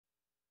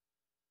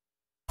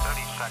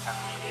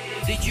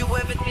Did you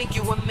ever think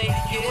you would make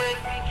it?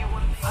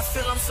 I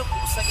feel I'm so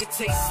close I could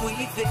taste sweet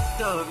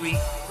victory.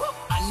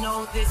 I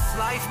know this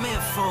life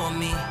meant for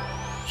me.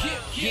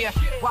 Yeah,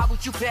 why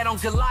would you bet on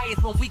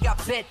Goliath when we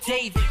got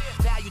Bet-David?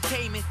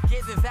 Valuetainment,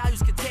 giving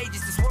value's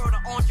contagious. This world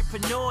of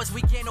entrepreneurs,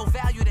 we get no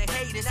value to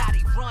haters. How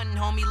they run,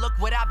 homie, look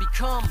what I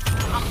become.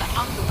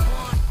 I'm the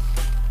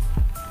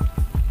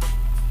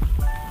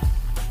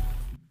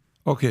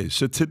one. Okay,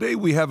 so today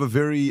we have a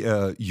very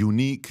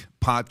unique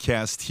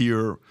podcast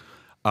here.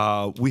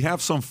 We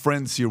have some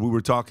friends here. We were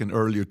talking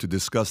earlier to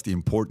discuss the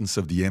importance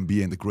of the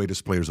NBA and the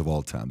greatest players of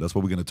all time. That's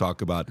what we're going to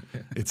talk about.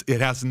 It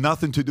has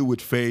nothing to do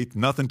with faith,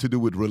 nothing to do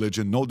with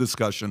religion, no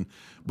discussion.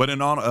 But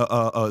in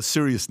all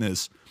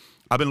seriousness,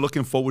 I've been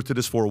looking forward to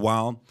this for a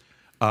while.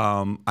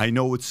 I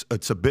know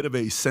it's a bit of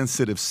a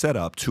sensitive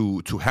setup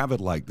to have it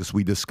like this.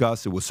 We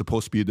discussed it was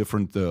supposed to be a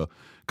different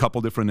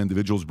couple different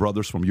individuals,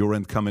 brothers from your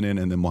end coming in,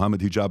 and then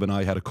Mohammed Hijab and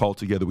I had a call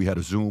together. We had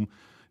a Zoom.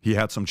 He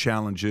had some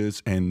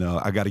challenges, and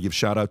I got to give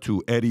shout out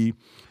to Eddie,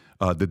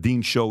 the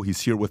Dean Show.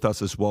 He's here with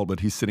us as well, but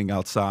he's sitting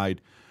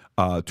outside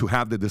to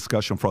have the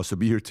discussion for us to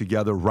be here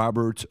together.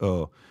 Robert,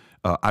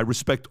 I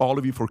respect all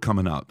of you for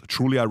coming out.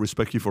 Truly, I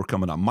respect you for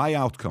coming out. My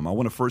outcome, I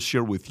want to first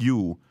share with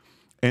you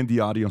and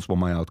the audience what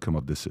my outcome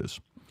of this is.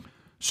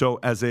 So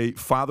as a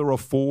father of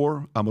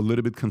four, I'm a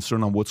little bit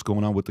concerned on what's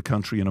going on with the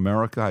country in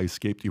America. I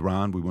escaped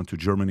Iran. We went to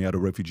Germany at a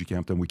refugee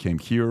camp, then we came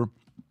here.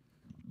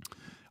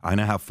 I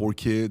now have 4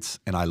 kids,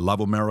 and I love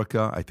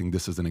America. I think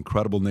this is an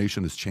incredible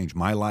nation. It's changed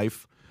my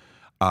life.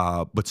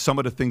 But some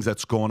of the things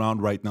that's going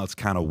on right now, it's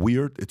kind of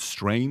weird. It's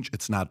strange.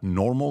 It's not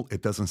normal.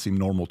 It doesn't seem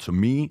normal to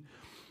me.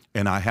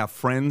 And I have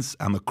friends.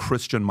 I'm a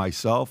Christian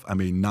myself.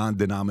 I'm a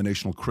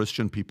non-denominational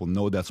Christian. People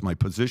know that's my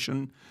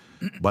position.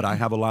 But I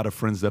have a lot of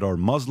friends that are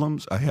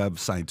Muslims. I have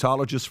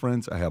Scientologist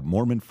friends. I have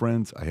Mormon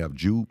friends. I have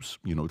Jews,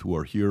 who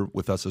are here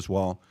with us as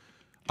well.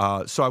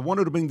 So I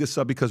wanted to bring this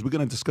up because we're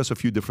going to discuss a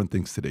few different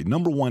things today.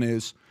 Number one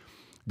is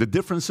the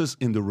differences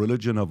in the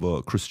religion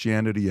of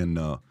Christianity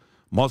and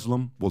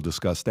Muslim. We'll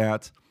discuss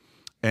that.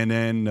 And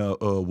then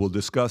we'll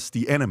discuss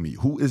the enemy.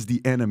 Who is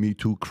the enemy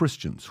to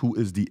Christians? Who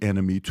is the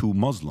enemy to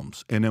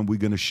Muslims? And then we're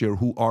going to share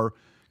who our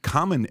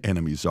common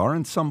enemies are.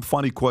 And some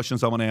funny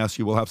questions I want to ask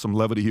you. We'll have some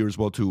levity here as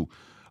well to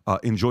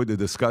enjoy the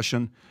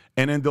discussion.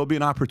 And then there'll be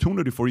an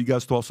opportunity for you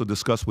guys to also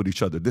discuss with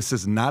each other. This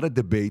is not a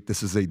debate.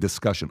 This is a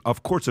discussion.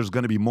 Of course, there's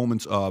going to be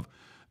moments of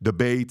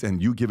debate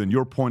and you giving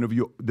your point of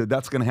view.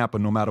 That's going to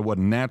happen no matter what.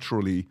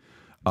 Naturally,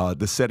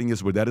 the setting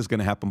is where that is going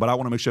to happen. But I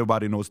want to make sure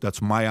everybody knows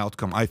that's my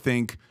outcome. I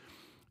think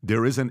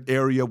there is an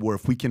area where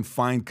if we can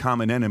find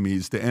common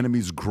enemies, the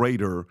enemy's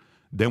greater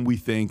than we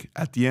think.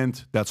 At the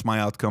end, that's my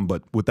outcome.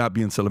 But with that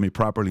being said, let me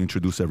properly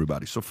introduce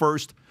everybody. So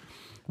first,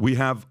 we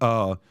have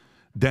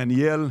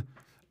Daniel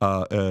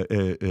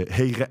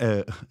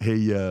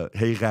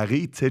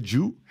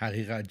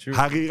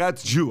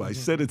Haqiqatjou. I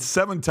said it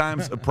 7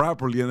 times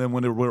properly, and then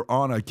when we're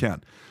on, I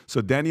can't.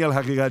 So Daniel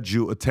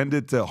Haqiqatjou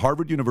attended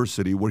Harvard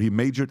University, where he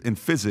majored in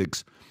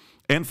physics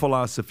and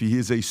philosophy. He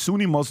is a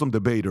Sunni Muslim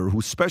debater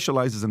who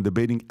specializes in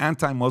debating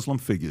anti-Muslim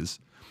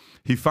figures.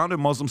 He founded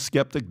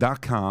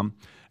MuslimSkeptic.com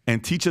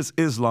and teaches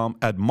Islam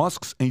at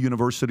mosques and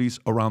universities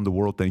around the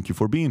world. Thank you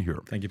for being here.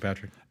 Thank you,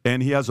 Patrick.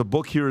 And he has a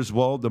book here as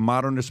well, The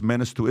Modernist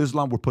Menace to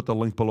Islam. We'll put the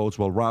link below as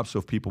well, Rob, so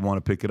if people want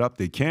to pick it up,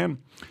 they can.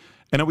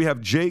 And then we have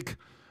Jake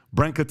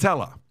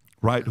Brancatella,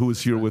 right, who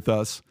is here with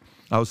us.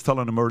 I was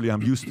telling him earlier,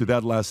 I'm used to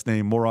that last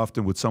name more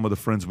often with some of the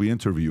friends we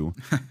interview.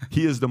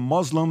 He is the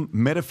Muslim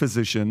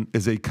metaphysician,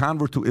 is a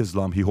convert to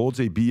Islam. He holds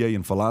a BA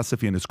in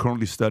philosophy and is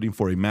currently studying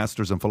for a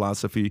master's in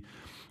philosophy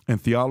and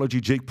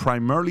theology. Jake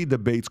primarily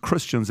debates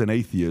Christians and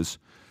atheists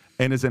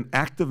and is an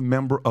active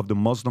member of the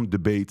Muslim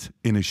Debate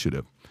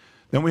Initiative.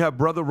 Then we have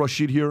Brother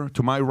Rachid here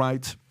to my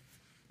right.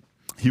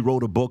 He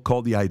wrote a book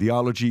called The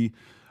Ideology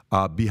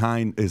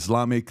Behind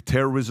Islamic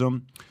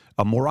Terrorism,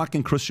 a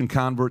Moroccan Christian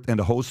convert and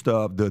the host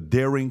of the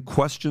Daring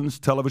Questions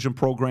television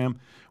program,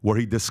 where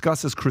he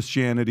discusses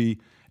Christianity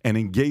and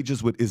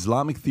engages with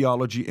Islamic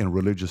theology and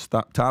religious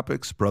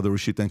topics. Brother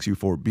Rachid, thanks you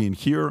for being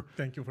here.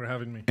 Thank you for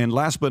having me. And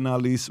last but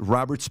not least,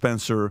 Robert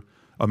Spencer,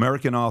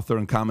 American author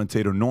and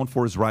commentator known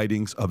for his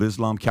writings of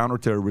Islam,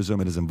 counterterrorism,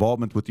 and his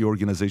involvement with the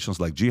organizations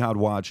like Jihad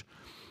Watch,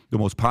 the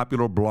most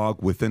popular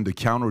blog within the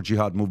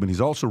counter-jihad movement. He's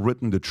also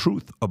written The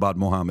Truth About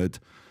Muhammad.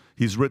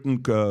 He's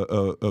written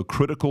a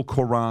Critical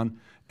Quran,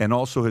 and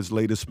also his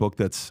latest book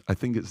that's, I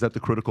think, is that the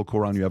Critical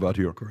Quran you have out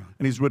here? Quran.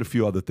 And he's written a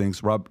few other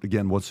things. Rob,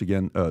 again, once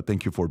again,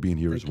 thank you for being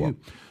here as well.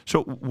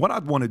 So what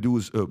I'd want to do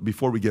is,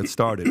 before we get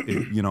started,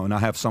 and I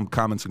have some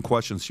comments and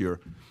questions here,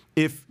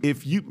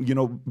 if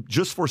you,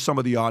 just for some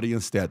of the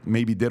audience that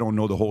maybe they don't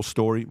know the whole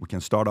story, we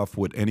can start off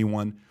with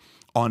anyone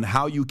on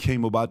how you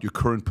came about your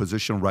current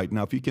position right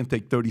now. If you can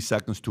take 30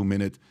 seconds to a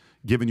minute,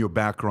 given your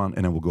background,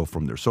 and then we'll go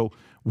from there. So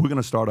we're going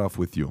to start off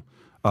with you.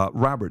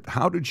 Robert,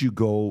 how did you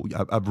go?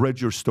 I've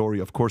read your story.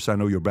 Of course, I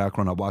know your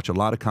background. I watch a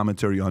lot of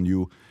commentary on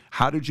you.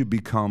 How did you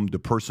become the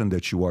person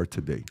that you are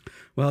today?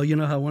 Well, you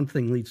know how one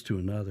thing leads to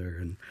another.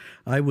 And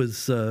I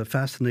was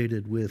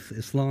fascinated with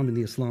Islam and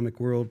the Islamic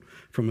world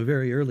from a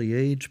very early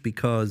age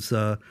because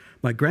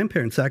my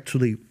grandparents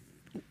actually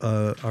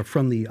are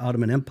from the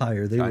Ottoman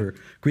Empire. They were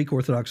Greek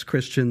Orthodox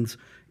Christians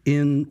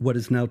in what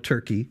is now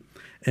Turkey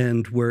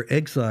and were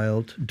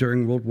exiled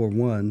during World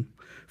War I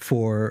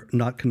for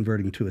not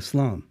converting to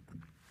Islam.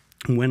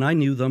 When I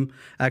knew them,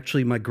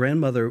 actually, my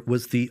grandmother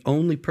was the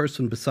only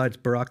person besides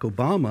Barack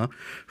Obama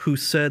who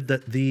said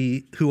that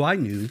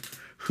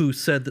who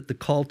said that the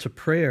call to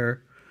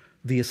prayer,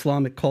 the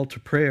Islamic call to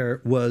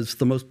prayer, was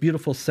the most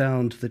beautiful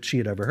sound that she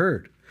had ever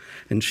heard.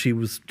 And she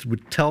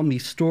would tell me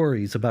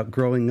stories about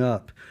growing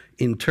up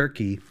in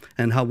Turkey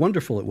and how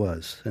wonderful it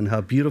was and how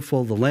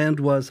beautiful the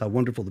land was, how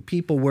wonderful the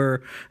people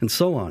were, and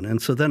so on.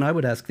 And so then I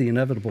would ask the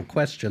inevitable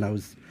question. I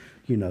was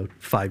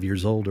 5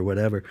 years old or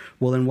whatever.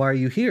 Well, then why are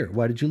you here?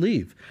 Why did you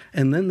leave?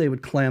 And then they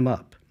would clam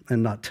up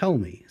and not tell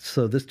me.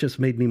 So this just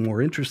made me more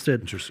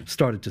interested.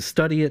 Started to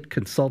study it,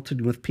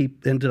 consulted with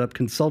people, ended up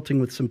consulting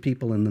with some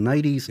people in the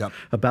 90s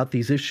about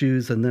these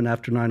issues. And then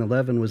after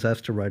 9/11 was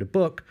asked to write a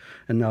book.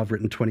 And now I've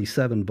written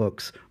 27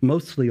 books,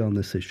 mostly on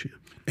this issue.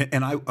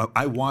 And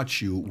I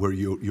watch you where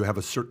you have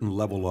a certain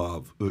level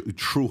of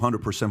true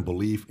 100%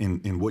 belief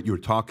in what you're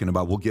talking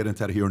about. We'll get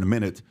into that here in a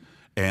minute.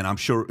 And I'm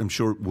sure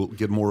we'll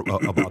get more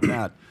about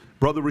that.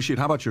 Brother Rachid,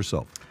 how about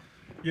yourself?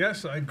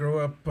 Yes, I grew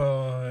up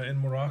in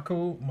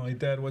Morocco. My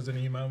dad was an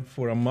imam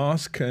for a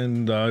mosque,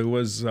 and I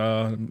was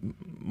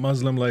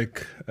Muslim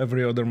like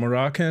every other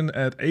Moroccan.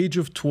 At age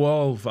of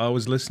 12, I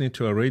was listening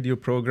to a radio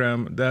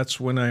program. That's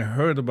when I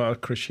heard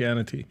about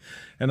Christianity,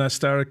 and I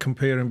started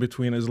comparing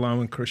between Islam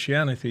and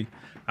Christianity.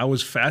 I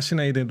was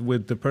fascinated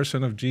with the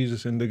person of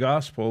Jesus in the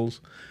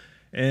Gospels.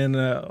 And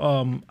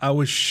I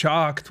was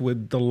shocked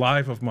with the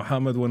life of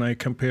Muhammad when I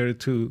compared it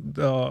to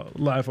the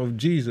life of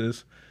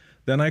Jesus.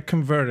 Then I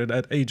converted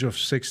at age of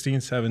 16,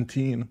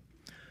 17.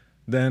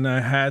 Then I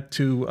had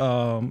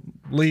to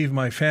leave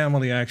my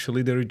family,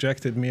 actually. They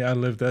rejected me. I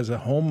lived as a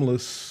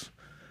homeless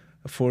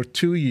for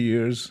 2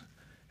 years.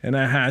 And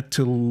I had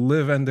to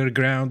live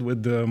underground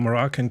with the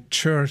Moroccan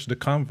church, the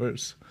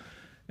converts,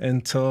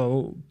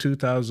 until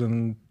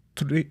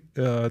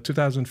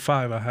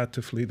 2005, I had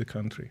to flee the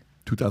country.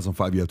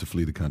 2005, you have to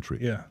flee the country.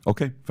 Yeah.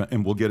 Okay,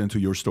 and we'll get into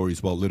your story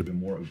as well a little bit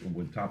more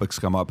when topics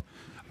come up.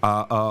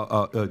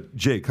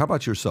 Jake, how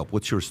about yourself?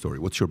 What's your story?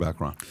 What's your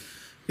background?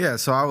 Yeah,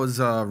 so I was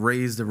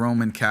raised a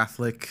Roman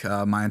Catholic.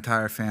 My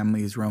entire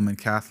family is Roman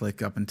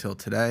Catholic up until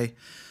today.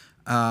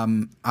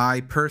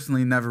 I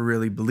personally never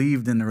really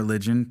believed in the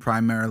religion,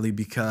 primarily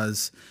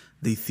because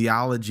the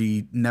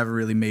theology never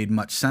really made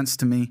much sense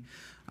to me.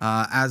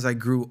 As I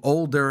grew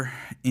older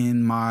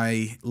in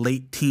my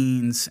late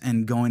teens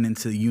and going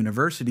into the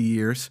university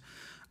years,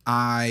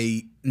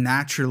 I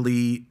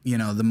naturally,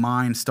 the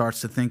mind starts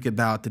to think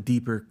about the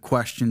deeper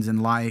questions in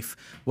life.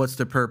 What's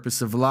the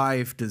purpose of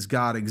life? Does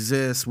God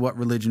exist? What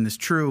religion is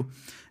true?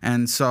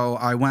 And so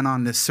I went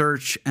on this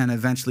search and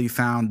eventually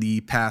found the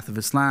path of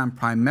Islam,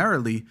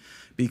 primarily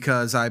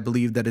because I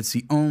believe that it's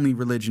the only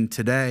religion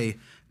today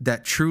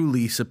that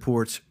truly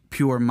supports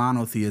pure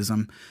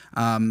monotheism.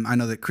 I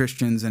know that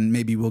Christians, and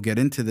maybe we'll get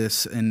into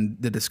this in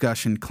the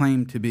discussion,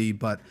 claim to be,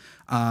 but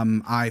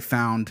I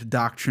found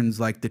doctrines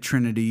like the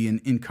Trinity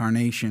and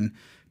incarnation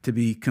to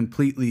be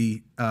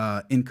completely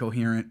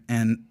incoherent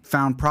and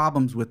found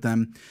problems with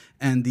them.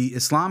 And the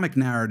Islamic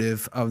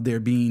narrative of there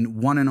being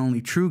one and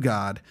only true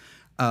God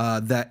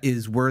that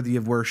is worthy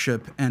of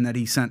worship and that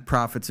he sent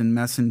prophets and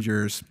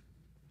messengers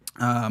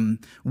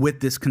with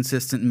this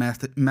consistent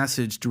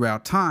message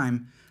throughout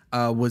time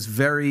was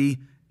very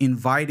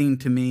inviting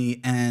to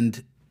me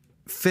and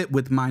fit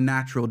with my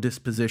natural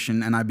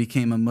disposition, and I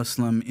became a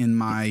Muslim in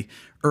my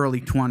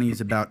early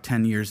 20s about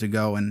 10 years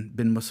ago and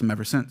been Muslim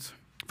ever since.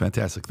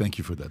 Fantastic. Thank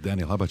you for that.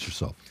 Daniel, how about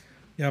yourself?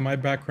 Yeah, my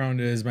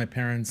background is my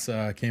parents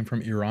came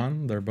from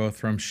Iran. They're both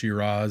from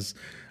Shiraz.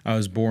 I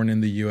was born in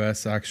the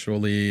U.S.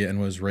 actually and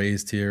was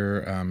raised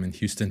here in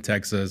Houston,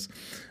 Texas.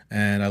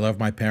 And I love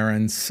my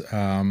parents,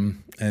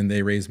 and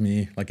they raised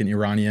me like an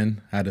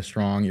Iranian, had a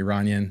strong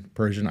Iranian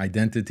Persian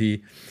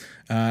identity.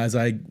 As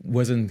I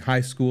was in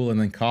high school and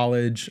then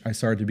college, I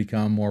started to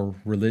become more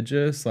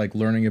religious, like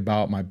learning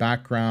about my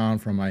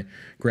background from my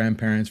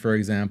grandparents, for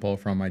example,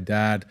 from my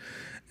dad.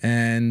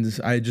 And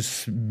I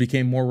just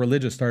became more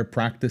religious, started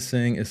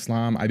practicing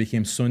Islam. I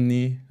became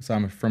Sunni, so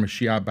I'm from a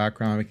Shia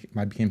background.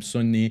 I became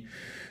Sunni.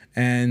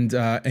 And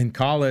in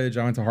college,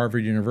 I went to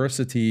Harvard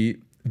University.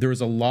 There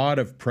was a lot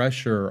of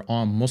pressure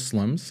on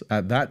Muslims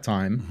at that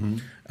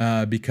time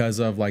because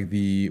of like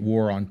the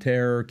war on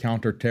terror,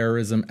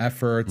 counterterrorism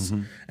efforts.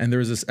 And there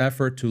was this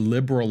effort to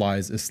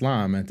liberalize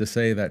Islam and to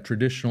say that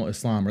traditional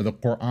Islam or the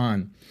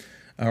Quran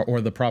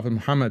or the Prophet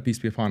Muhammad, peace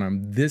be upon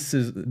him,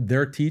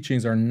 their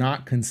teachings are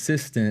not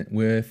consistent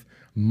with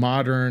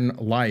modern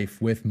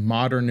life, with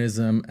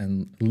modernism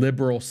and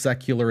liberal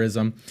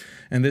secularism.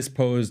 And this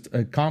posed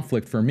a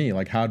conflict for me.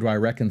 Like, how do I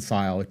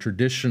reconcile a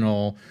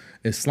traditional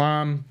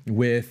Islam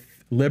with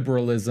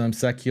liberalism,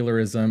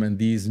 secularism, and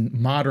these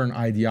modern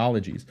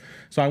ideologies.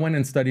 So I went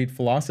and studied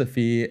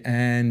philosophy,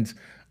 and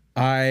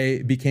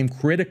I became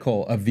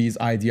critical of these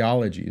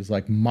ideologies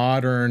like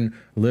modern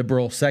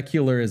liberal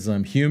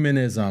secularism,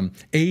 humanism,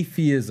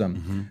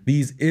 atheism,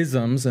 these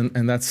isms,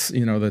 and that's,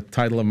 the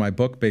title of my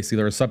book,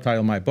 basically, or a subtitle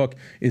of my book,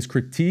 is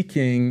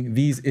critiquing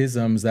these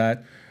isms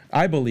that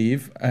I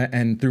believe,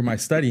 and through my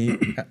study,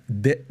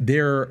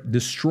 they're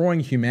destroying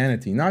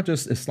humanity. Not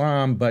just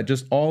Islam, but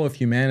just all of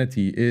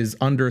humanity is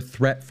under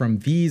threat from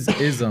these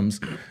isms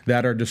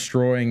that are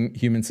destroying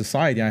human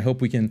society. I hope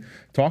we can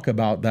talk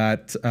about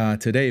that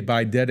today. But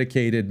I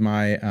dedicated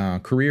my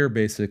career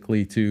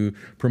basically to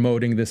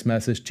promoting this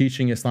message,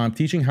 teaching Islam,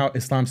 teaching how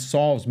Islam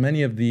solves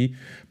many of the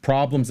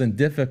problems and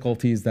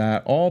difficulties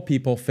that all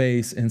people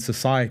face in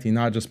society,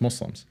 not just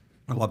Muslims.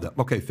 I love that.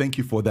 Okay, thank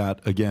you for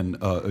that. Again,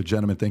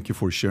 gentlemen, thank you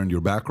for sharing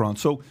your background.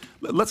 So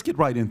let's get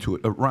right into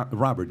it.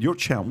 Robert, your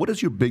challenge. What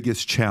is your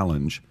biggest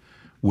challenge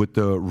with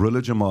the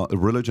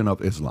religion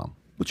of Islam?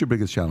 What's your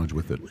biggest challenge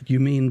with it? You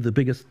mean the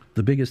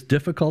biggest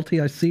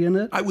difficulty I see in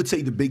it? I would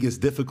say the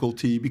biggest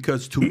difficulty,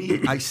 because to me,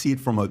 I see it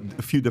from a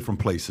few different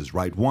places,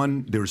 right?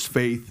 One, there's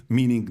faith,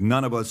 meaning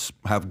none of us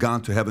have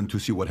gone to heaven to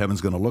see what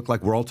heaven's going to look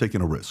like. We're all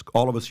taking a risk.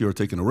 All of us here are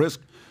taking a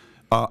risk.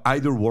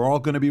 Either we're all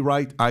going to be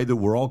right, either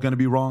we're all going to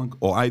be wrong,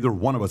 or either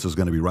one of us is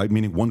going to be right,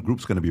 meaning one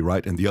group's going to be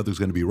right and the other's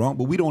going to be wrong.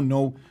 But we don't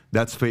know.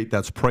 That's faith,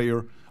 that's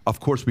prayer. Of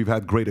course, we've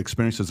had great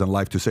experiences in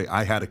life to say,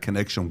 I had a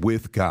connection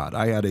with God.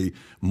 I had a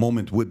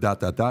moment with ...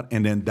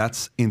 And then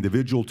that's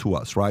individual to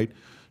us, right?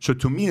 So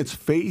to me, it's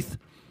faith,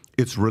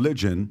 it's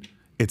religion,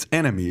 it's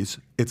enemies,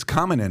 it's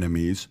common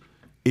enemies.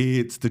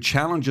 It's the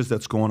challenges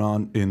that's going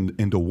on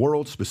in the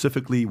world,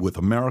 specifically with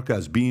America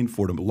as being,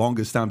 for the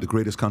longest time, the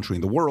greatest country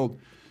in the world.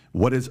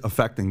 What is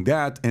affecting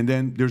that? And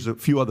then there's a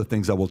few other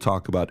things that we'll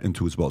talk about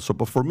into as well. So,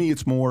 but for me,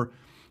 it's more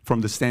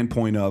from the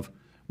standpoint of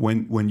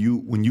when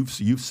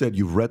you've said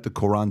you've read the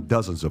Quran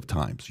dozens of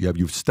times,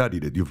 you've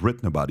studied it, you've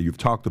written about it, you've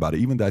talked about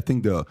it. Even I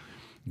think the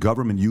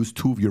government used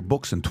 2 of your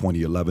books in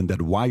 2011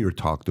 that Wired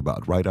talked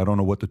about, right? I don't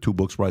know what the 2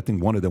 books were. I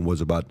think one of them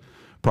was about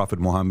Prophet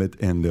Muhammad,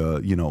 and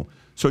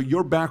So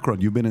your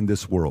background, you've been in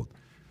this world.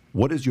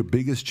 What is your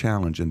biggest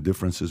challenge and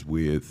differences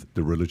with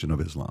the religion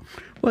of Islam?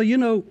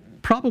 Well,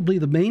 probably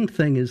the main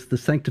thing is the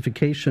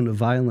sanctification of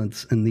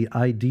violence and the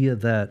idea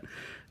that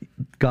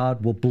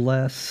God will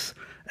bless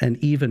and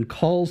even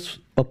calls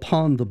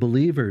upon the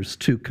believers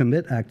to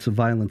commit acts of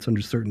violence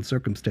under certain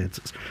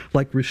circumstances.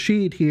 Like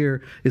Rachid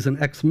here is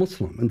an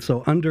ex-Muslim, and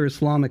so under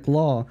Islamic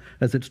law,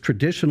 as it's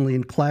traditionally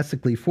and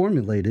classically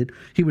formulated,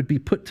 he would be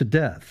put to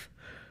death.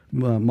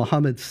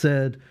 Muhammad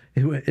said,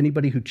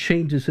 anybody who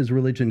changes his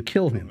religion,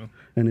 kill him.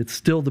 And it's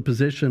still the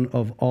position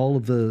of all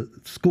of the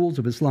schools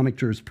of Islamic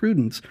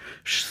jurisprudence,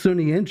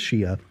 Sunni and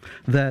Shia,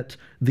 that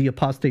the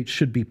apostate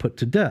should be put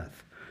to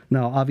death.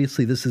 Now,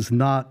 obviously, this is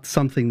not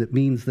something that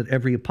means that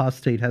every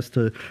apostate has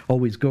to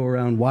always go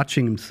around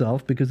watching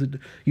himself, because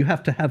you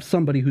have to have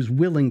somebody who's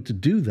willing to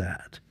do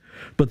that.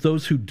 But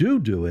those who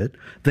do it,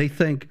 they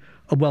think,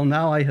 well,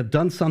 now I have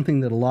done something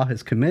that Allah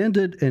has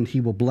commanded, and He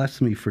will bless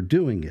me for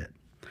doing it.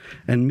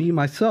 And me,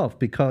 myself,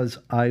 because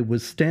I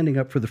was standing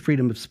up for the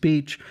freedom of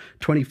speech,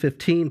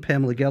 2015,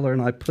 Pamela Geller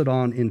and I put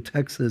on in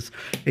Texas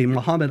a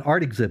Muhammad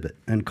art exhibit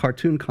and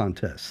cartoon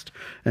contest.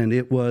 And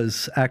it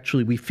was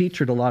actually, we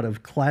featured a lot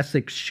of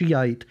classic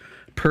Shiite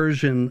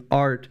Persian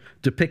art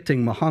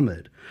depicting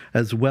Muhammad,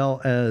 as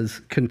well as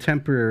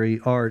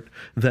contemporary art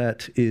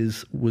that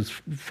was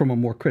from a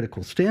more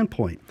critical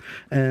standpoint.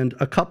 And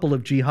a couple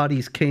of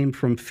jihadis came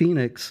from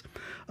Phoenix,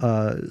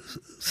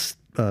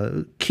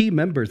 key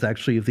members,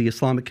 actually, of the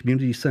Islamic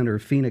Community Center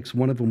of Phoenix.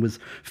 One of them was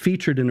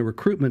featured in a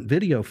recruitment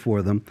video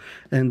for them,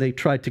 and they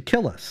tried to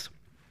kill us.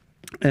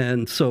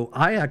 And so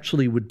I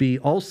actually would be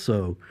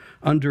also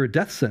under a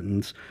death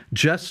sentence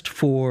just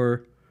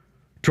for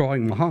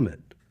drawing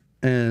Muhammad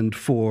and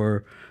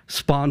for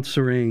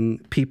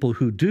sponsoring people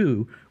who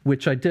do,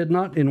 which I did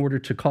not in order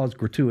to cause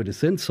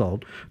gratuitous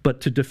insult, but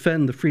to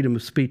defend the freedom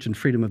of speech and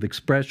freedom of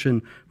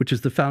expression, which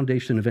is the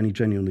foundation of any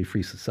genuinely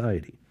free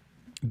society.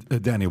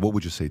 Daniel, what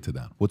would you say to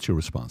that? What's your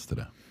response to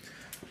that?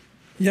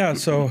 Yeah,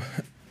 so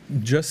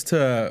just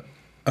a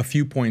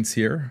few points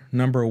here.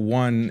 Number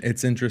one,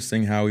 it's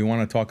interesting how we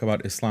want to talk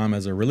about Islam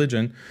as a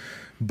religion,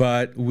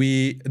 but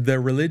the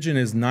religion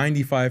is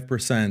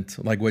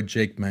 95%, like what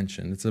Jake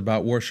mentioned. It's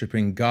about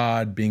worshiping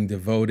God, being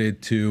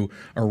devoted to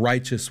a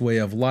righteous way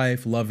of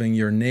life, loving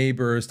your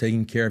neighbors,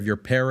 taking care of your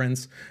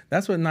parents.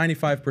 That's what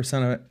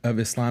 95% of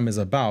Islam is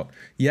about.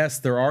 Yes,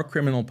 there are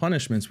criminal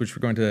punishments, which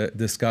we're going to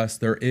discuss.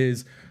 There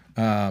is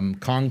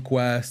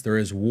conquest, there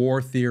is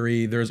war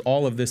theory, there's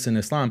all of this in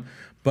Islam.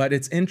 But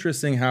it's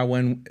interesting how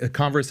when a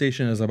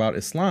conversation is about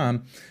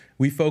Islam,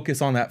 we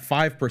focus on that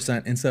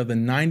 5% instead of the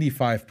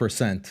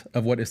 95%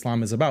 of what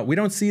Islam is about. We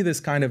don't see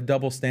this kind of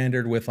double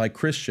standard with like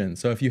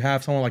Christians. So if you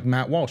have someone like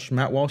Matt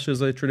Walsh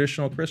is a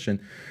traditional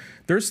Christian.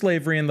 There's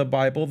slavery in the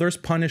Bible, there's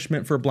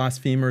punishment for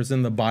blasphemers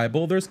in the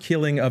Bible, there's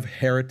killing of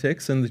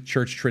heretics in the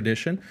church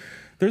tradition.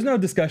 There's no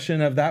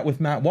discussion of that with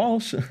Matt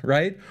Walsh,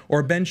 right?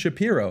 Or Ben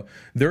Shapiro.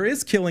 There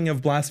is killing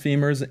of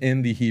blasphemers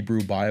in the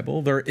Hebrew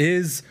Bible. There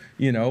is,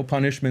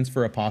 punishments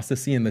for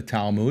apostasy in the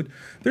Talmud.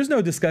 There's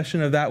no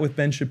discussion of that with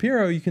Ben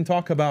Shapiro. You can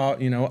talk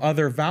about,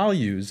 other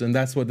values, and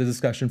that's what the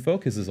discussion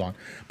focuses on.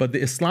 But the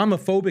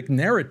Islamophobic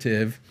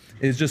narrative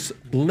is just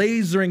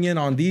lasering in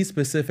on these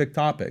specific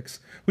topics,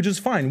 which is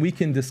fine. We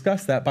can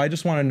discuss that, but I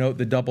just want to note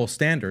the double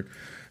standard.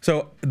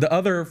 So the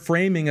other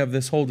framing of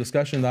this whole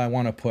discussion that I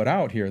want to put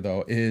out here,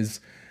 though, is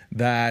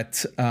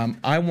that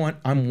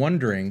I'm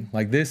wondering,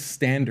 like, this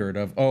standard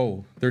of,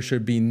 there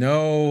should be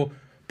no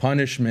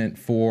punishment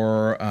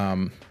for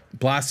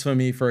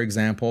blasphemy, for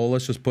example.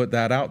 Let's just put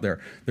that out there.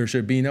 There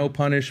should be no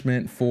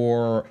punishment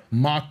for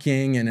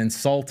mocking and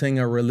insulting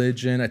a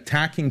religion,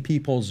 attacking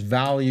people's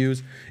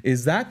values.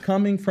 Is that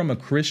coming from a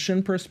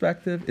Christian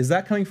perspective? Is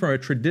that coming from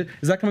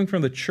is that coming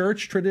from the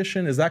church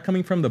tradition? Is that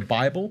coming from the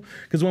Bible?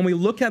 Because when we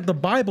look at the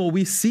Bible,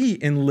 we see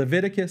in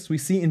Leviticus, we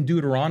see in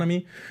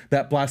Deuteronomy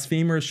that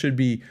blasphemers should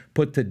be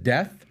put to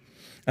death.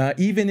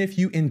 Even if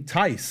you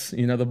entice,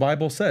 the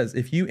Bible says,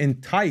 if you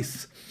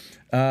entice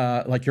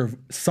like your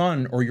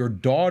son or your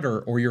daughter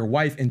or your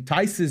wife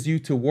entices you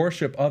to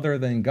worship other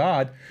than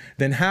God,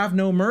 then have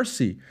no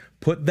mercy.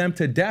 Put them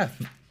to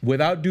death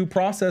without due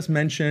process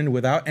mentioned,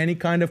 without any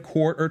kind of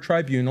court or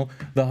tribunal.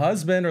 The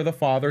husband or the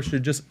father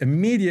should just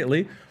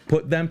immediately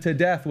put them to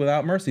death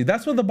without mercy.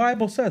 That's what the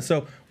Bible says.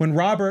 So when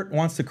Robert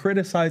wants to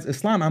criticize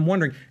Islam, I'm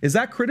wondering, is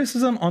that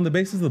criticism on the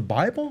basis of the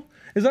Bible?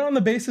 Is that on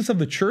the basis of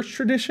the church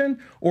tradition?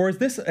 Or is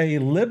this a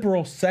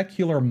liberal,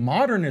 secular,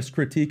 modernist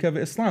critique of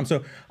Islam?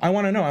 So I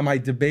want to know, am I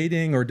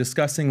debating or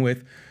discussing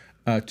with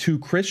two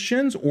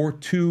Christians or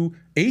two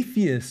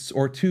atheists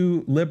or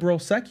two liberal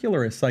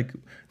secularists? Like,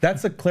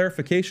 that's a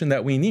clarification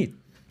that we need.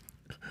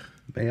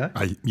 May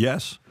I?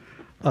 Yes.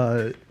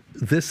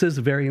 This is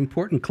a very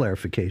important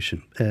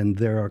clarification, and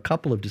there are a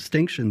couple of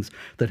distinctions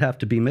that have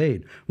to be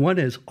made. One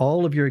is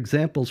all of your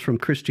examples from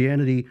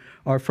Christianity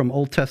are from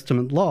Old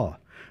Testament law,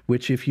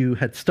 which if you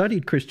had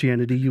studied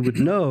Christianity, you would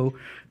know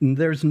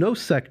there's no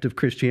sect of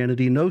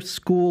Christianity, no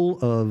school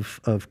of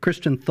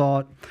Christian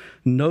thought,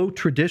 no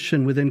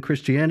tradition within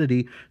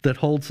Christianity that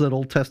holds that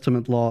Old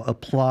Testament law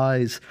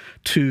applies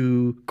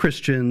to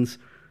Christians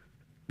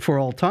for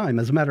all time.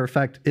 As a matter of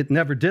fact, it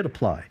never did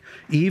apply.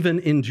 Even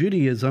in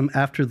Judaism,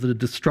 after the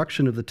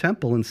destruction of the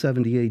temple in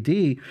 70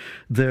 AD,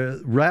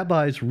 the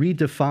rabbis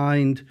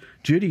redefined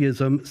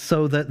Judaism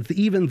so that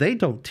even they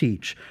don't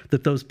teach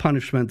that those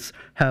punishments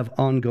have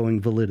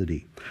ongoing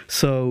validity.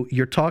 So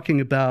you're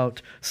talking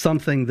about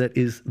something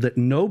that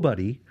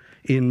nobody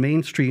in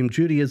mainstream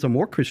Judaism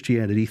or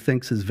Christianity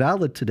thinks is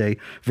valid today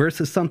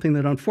versus something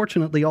that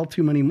unfortunately all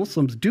too many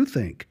Muslims do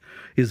think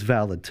is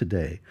valid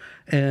today.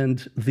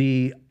 And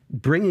the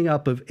bringing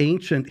up of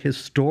ancient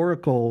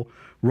historical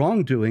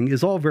wrongdoing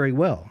is all very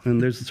well, and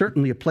there's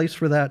certainly a place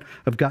for that.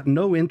 I've got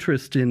no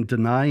interest in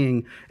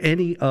denying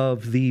any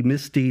of the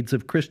misdeeds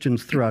of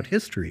Christians throughout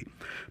history.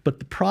 But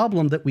the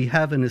problem that we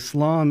have in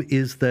Islam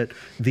is that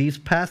these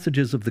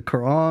passages of the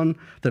Quran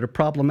that are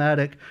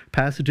problematic,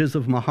 passages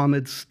of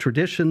Muhammad's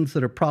traditions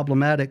that are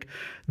problematic,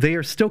 they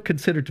are still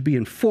considered to be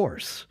in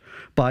force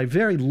by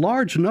very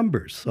large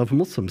numbers of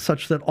Muslims,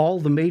 such that all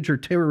the major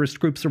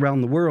terrorist groups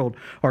around the world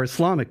are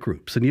Islamic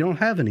groups. And you don't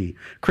have any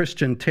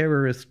Christian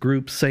terrorist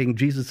groups saying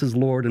Jesus is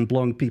Lord and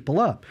blowing people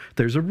up.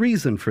 There's a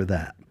reason for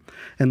that.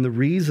 And the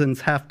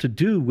reasons have to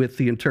do with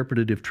the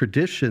interpretative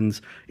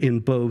traditions in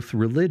both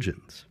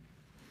religions.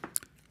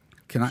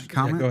 Can I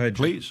comment? Yeah, go ahead,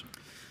 Please.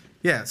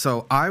 Yeah,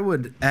 so I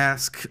would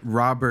ask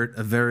Robert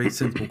a very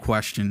simple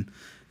question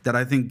that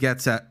I think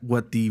gets at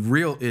what the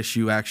real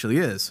issue actually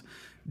is.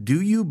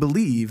 Do you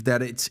believe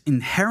that it's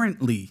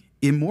inherently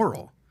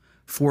immoral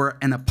for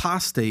an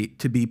apostate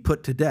to be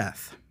put to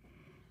death?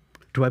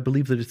 Do I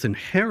believe that it's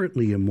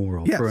inherently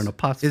immoral for an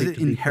apostate to be put to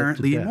death? Is it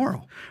inherently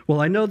immoral?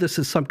 Well, I know this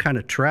is some kind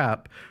of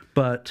trap,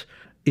 but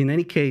in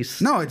any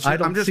case, no, I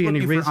don't I'm just see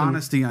any looking reason. for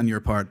honesty on your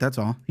part. That's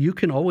all. You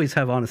can always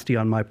have honesty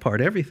on my part.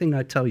 Everything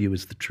I tell you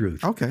is the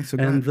truth. Okay, so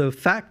go and ahead. the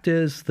fact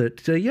is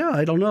that,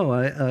 I don't know.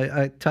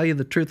 I tell you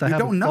the truth. I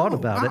haven't thought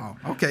about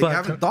it. Okay, but, you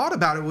haven't thought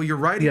about it. Well, you're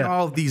writing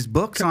all of these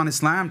books on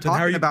Islam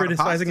talking about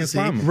criticizing apostasy,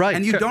 Islam? Right.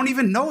 And you don't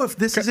even know if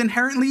this is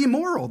inherently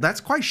immoral.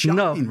 That's quite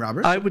shocking,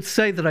 Robert. I would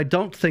say that I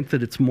don't think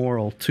that it's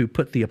moral to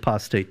put the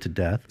apostate to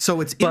death.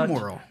 So it's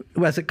immoral.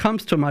 As it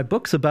comes to my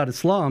books about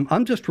Islam,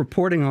 I'm just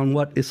reporting on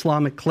what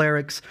Islamic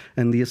clerics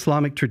and the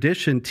Islamic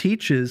tradition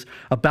teaches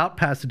about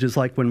passages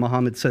like when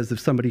Muhammad says if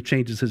somebody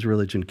changes his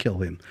religion, kill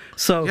him.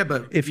 So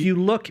if you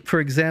look,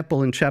 for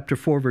example, in chapter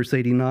 4, verse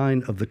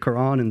 89 of the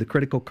Quran, in the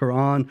critical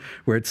Quran,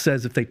 where it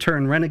says if they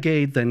turn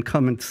renegade, then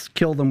come and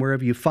kill them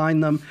wherever you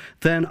find them,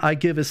 then I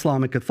give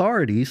Islamic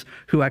authorities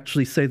who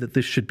actually say that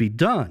this should be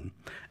done.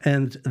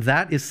 And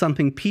that is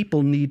something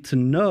people need to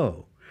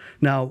know.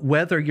 Now,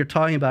 whether you're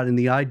talking about in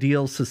the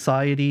ideal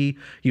society,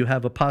 you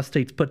have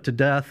apostates put to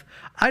death,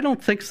 I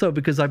don't think so,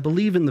 because I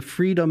believe in the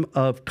freedom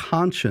of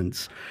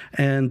conscience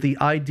and the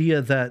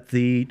idea that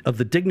of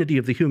the dignity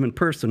of the human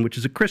person, which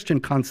is a Christian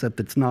concept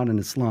that's not in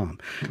Islam.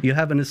 You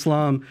have in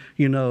Islam,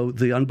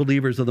 the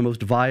unbelievers are the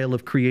most vile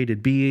of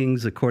created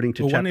beings, according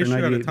to chapter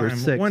 98,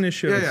 verse 6. One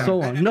issue at a time.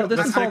 So on. No,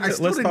 this is all. Let's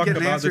talk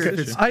about this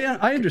issue.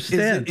 I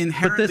understand,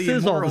 but this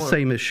is all the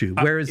same issue.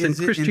 Whereas in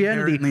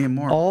Christianity,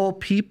 all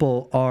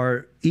people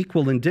are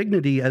equal in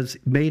dignity as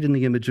made in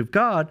the image of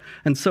God.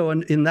 And so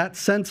in that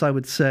sense, I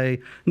would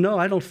say, no,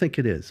 I don't think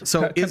it is.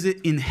 So is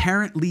it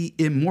inherently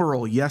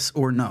immoral, yes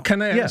or no?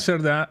 Can I answer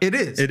that? It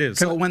is. It is.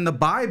 So when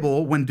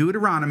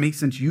Deuteronomy,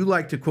 since you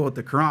like to quote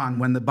the Quran,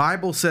 when the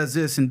Bible says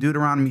this in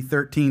Deuteronomy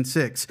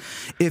 13:6,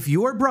 if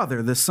your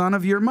brother, the son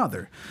of your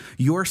mother,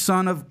 your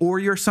son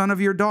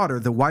of your daughter,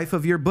 the wife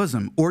of your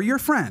bosom, or your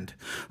friend,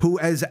 who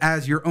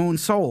as your own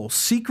soul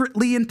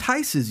secretly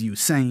entices you,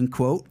 saying,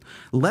 quote,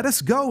 let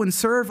us go and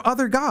serve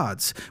other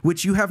gods,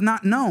 which you have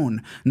not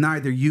known,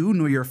 neither you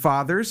nor your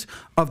fathers,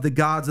 of the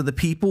gods of the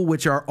people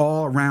which are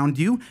all around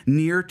you,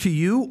 near to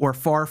you or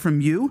far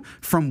from you,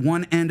 from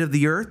one end of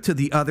the earth to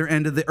the other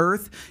end of the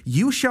earth,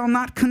 you shall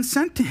not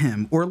consent to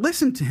him or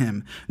listen to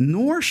him,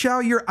 nor shall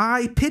your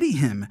eye pity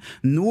him,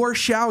 nor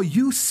shall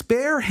you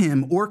spare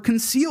him or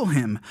conceal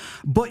him,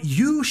 but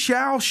you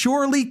shall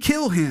surely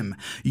kill him.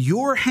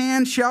 Your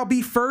hand shall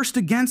be first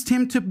against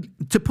him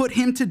to put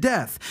him to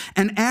death,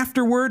 and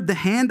afterward the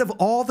hand of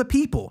all the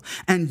people.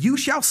 And you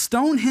shall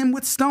stone him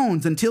with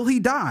stones until he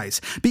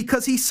dies,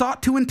 because he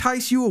sought to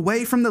entice you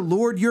away from the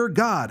Lord your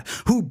God,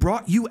 who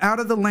brought you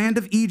out of the land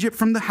of Egypt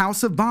from the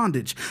house of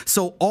bondage.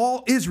 So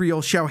all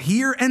Israel shall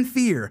hear and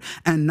fear,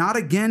 and not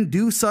again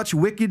do such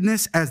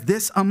wickedness as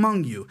this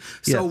among you.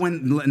 So let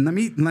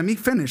me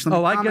finish.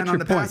 Let me comment on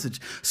the passage.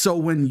 So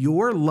when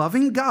your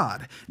loving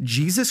God,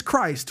 Jesus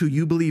Christ, who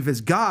you believe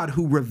is God,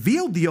 who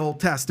revealed the Old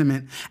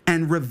Testament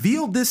and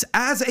revealed this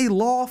as a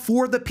law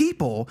for the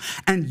people,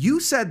 and you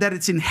said that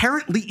it's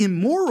inherently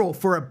immoral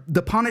for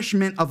the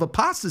punishment of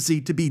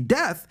apostasy to be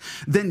death,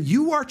 then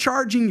you are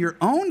charging your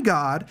own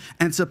God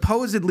and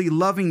supposedly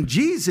loving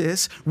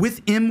Jesus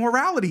with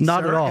immorality.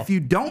 Not sir. at all. If you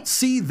don't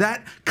see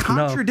that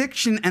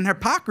contradiction and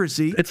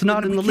hypocrisy, it's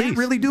not in the least. Can't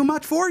really do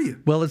much for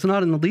you. Well, it's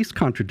not in the least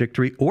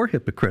contradictory or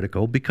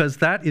hypocritical, because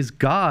that is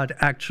God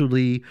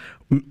actually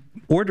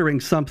ordering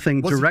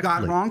something directly. Was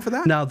God wrong for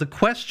that? Now, the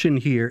question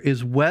here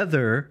is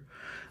whether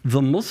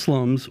the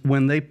Muslims,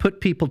 when they put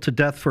people to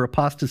death for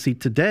apostasy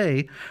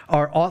today,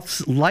 are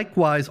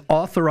likewise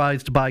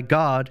authorized by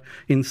God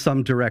in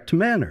some direct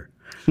manner.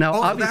 Now,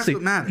 obviously, that's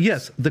what matters.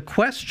 Yes, the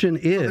question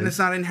is... And it's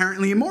not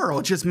inherently immoral.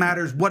 It just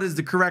matters what is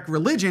the correct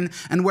religion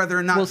and whether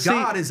or not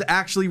God is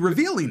actually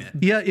revealing it.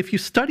 Yeah, if you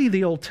study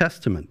the Old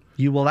Testament,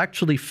 you will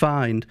actually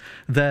find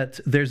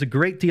that there's a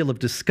great deal of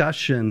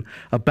discussion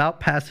about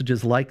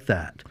passages like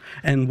that,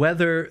 and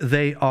whether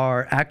they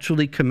are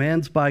actually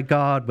commands by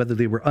God, whether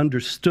they were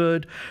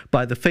understood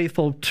by the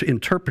faithful,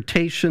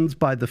 interpretations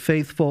by the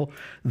faithful.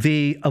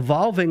 The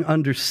evolving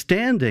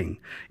understanding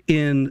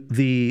in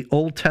the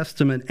Old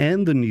Testament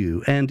and the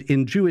New, and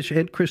in Jewish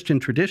and Christian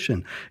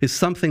tradition, is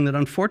something that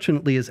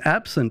unfortunately is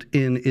absent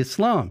in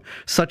Islam,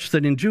 such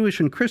that in Jewish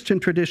and Christian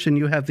tradition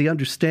you have the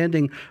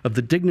understanding of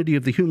the dignity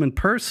of the human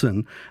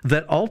person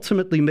that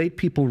ultimately made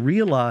people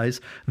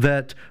realize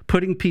that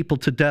putting people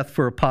to death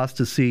for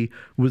apostasy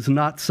was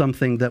not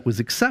something that was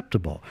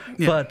acceptable.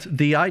 Yeah. But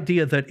the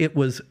idea that it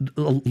was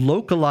a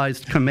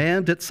localized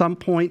command at some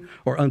point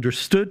or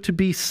understood to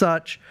be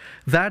such,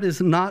 that is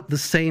not the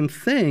same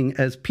thing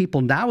as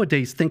people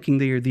nowadays thinking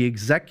they are the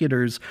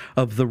executors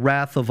of the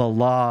wrath of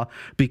Allah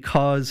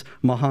because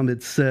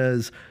Muhammad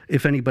says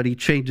if anybody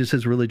changes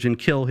his religion,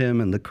 kill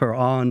him, and the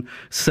Quran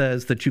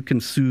says that you can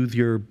soothe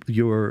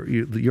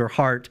your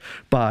heart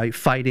by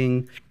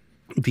fighting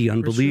the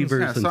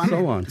unbelievers and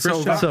so on.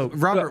 So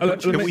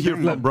Robert, can we hear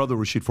from Brother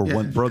Rachid for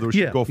one? Brother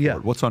Rachid, go for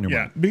it. What's on your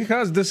mind?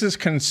 Because this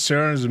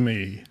concerns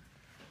me.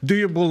 Do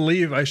you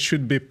believe I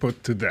should be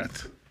put to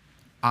death?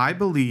 I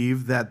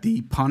believe that the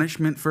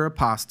punishment for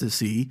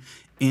apostasy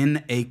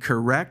in a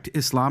correct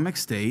Islamic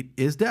state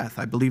is death.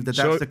 I believe that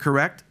that's the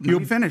correct...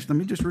 Let me finish. Let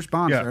me just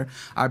respond, sir.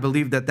 I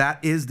believe that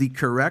that is the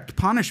correct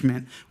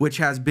punishment which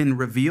has been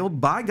revealed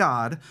by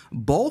God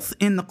both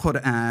in the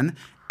Quran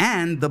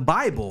and the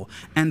Bible.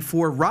 And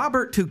for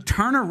Robert to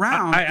turn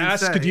around I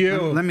asked you...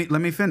 Let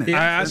me finish.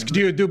 I asked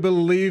you, do you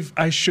believe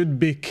I should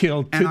be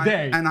killed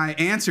today? And I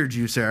answered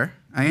you, sir.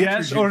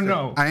 Yes or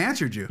no? I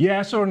answered you.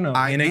 Yes or no?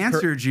 I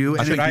answered you.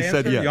 I think he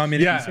said yes. You want me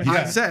to answer?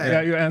 I said.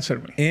 Yeah, you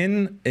answered me.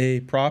 In a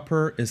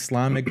proper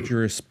Islamic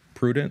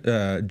jurisdiction,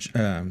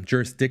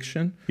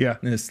 an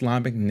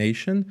Islamic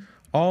nation,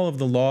 all of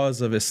the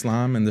laws of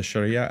Islam and the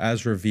Sharia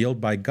as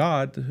revealed by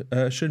God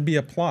should be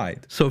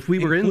applied. So if we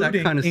were in that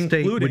kind of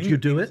state, would you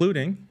do it?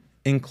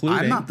 Including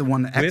I'm not the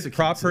one that executes with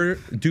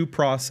proper due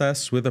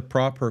process, with a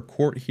proper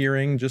court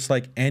hearing, just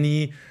like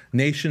any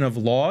nation of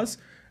laws.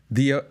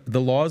 the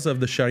laws of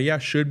the Sharia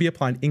should be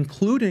applied,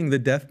 including the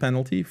death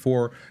penalty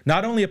for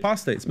not only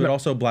apostates, but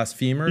also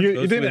blasphemers.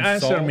 You didn't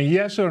answer me,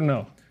 yes or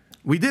no?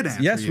 We did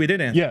answer Yes, you. we did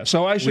answer. Yeah,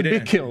 so I should be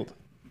killed.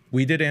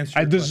 We did answer.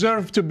 I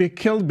deserve to be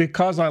killed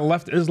because I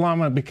left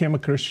Islam and became a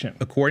Christian.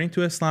 According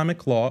to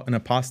Islamic law, an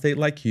apostate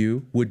like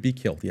you would be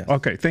killed, yes.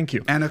 Okay, thank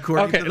you. And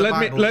according to the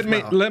Bible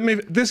let me,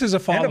 this is a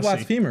fallacy. And a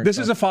blasphemer. This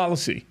is a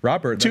fallacy.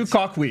 Robert, Too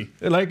cocky.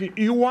 Like,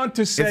 you want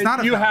to say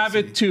not a you have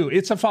fallacy. it too.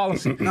 It's a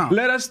fallacy. No.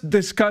 Let us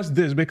discuss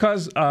this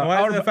because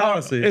Why is it a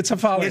fallacy? It's a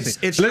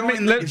fallacy. It's let me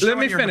showing- it's let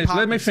me showing your finish.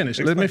 Let me hypocrisy. finish.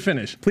 Let me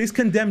finish. Please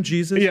condemn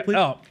Jesus. Yeah. Please.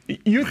 Oh,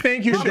 you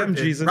think you Condemn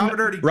should? Jesus.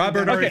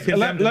 Robert already Okay,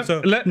 condemned him.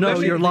 So No,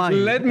 you're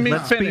lying. Let me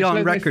Let's finish. be on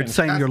let me record finish.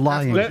 saying you're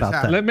lying Let- about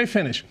that. Let me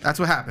finish. That's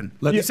what happened.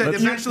 Let's- You said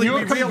let's- eventually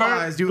we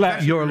realized you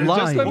eventually You're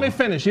lying. Just let me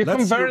finish. You Let's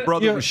hear converted.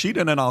 Brother Rachid,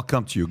 and then I'll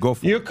come to you. Go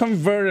for You it.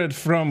 converted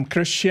from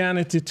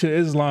Christianity to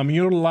Islam.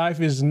 Your life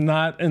is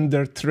not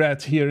under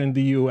threat here in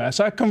the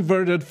U.S. I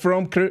converted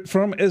from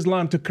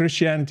Islam to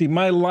Christianity.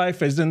 My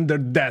life is under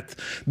death.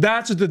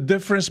 That's the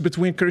difference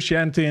between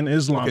Christianity and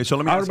Islam. Okay, so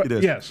let me ask you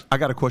this. Yes. I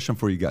got a question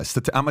for you guys.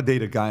 I'm a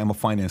data guy. I'm a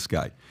finance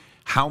guy.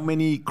 How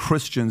many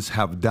Christians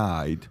have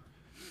died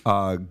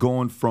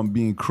going from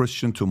being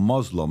Christian to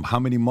Muslim? How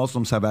many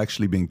Muslims have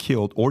actually been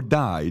killed or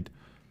died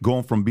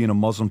going from being a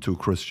Muslim to a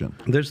Christian?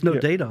 There's no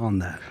data on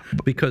that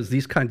because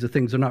these kinds of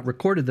things are not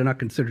recorded. They're not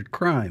considered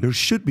crime. There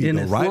should be, in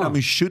though, right? I Islam.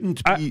 mean,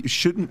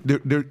 shouldn't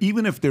there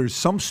even if there's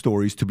some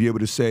stories to be able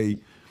to say,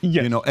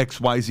 Yes. you know,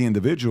 XYZ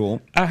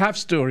individual. I have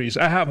stories.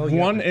 I have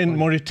one in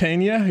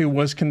Mauritania who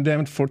was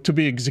condemned to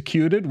be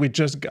executed. We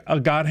just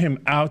got him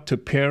out to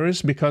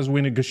Paris because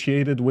we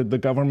negotiated with the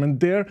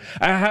government there.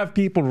 I have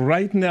people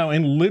right now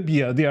in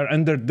Libya. They are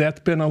under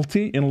death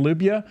penalty in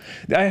Libya.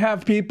 I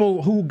have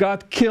people who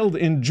got killed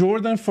in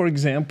Jordan, for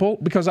example,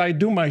 because I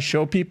do my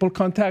show. People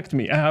contact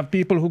me. I have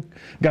people who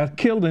got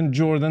killed in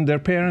Jordan. Their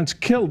parents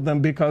killed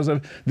them because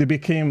they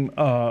became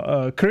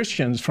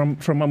Christians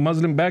from a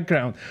Muslim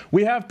background.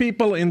 We have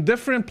people in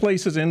different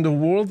places in the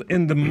world,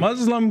 in the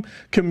Muslim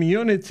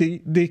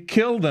community, they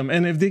kill them,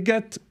 and if they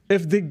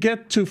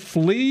get to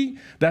flee,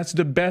 that's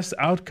the best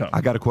outcome.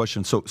 I got a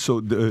question. So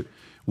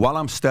while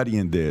I'm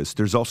studying this,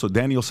 there's also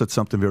Daniel said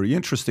something very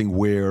interesting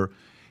where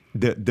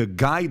the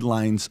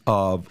guidelines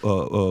of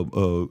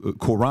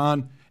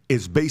Quran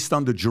is based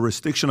on the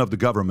jurisdiction of the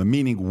government,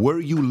 meaning where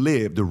you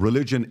live, the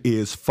religion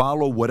is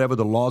follow whatever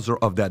the laws are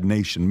of that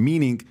nation.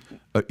 Meaning,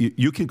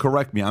 you can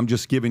correct me. I'm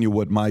just giving you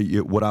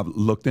what I've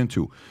looked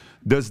into.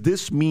 Does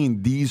this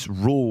mean these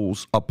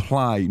rules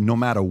apply no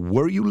matter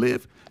where you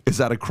live? Is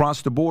that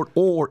across the board,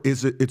 or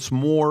is it's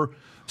more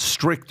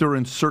stricter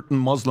in certain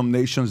Muslim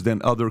nations than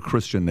other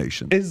Christian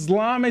nations?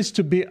 Islam is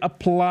to be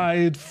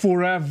applied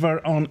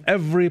forever on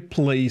every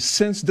place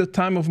since the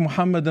time of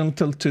Muhammad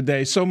until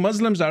today. So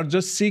Muslims are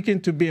just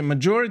seeking to be a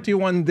majority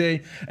one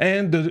day,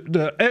 and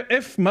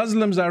if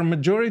Muslims are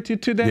majority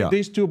today,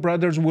 these two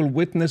brothers will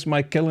witness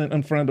my killing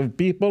in front of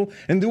people,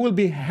 and they will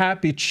be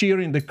happy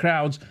cheering the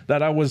crowds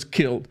that I was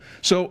killed.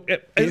 So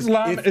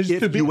Islam is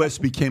to be... If U.S.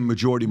 became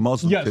majority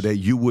Muslim today,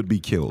 you would be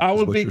killed. I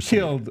will be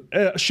killed.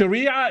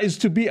 Sharia is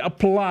to be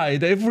applied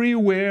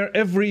everywhere,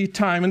 every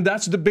time, and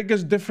that's the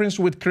biggest difference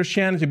with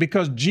Christianity,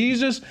 because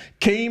Jesus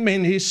came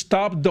and he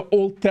stopped the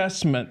Old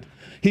Testament.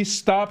 He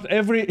stopped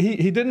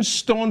he didn't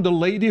stone the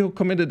lady who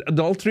committed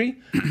adultery.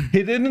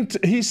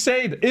 He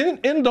said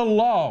in the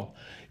law,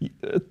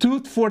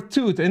 tooth for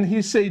tooth, and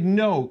he said,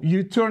 no,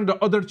 you turn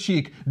the other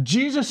cheek.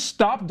 Jesus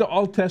stopped the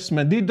Old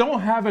Testament. They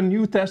don't have a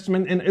New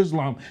Testament in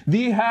Islam.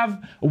 They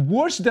have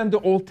worse than the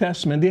Old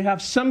Testament. They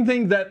have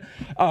something that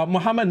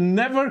Muhammad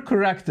never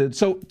corrected.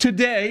 So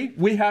today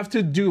we have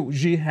to do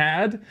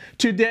jihad.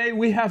 Today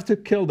we have to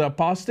kill the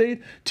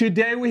apostate.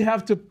 Today we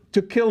have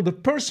to kill the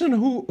person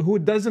who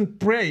doesn't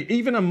pray,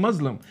 even a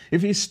Muslim.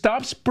 If he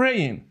stops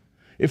praying,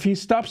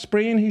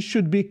 he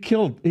should be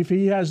killed. If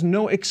he has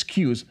no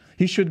excuse,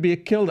 he should be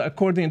killed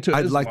according to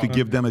Islam. I'd like to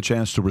give them a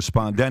chance to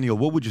respond. Daniel,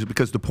 what would you,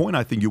 because the point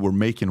I think you were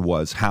making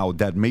was how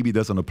that maybe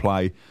doesn't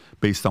apply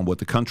based on what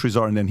the countries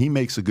are. And then he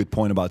makes a good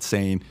point about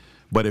saying,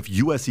 but if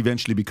U.S.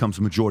 eventually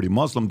becomes majority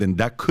Muslim, then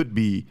that could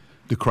be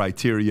the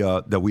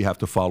criteria that we have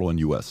to follow in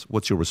U.S.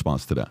 What's your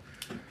response to that?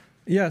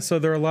 Yeah, so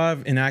there are a lot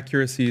of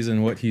inaccuracies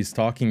in what he's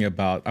talking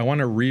about. I want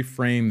to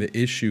reframe the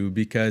issue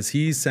because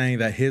he's saying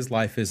that his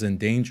life is in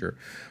danger.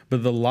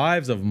 But the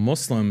lives of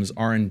Muslims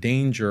are in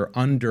danger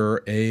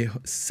under a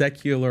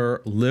secular,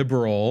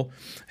 liberal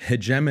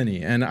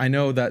hegemony. And I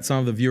know that some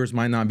of the viewers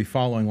might not be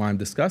following what I'm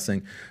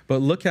discussing, but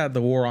look at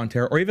the war on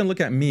terror, or even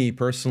look at me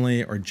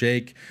personally or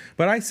Jake.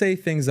 But I say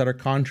things that are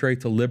contrary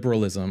to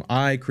liberalism.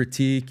 I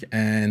critique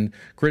and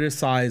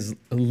criticize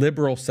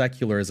liberal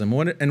secularism.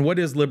 And what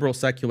is liberal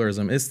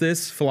secularism? It's the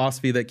this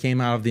philosophy that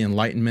came out of the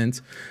Enlightenment,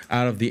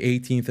 out of the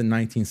 18th and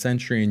 19th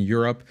century in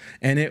Europe,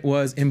 and it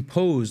was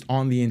imposed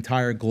on the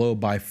entire globe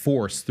by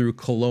force through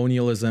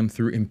colonialism,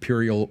 through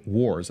imperial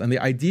wars. And the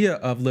idea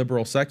of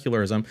liberal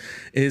secularism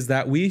is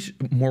that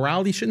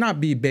morality should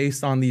not be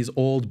based on these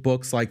old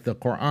books like the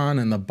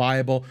Quran and the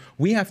Bible.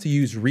 We have to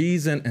use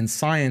reason and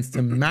science to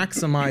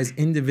maximize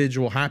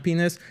individual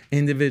happiness,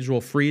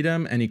 individual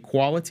freedom, and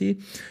equality.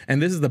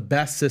 And this is the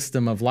best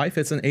system of life.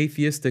 It's an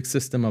atheistic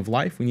system of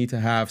life. We need to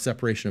have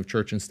separation of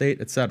church and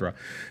state, etc.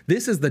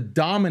 This is the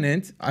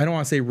dominant, I don't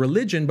want to say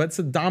religion, but it's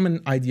a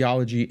dominant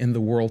ideology in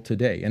the world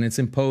today. And it's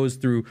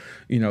imposed through,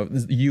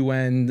 the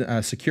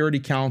UN Security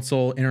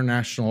Council,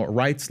 international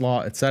rights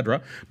law,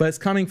 etc. But it's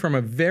coming from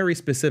a very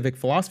specific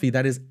philosophy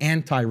that is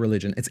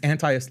anti-religion. It's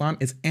anti-Islam.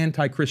 It's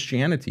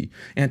anti-Christianity,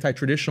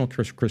 anti-traditional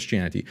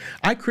Christianity.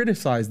 I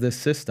criticize this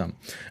system.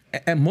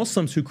 And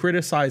Muslims who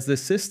criticize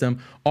this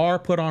system are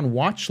put on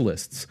watch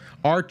lists.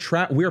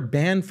 We're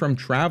banned from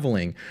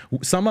traveling.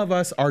 Some of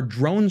us are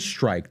drone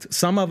striked.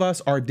 Some of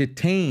us are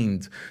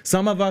detained.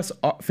 Some of us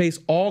face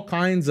all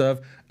kinds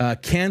of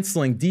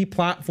canceling,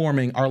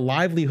 deplatforming. Our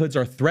livelihoods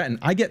are threatened.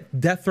 I get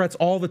death threats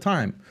all the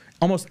time.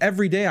 Almost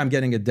every day I'm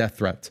getting a death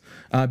threat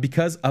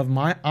because of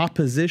my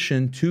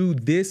opposition to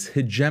this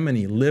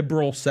hegemony,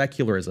 liberal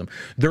secularism.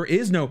 There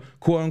is no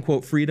quote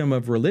unquote freedom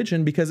of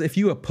religion, because if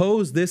you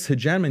oppose this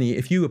hegemony,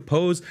 if you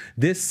oppose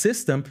this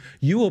system,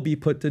 you will be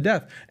put to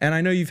death. And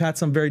I know you've had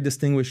some very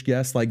distinguished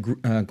guests like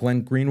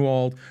Glenn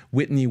Greenwald,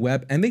 Whitney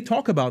Webb, and they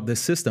talk about this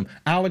system.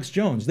 Alex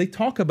Jones, they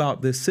talk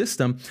about this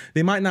system.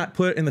 They might not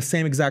put it in the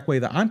same exact way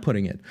that I'm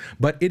putting it,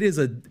 but it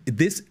is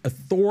this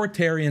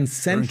authoritarian,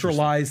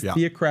 centralized,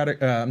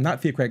 theocratic,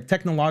 not theocratic,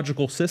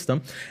 technological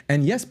system.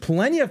 And yes,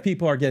 plenty of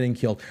people are getting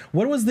killed.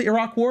 What was the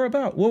Iraq war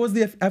about? What was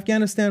the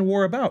Afghanistan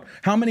war about?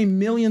 How many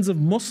millions of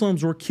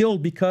Muslims were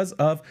killed because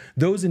of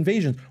those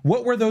invasions?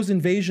 What were those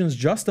invasions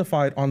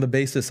justified on the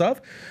basis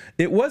of?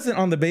 It wasn't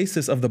on the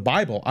basis of the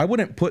Bible. I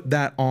wouldn't put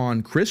that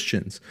on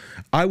Christians.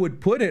 I would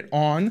put it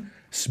on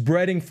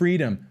spreading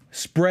freedom,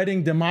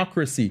 spreading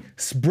democracy,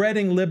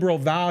 spreading liberal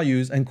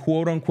values and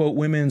quote unquote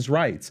women's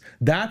rights.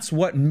 That's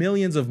what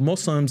millions of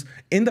Muslims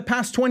in the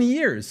past 20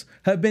 years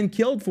have been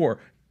killed for,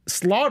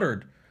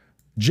 slaughtered,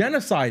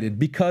 genocided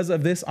because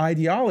of this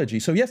ideology.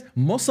 So yes,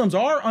 Muslims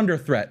are under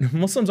threat.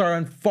 Muslims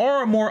are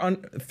far more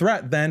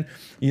threat than,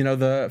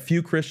 the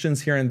few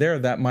Christians here and there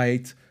that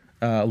might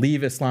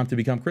leave Islam to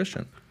become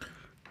Christian.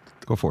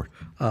 Go for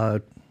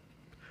it.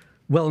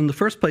 Well, in the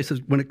first place,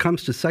 when it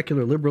comes to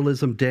secular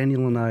liberalism,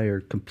 Daniel and I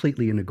are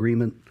completely in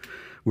agreement.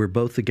 We're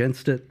both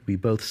against it. We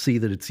both see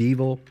that it's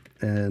evil.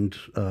 And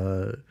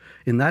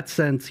in that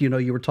sense,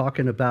 you were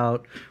talking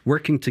about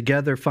working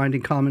together,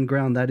 finding common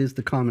ground. That is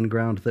the common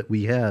ground that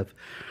we have.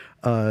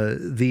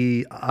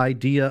 The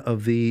idea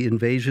of the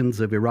invasions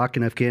of Iraq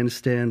and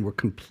Afghanistan were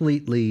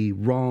completely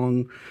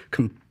wrong,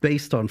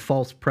 based on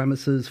false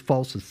premises,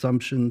 false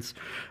assumptions,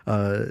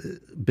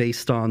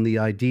 based on the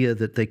idea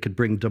that they could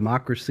bring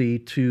democracy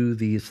to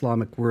the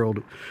Islamic world.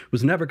 It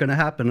was never going to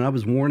happen. And I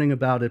was warning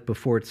about it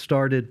before it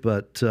started,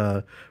 but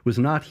was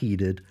not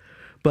heeded.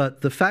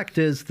 But the fact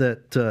is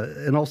that,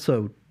 and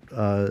also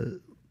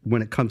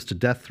when it comes to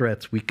death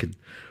threats, we could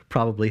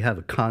probably have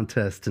a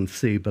contest and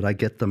see, but I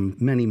get them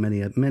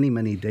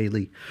many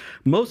daily,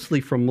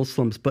 mostly from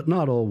Muslims, but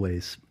not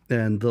always.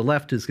 And the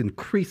left is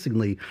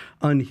increasingly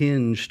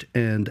unhinged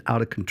and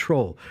out of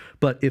control.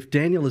 But if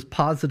Daniel is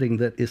positing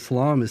that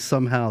Islam is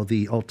somehow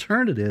the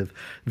alternative,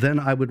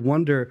 then I would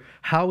wonder,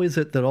 how is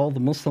it that all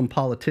the Muslim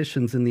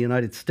politicians in the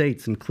United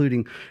States,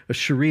 including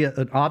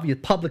an obvious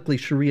publicly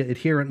Sharia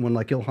adherent one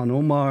like Ilhan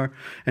Omar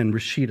and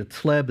Rachid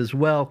Tlaib as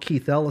well,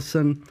 Keith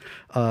Ellison,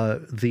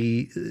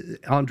 the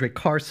Andre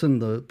Carson,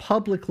 the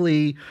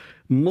publicly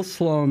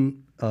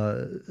Muslim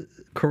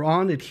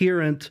Quran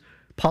adherent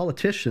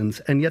politicians,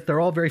 and yet they're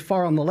all very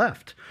far on the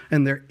left,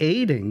 and they're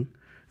aiding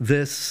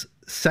this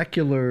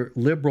secular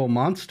liberal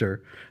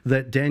monster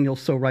that Daniel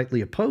so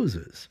rightly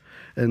opposes.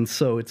 And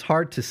so it's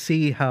hard to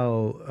see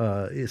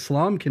how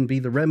Islam can be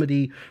the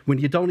remedy when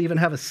you don't even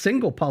have a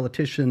single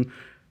politician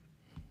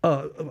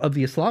of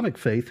the Islamic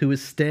faith who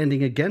is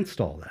standing against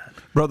all that.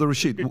 Brother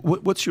Rachid,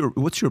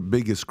 what's your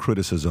biggest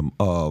criticism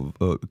of,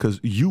 because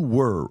you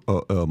were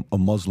a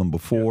Muslim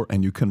before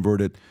and you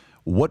converted.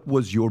 What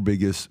was your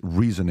biggest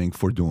reasoning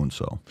for doing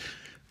so?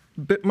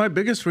 My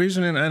biggest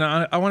reasoning, and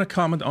I want to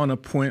comment on a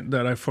point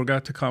that I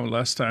forgot to comment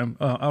last time.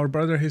 Our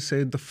brother, he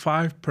said the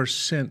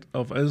 5%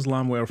 of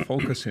Islam we're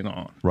focusing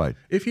on. Right.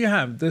 If you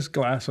have this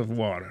glass of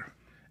water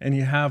and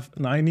you have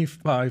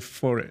 95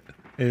 for it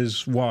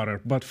is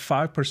water, but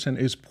 5%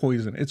 is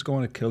poison, it's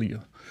going to kill you.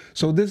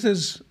 So this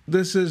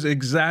is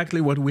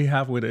exactly what we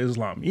have with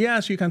Islam.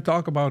 Yes, you can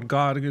talk about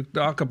God, you can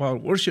talk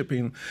about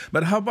worshiping,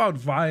 but how about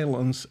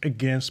violence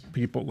against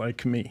people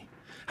like me?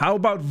 How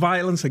about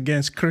violence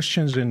against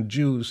Christians and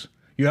Jews?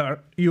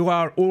 You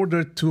are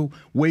ordered to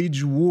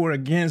wage war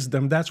against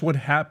them. That's what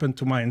happened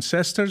to my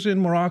ancestors in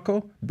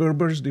Morocco.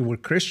 Berbers, they were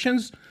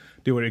Christians.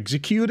 they were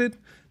executed,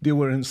 they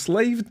were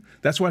enslaved.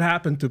 That's what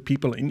happened to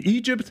people in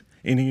Egypt,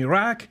 in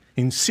Iraq,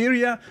 in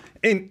Syria,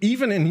 and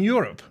even in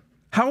Europe.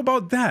 How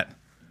about that?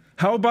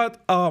 How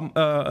about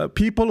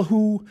people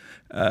who,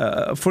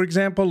 for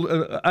example,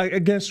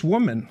 against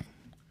women,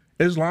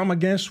 Islam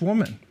against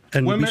women?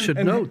 And women, we should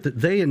note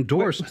that they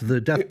endorsed the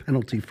death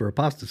penalty for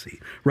apostasy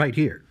right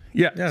here.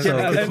 Yeah. So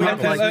it's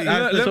not like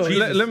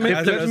let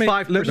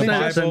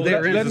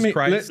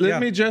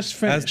me just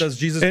finish. As does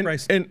Jesus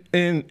Christ.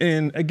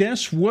 And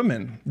against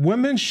women,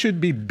 women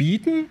should be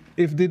beaten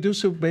if they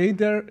disobey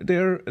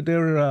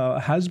their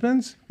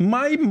husbands.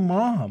 My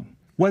mom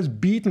was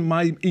beaten,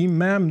 my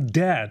imam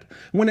dad.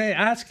 When I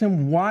asked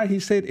him why, he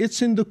said,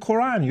 it's in the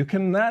Quran. You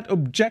cannot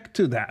object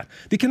to that.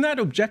 They cannot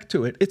object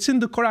to it. It's in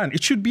the Quran.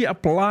 It should be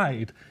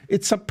applied.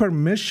 It's a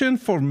permission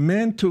for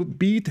men to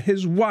beat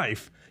his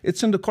wife.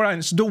 It's in the Quran.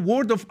 It's the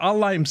word of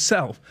Allah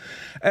himself.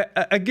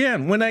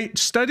 Again, when I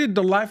studied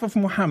the life of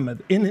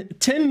Muhammad, in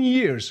 10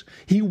 years,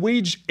 he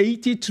waged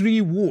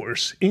 83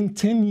 wars in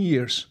 10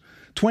 years,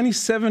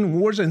 27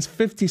 wars and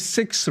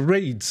 56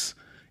 raids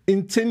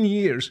in 10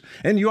 years.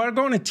 And you are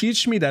going to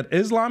teach me that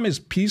Islam is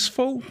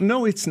peaceful?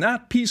 No, it's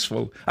not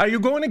peaceful. Are you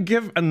going to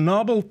give a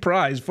Nobel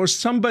Prize for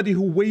somebody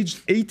who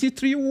waged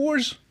 83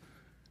 wars?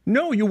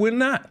 No, you will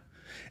not.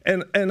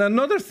 And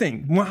another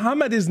thing,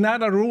 Muhammad is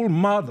not a role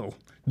model.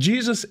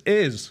 Jesus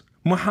is.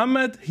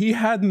 Muhammad, he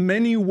had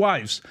many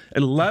wives,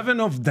 11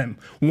 of them.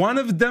 One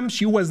of them,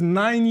 she was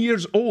 9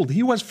 years old.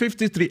 He was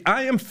 53.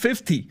 I am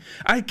 50.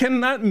 I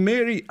cannot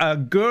marry a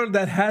girl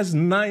that has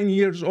 9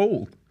 years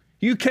old.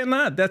 You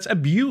cannot. That's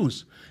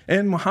abuse.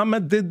 And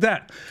Muhammad did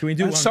that. Can we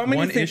do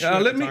one issue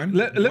at a time?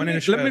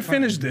 Let me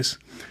finish this.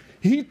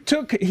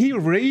 He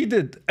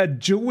raided a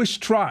Jewish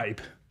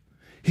tribe.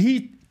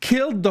 He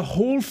killed the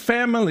whole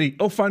family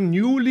of a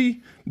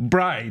newly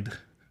bride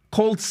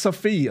called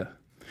Safiya.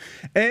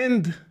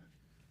 And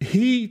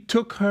he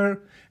took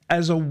her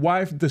as a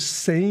wife the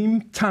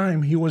same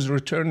time he was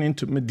returning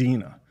to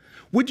Medina.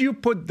 Would you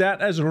put that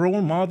as a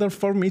role model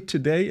for me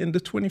today in the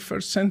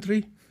 21st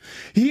century?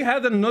 He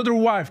had another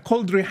wife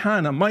called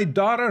Rihanna. My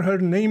daughter, her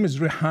name is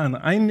Rihanna.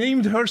 I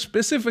named her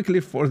specifically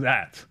for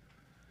that.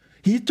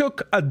 He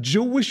took a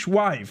Jewish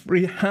wife,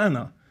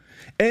 Rihanna,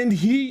 and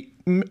he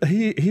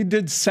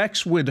did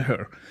sex with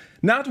her,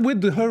 not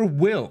with her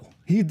will.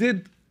 He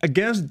did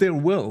against their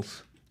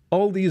wills.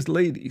 All these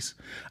ladies.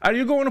 Are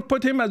you going to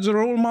put him as a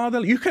role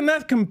model? You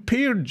cannot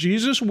compare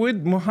Jesus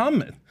with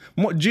Muhammad.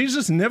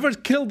 Jesus never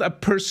killed a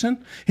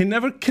person. He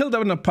never killed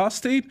an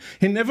apostate.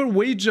 He never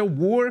waged a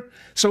war.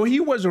 So he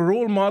was a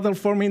role model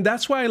for me.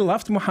 That's why I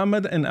loved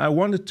Muhammad and I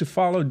wanted to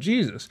follow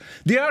Jesus.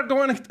 They are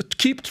going to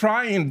keep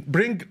trying,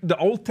 bring the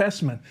Old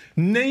Testament.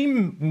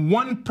 Name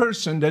one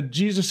person that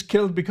Jesus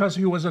killed because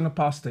he was an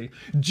apostate.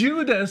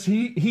 Judas,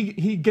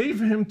 he gave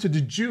him to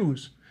the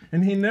Jews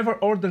and he never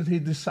ordered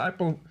his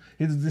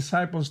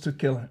disciples to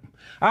kill him.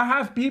 I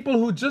have people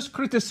who just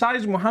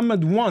criticized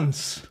Muhammad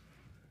once,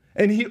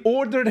 and he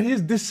ordered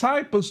his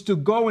disciples to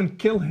go and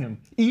kill him,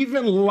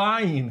 even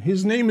lying.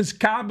 His name is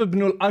Ka'b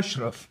ibn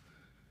al-Ashraf.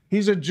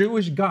 He's a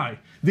Jewish guy.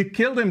 They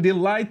killed him. They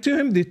lied to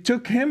him. They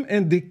took him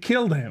and they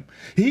killed him.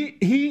 He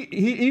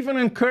even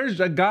encouraged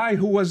a guy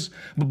who was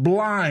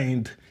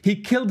blind. He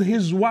killed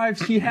his wife.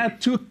 He had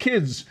 2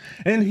 kids,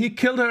 and he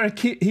killed her.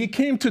 He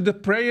came to the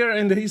prayer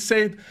and he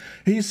said,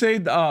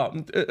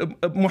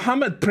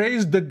 Muhammad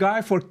praised the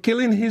guy for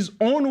killing his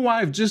own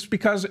wife just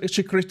because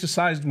she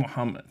criticized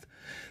Muhammad.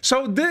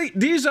 So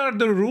these are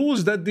the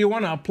rules that they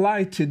want to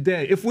apply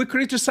today. If we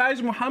criticize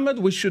Muhammad,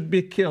 we should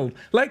be killed.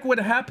 Like what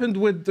happened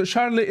with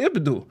Charlie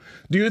Hebdo.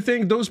 Do you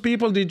think those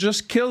people, they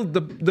just killed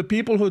the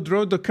people who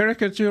drew the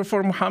caricature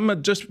for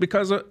Muhammad just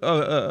because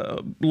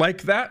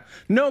like that?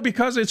 No,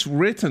 because it's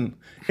written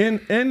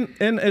in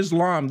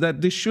Islam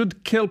that they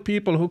should kill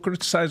people who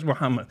criticize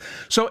Muhammad.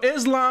 So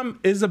Islam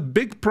is a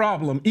big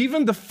problem.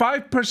 Even the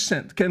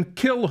 5% can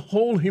kill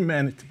whole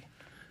humanity.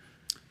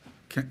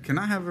 Can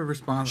I have a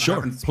response?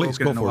 Sure, please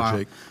go for it,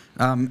 Jake.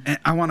 And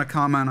I want to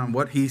comment on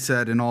what he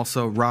said and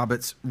also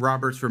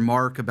Robert's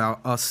remark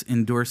about us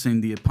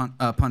endorsing the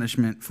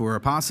punishment for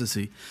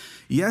apostasy.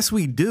 Yes,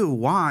 we do.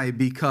 Why?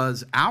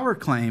 Because our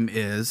claim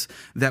is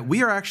that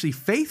we are actually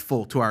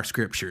faithful to our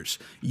scriptures.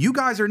 You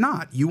guys are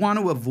not. You want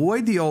to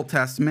avoid the Old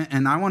Testament,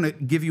 and I want to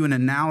give you an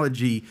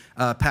analogy,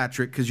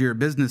 Patrick, because you're a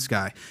business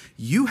guy.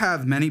 You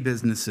have many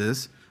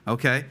businesses,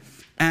 okay?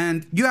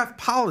 And you have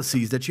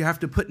policies that you have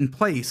to put in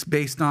place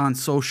based on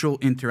social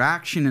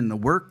interaction in the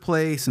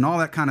workplace and all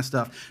that kind of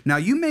stuff. Now,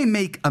 you may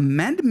make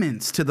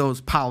amendments to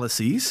those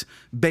policies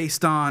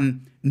based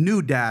on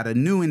new data,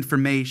 new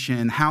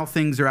information, how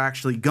things are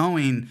actually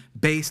going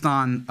based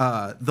on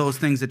those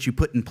things that you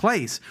put in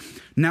place.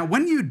 Now,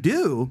 when you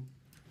do,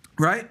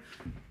 right,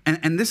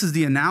 and this is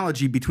the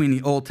analogy between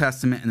the Old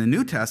Testament and the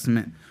New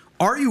Testament,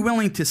 are you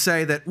willing to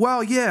say that,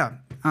 well, yeah,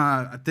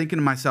 thinking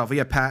to myself,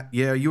 yeah, Pat,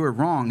 yeah, you were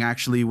wrong,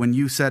 actually, when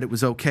you said it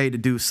was okay to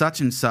do such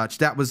and such.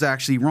 That was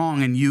actually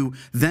wrong, and you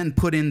then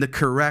put in the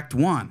correct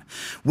one.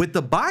 With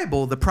the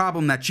Bible, the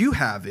problem that you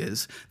have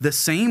is the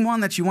same one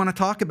that you want to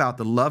talk about,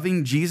 the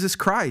loving Jesus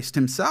Christ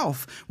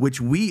himself, which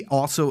we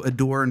also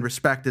adore and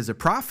respect as a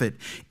prophet,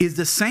 is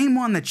the same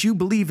one that you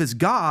believe is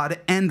God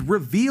and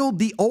revealed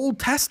the Old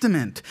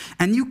Testament.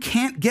 And you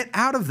can't get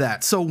out of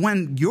that. So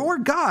when your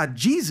God,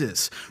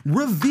 Jesus,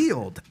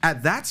 revealed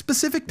at that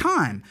specific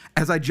time,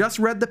 as I just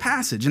read the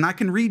passage, and I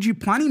can read you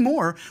plenty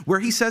more, where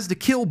he says to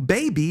kill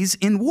babies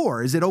in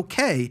war. Is it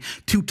okay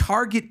to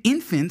target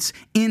infants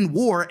in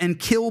war and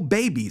kill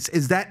babies?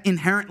 Is that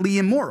inherently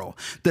immoral?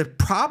 The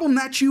problem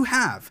that you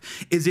have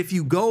is if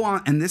you go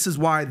on, and this is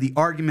why the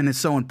argument is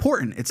so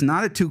important, it's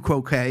not a tu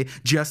quoque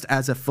just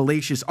as a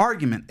fallacious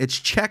argument. It's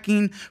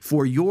checking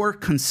for your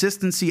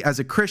consistency as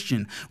a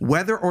Christian,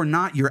 whether or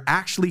not you're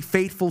actually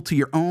faithful to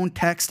your own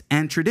text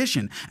and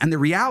tradition. And the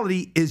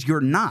reality is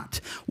you're not.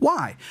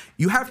 Why?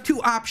 You have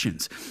two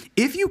options.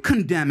 If you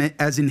condemn it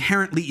as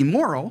inherently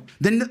immoral,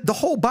 then the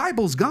whole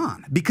Bible's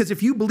gone. Because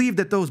if you believe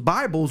that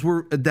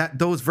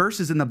those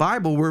verses in the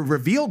Bible were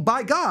revealed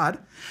by God,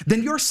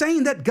 then you're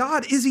saying that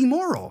God is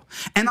immoral.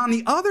 And on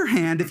the other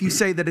hand, if you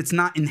say that it's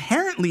not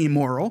inherently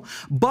immoral,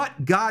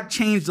 but God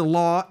changed the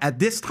law at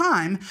this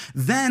time,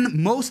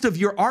 then most of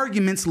your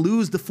arguments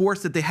lose the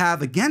force that they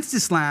have against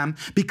Islam,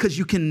 because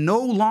you can no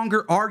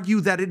longer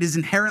argue that it is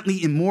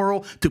inherently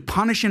immoral to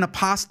punish an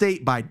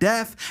apostate by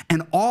death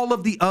and all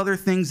of the other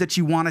things that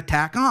you want to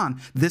tack on.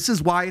 This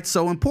is why it's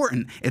so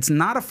important. It's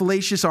not a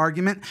fallacious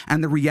argument,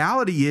 and the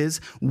reality is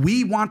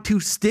we want to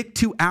stick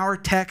to our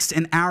text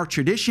and our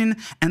tradition,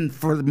 and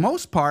for the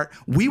most part,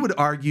 we would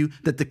argue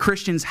that the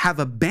Christians have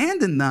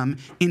abandoned them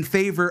in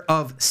favor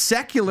of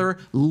secular,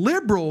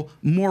 liberal,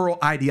 moral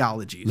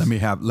ideologies. Let me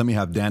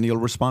have Daniel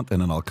respond,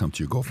 and then I'll come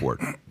to you. Go for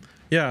it.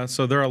 Yeah,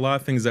 so there are a lot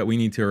of things that we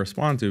need to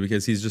respond to,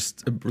 because he's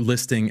just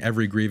listing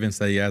every grievance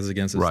that he has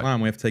against Islam. Right.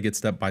 We have to take it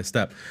step by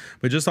step.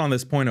 But just on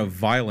this point of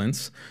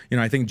violence,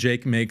 I think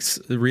Jake makes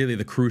really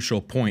the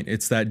crucial point.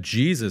 It's that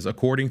Jesus,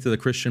 according to the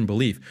Christian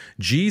belief,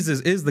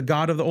 Jesus is the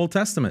God of the Old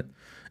Testament.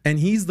 And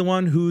he's the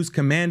one who's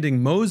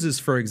commanding Moses,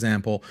 for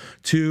example,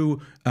 to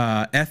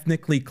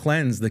ethnically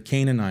cleanse the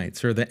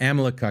Canaanites or the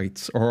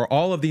Amalekites or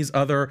all of these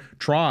other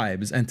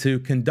tribes, and to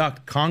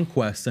conduct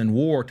conquests and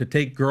war, to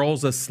take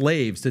girls as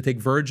slaves, to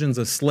take virgins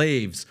as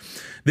slaves.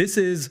 This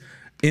is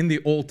in the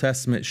Old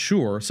Testament,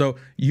 sure. So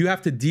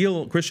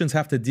Christians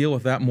have to deal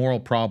with that moral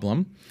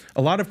problem.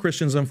 A lot of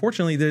Christians,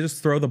 unfortunately, they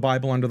just throw the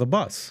Bible under the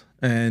bus.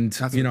 And,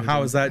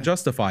 how is that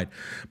justified?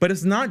 But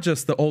it's not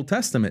just the Old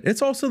Testament.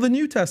 It's also the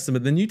New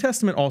Testament. The New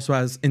Testament also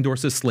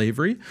endorses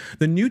slavery.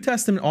 The New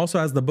Testament also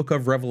has the book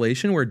of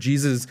Revelation, where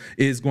Jesus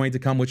is going to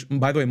come, which,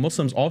 by the way,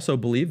 Muslims also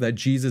believe that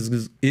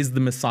Jesus is the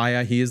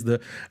Messiah. He is the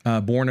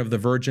born of the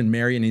Virgin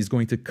Mary, and he's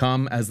going to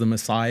come as the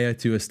Messiah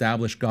to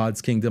establish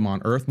God's kingdom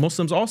on earth.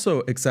 Muslims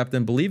also accept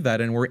and believe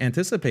that, and we're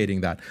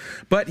anticipating that.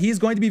 But he's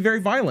going to be very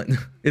violent.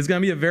 It's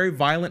going to be a very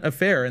violent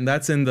affair, and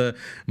that's in the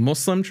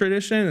Muslim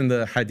tradition and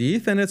the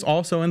Hadith, and it's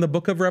also in the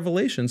book of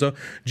Revelation. So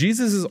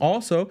Jesus is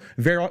also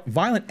very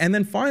violent. And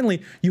then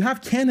finally, you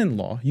have canon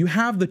law. You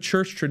have the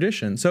church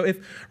tradition. So if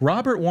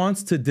Robert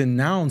wants to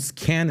denounce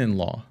canon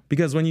law,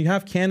 because when you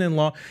have canon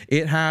law,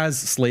 it has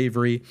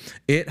slavery,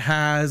 it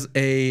has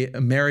a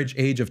marriage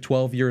age of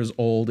 12 years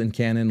old in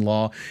canon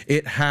law,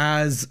 it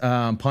has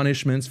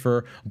punishments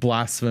for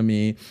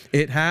blasphemy,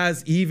 it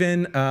has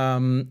even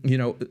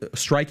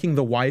striking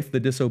the wife, the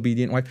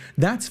disobedient wife.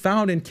 That's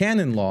found in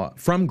canon law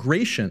from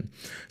Gratian.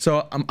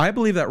 So I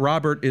believe that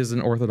Robert is an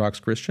Orthodox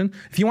Christian.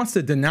 If he wants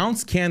to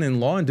denounce canon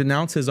law and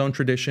denounce his own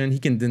tradition, he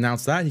can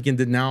denounce that. He can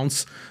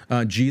denounce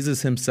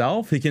Jesus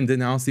himself. He can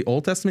denounce the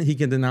Old Testament. He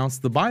can denounce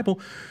the Bible.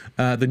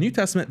 The New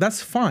Testament,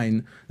 that's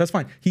fine. That's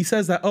fine. He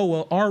says that,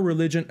 our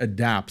religion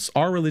adapts,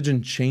 our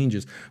religion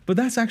changes. But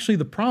that's actually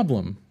the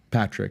problem,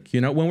 Patrick.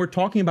 When we're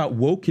talking about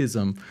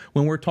wokeism,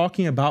 when we're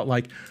talking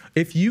about,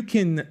 if you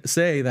can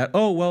say that,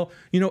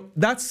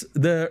 that's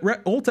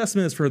the Old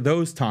Testament is for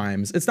those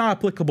times, it's not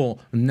applicable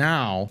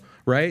now,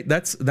 right?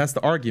 That's the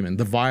argument.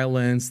 The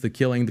violence, the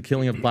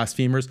killing of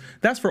blasphemers,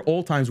 that's for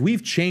old times.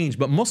 We've changed,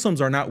 but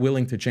Muslims are not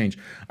willing to change.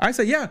 I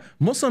say, yeah,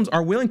 Muslims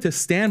are willing to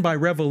stand by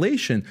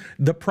revelation.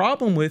 The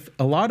problem with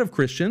a lot of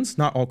Christians,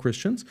 not all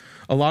Christians,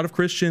 a lot of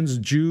Christians,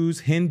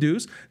 Jews,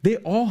 Hindus, they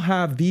all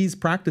have these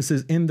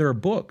practices in their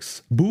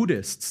books.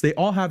 Buddhists, they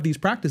all have these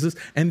practices,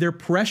 and they're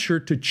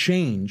pressured to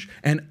change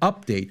and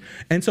update.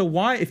 And so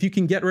if you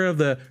can get rid of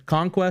the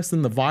conquest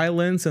and the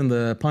violence and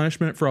the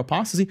punishment for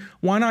apostasy,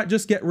 why not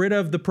just get rid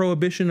of the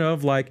prohibition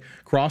of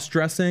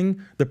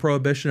cross-dressing, the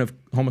prohibition of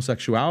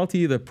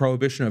homosexuality, the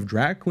prohibition of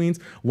drag queens?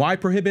 Why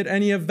prohibit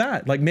any of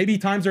that? Maybe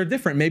times are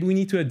different. Maybe we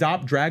need to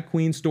adopt drag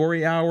queen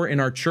story hour in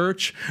our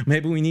church.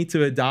 Maybe we need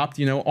to adopt,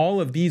 all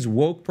of these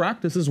woke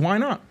practices. Why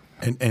not?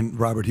 And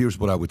Robert, here's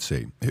what I would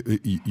say.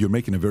 You're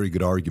making a very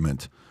good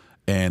argument,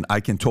 and I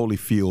can totally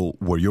feel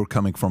where you're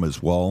coming from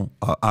as well.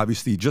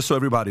 Obviously, just so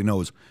everybody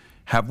knows,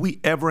 Have we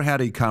ever had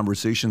a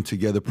conversation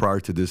together prior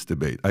to this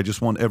debate? I just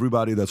want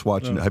everybody that's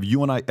watching. Have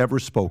you and I ever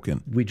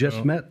spoken? We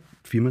just met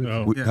a few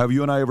minutes ago. Have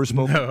you and I ever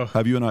spoken? No.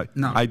 Have you and I?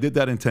 No. I did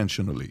that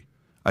intentionally.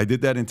 I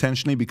did that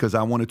intentionally because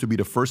I wanted to be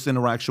the first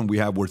interaction we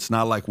have where it's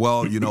not like,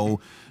 well, you know,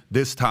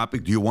 this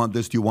topic, do you want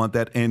this, do you want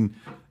that? And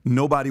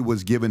nobody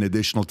was given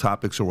additional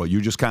topics or what.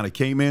 You just kind of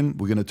came in,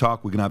 we're going to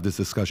talk, we're going to have this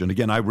discussion.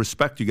 Again, I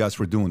respect you guys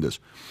for doing this.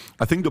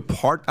 I think the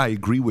part I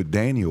agree with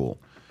Daniel,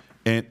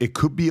 and it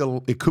could be a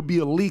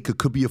leak, it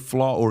could be a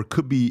flaw, or it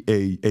could be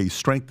a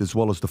strength as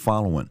well as the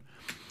following.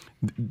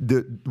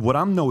 What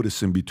I'm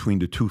noticing between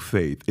the two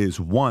faiths is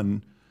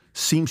one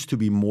seems to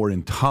be more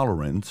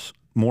intolerant,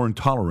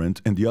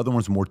 and the other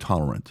one's more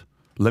tolerant.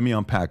 Let me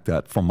unpack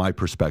that from my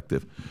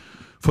perspective.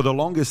 For the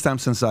longest time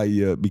since I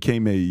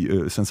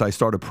since I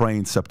started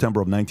praying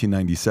September of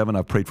 1997,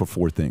 I've prayed for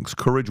 4 things: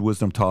 courage,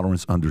 wisdom,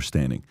 tolerance,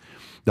 understanding.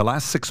 The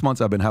last 6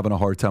 months, I've been having a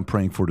hard time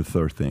praying for the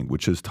third thing,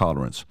 which is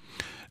tolerance.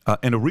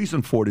 And the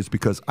reason for it is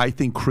because I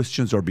think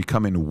Christians are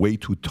becoming way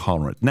too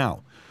tolerant.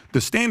 Now,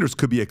 the standards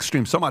could be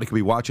extreme. Somebody could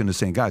be watching and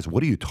saying, guys,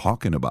 what are you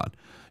talking about?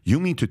 You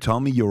mean to tell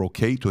me you're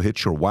okay to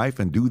hit your wife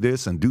and do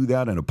this and do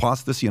that and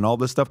apostasy and all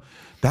this stuff?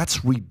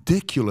 That's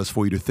ridiculous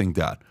for you to think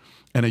that.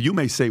 And then you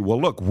may say, well,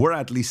 look, we're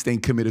at least staying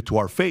committed to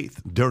our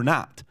faith. They're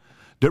not.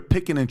 They're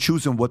picking and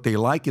choosing what they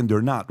like, and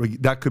they're not.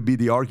 That could be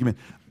the argument.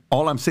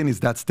 All I'm saying is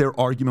that's their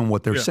argument,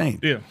 what they're saying.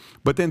 Yeah.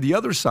 But then the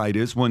other side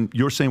is when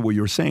you're saying what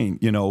you're saying,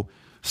 you know,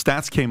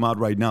 stats came out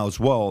right now as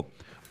well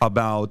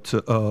about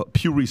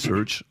Pew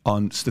Research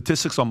on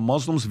statistics on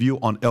Muslims' view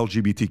on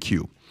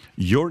LGBTQ.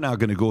 You're now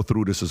going to go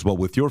through this as well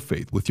with your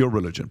faith, with your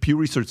religion. Pew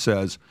Research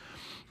says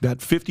that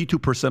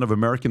 52% of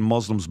American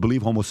Muslims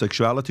believe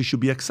homosexuality should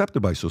be accepted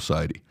by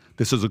society.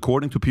 This is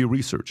according to Pew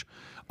Research.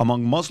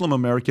 Among Muslim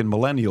American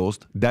millennials,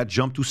 that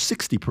jumped to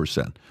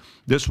 60%.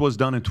 This was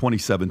done in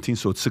 2017,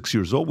 so it's 6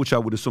 years old, which I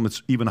would assume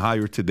it's even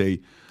higher today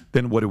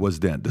than what it was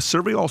then. The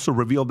survey also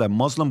revealed that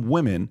Muslim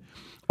women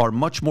are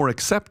much more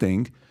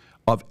accepting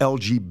of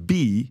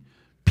LGBT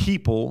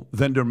people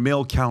than their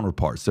male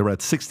counterparts. They're at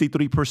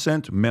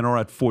 63%, men are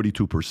at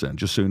 42%.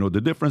 Just so you know,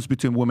 the difference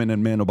between women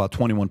and men, about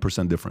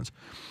 21% difference.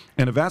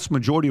 And a vast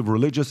majority of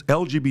religious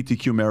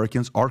LGBTQ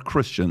Americans are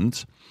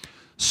Christians,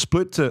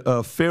 split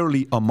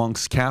fairly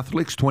amongst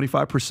Catholics,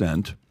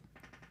 25%,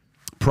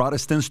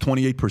 Protestants,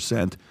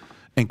 28%,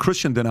 and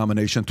Christian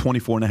denomination,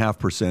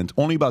 24.5%.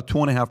 Only about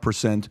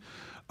 2.5%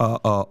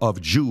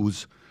 of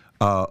Jews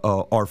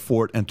are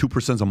for it, and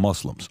 2% of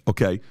Muslims,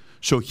 okay?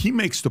 So he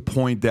makes the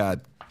point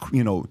that,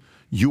 you know,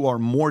 you are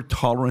more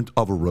tolerant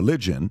of a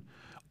religion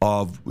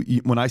of,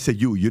 when I say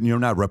you're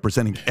not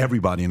representing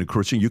everybody in a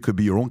Christian. You could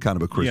be your own kind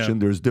of a Christian.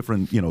 Yeah. There's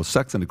different, you know,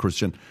 sects in a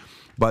Christian.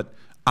 But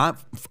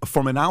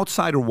from an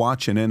outsider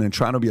watching in and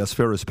trying to be as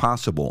fair as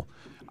possible,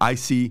 I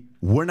see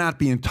we're not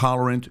being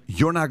tolerant.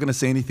 You're not going to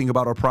say anything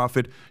about our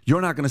prophet.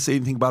 You're not going to say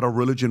anything about our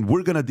religion.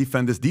 We're going to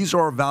defend this. These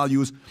are our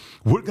values.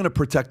 We're going to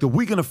protect it.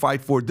 We're going to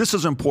fight for it. This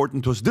is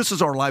important to us. This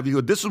is our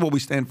livelihood. This is what we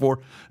stand for.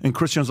 And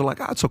Christians are like,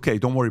 it's okay.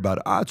 Don't worry about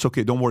it. It's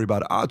okay. Don't worry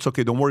about it. It's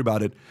okay. Don't worry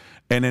about it.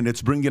 And then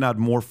it's bringing out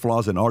more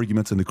flaws and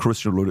arguments in the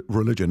Christian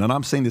religion. And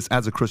I'm saying this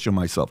as a Christian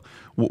myself.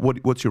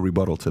 What's your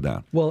rebuttal to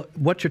that? Well,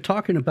 what you're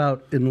talking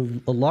about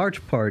in a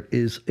large part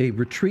is a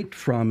retreat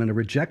from and a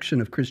rejection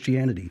of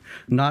Christianity,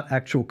 not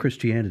actual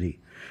Christianity.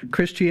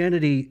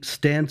 Christianity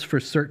stands for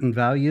certain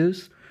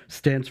values,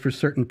 stands for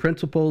certain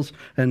principles,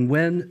 and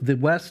when the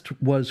West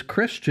was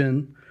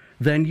Christian,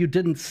 then you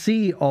didn't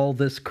see all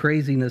this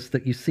craziness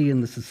that you see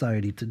in the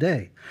society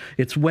today.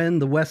 It's when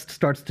the West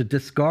starts to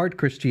discard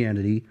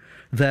Christianity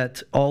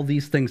that all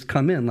these things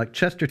come in. Like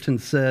Chesterton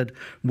said,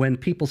 when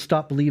people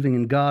stop believing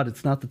in God,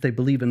 it's not that they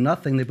believe in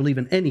nothing, they believe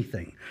in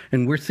anything.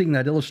 And we're seeing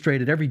that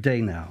illustrated every day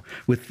now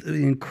with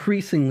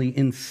increasingly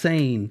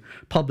insane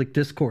public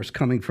discourse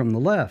coming from the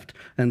left,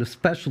 and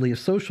especially a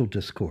social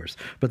discourse.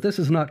 But this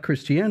is not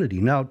Christianity.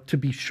 Now, to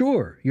be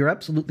sure, you're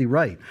absolutely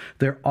right.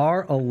 There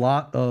are a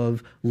lot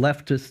of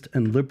leftist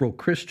and liberal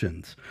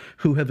Christians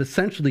who have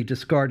essentially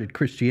discarded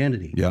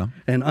Christianity. Yeah.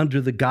 And under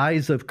the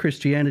guise of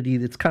Christianity,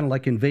 it's kind of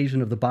like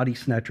Invasion of the Body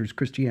Snatchers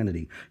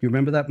Christianity. You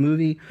remember that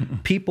movie?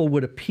 People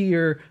would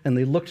appear and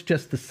they looked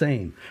just the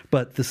same,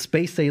 but the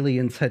space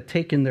aliens had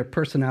taken their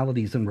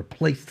personalities and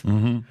replaced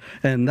them.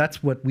 And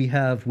that's what we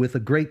have with a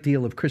great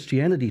deal of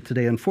Christianity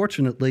today.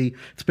 Unfortunately,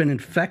 it's been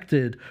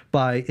infected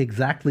by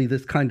exactly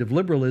this kind of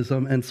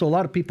liberalism, and so a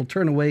lot of people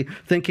turn away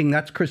thinking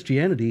that's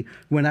Christianity,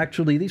 when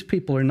actually these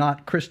people are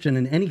not Christian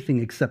in anything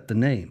except the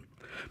name.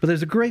 But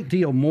there's a great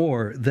deal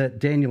more that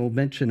Daniel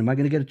mentioned. Am I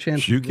going to get a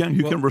chance? You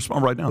can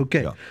respond right now.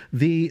 Okay. Yeah.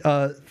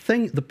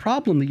 The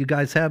problem that you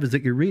guys have is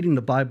that you're reading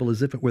the Bible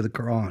as if it were the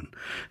Quran.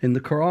 In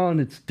the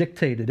Quran, it's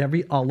dictated.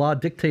 Allah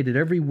dictated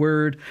every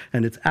word,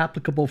 and it's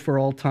applicable for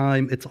all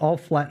time. It's all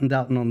flattened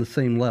out and on the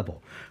same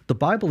level. The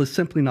Bible is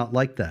simply not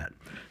like that.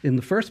 In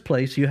the first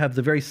place, you have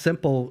the very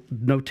simple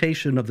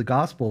notation of the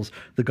Gospels,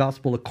 the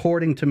Gospel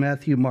according to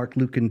Matthew, Mark,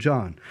 Luke, and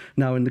John.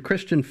 Now, in the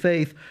Christian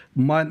faith,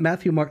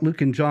 Matthew, Mark,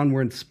 Luke, and John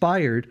were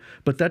inspired,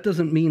 but that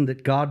doesn't mean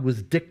that God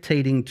was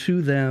dictating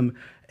to them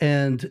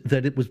and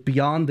that it was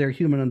beyond their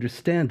human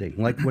understanding.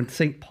 Like when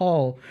St.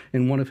 Paul,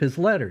 in one of his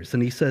letters,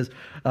 and he says,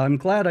 I'm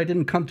glad I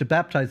didn't come to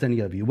baptize any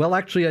of you. Well,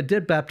 actually, I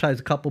did baptize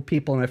a couple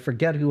people, and I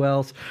forget who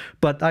else,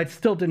 but I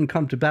still didn't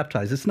come to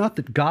baptize. It's not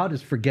that God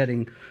is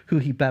forgetting who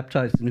he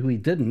baptized and who he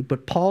didn't,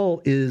 but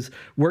Paul is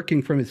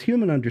working from his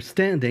human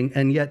understanding,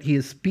 and yet he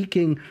is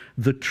speaking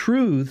the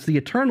truths, the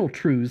eternal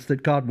truths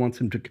that God wants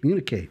him to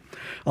communicate.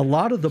 A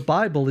lot of the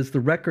Bible is the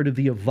record of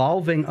the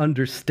evolving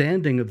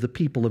understanding of the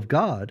people of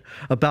God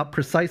about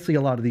precisely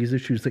a lot of these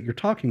issues that you're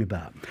talking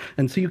about.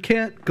 And so you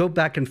can't go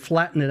back and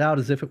flatten it out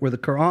as if it were the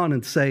Quran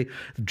and say,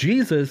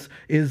 Jesus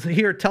is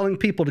here telling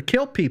people to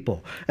kill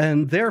people,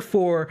 and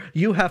therefore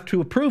you have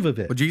to approve of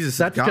it. Well, Jesus is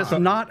That's God. just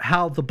not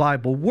how the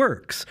Bible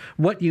works.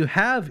 What you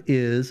have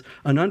is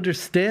an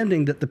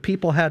understanding that the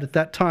people had at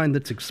that time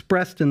that's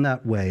expressed in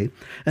that way,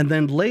 and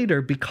then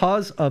later,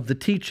 because of the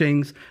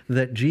teachings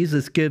that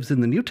Jesus gives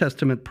in the New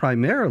Testament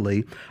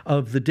primarily,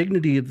 of the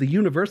dignity of the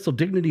universal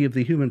dignity of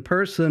the human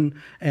person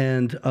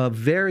and of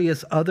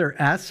various other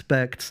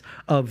aspects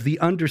of the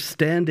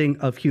understanding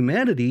of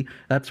humanity.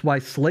 That's why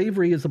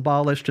slavery is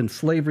abolished, and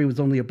slavery was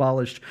only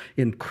abolished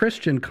in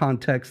Christian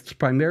contexts,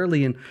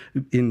 primarily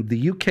in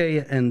the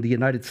UK and the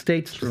United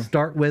States to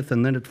start with,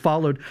 and then it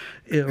followed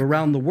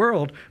around the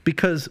world,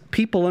 because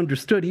people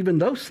understood, even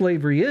though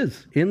slavery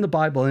is in the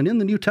Bible and in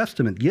the New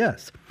Testament,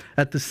 yes,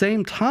 at the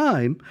same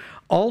time,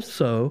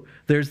 also,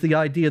 there's the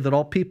idea that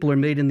all people are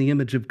made in the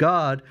image of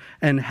God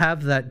and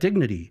have that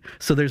dignity.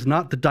 So there's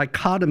not the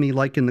dichotomy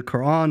like in the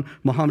Quran,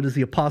 Muhammad is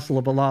the apostle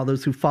of Allah,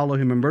 those who follow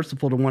him are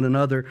merciful to one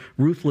another,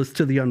 ruthless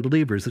to the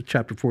unbelievers, at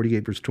chapter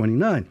 48, verse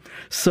 29.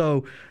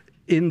 So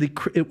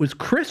it was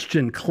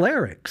Christian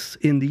clerics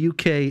in the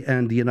UK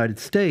and the United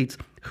States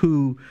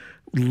who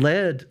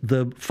led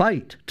the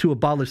fight to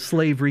abolish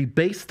slavery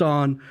based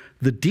on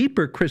the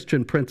deeper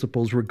Christian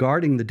principles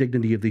regarding the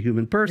dignity of the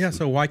human person. Yeah,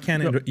 so why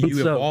can't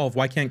evolve?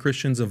 Why can't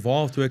Christians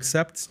evolve to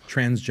accept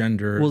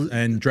transgender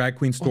and drag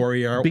queen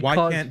story? Or why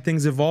can't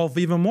things evolve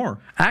even more?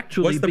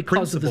 Actually, what's the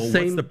because principle? of the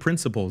same, what's the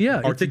principle?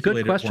 Yeah, it's a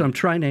good question. I'm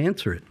trying to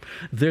answer it.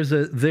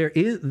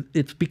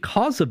 It's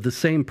because of the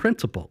same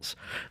principles.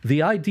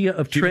 The idea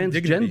of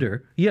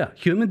transgender,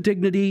 human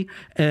dignity,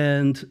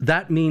 and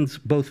that means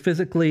both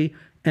physically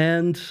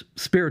and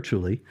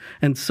spiritually.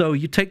 And so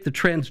you take the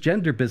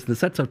transgender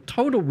business, that's a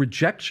total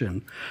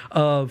rejection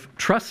of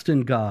trust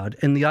in God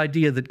and the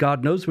idea that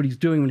God knows what he's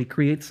doing when he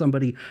creates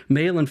somebody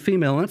male and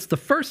female. And that's the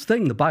first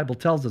thing the Bible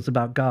tells us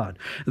about God,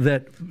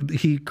 that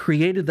he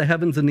created the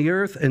heavens and the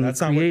earth and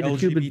that's created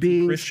human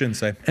beings. Christians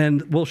say.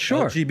 And well,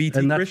 sure. LGBT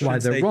and that's Christians why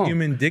they're say wrong.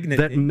 Human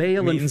dignity that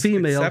male and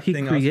female, he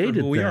created us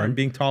for who we are and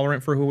being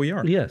tolerant for who we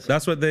are. Yes.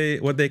 That's what they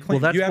claim. Well,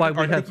 that's you why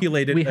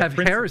we have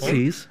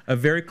heresies. A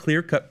very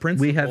clear-cut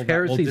principle. We have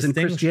heresies in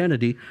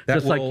Christianity,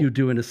 just like you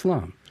do in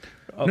Islam.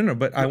 No,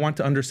 but I want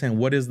to understand,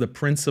 what is the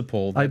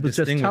principle that I was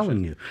just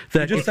telling you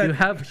that if you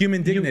have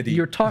human dignity.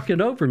 You're talking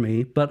over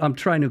me, but I'm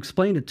trying to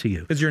explain it to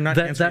you. Because you're not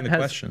answering the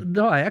question.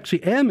 No, I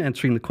actually am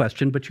answering the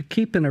question, but you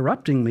keep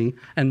interrupting me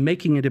and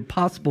making it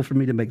impossible for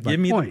me to make my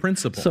point. Give me the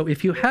principle. So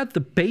if you had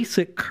the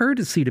basic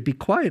courtesy to be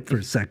quiet for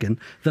a second,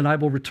 then I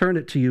will return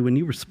it to you when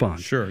you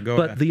respond. Sure, go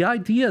ahead. But the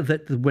idea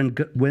that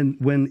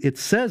when it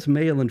says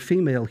male and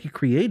female, he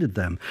created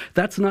them,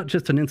 that's not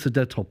just an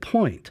incidental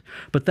point,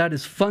 but that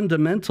is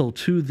fundamental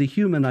to the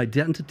human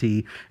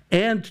identity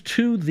and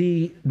to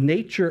the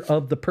nature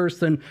of the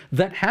person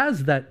that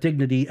has that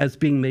dignity as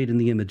being made in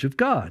the image of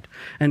God.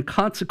 And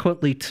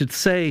consequently, to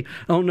say,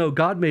 oh no,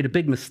 God made a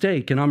big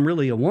mistake and I'm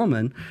really a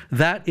woman,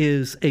 that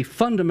is a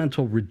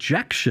fundamental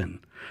rejection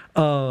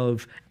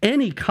of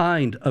any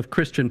kind of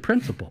Christian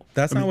principle.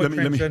 That's not what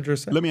transgender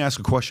said. Let me ask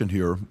a question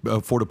here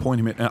for the point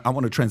he made. I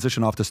want to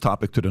transition off this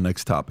topic to the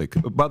next topic.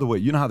 By the way,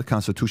 you know how the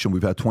Constitution,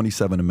 we've had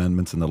 27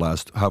 amendments in the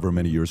last however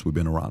many years we've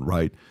been around,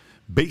 right?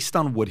 Based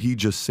on what he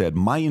just said,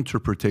 my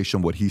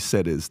interpretation, what he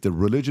said is the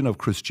religion of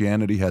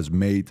Christianity has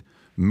made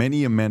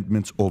many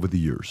amendments over the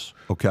years,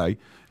 okay?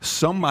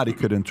 Somebody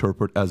could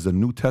interpret as the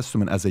New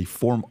Testament as a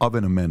form of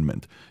an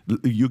amendment.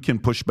 You can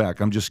push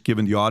back. I'm just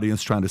giving the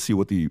audience, trying to see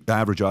what the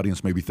average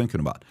audience may be thinking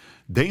about.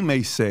 They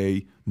may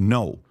say,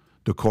 no,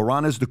 the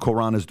Quran is the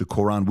Quran is the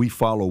Quran. We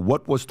follow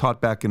what was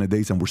taught back in the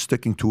days and we're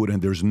sticking to it and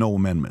there's no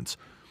amendments.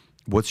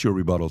 What's your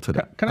rebuttal to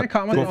that? Can I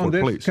comment on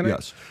this? Please,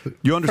 yes.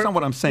 You understand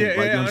what I'm saying,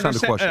 right? You understand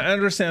the question? I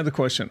understand the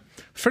question.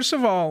 First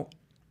of all,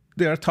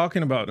 they are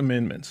talking about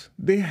amendments.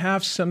 They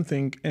have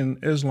something in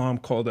Islam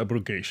called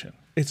abrogation.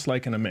 It's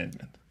like an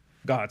amendment.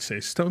 God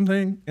says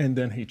something, and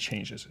then he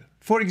changes it.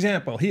 For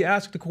example, he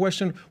asked the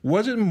question,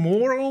 was it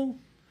moral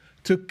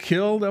to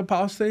kill the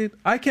apostate?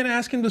 I can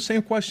ask him the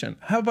same question.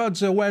 How about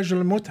zawaj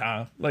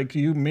al-mut'a? Like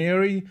you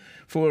marry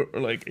for,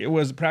 like it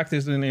was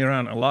practiced in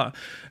Iran a lot.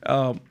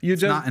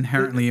 It's not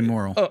inherently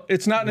immoral.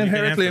 It's not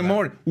inherently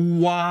immoral.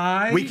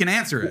 Why? We can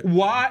answer it.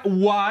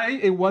 Why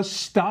it was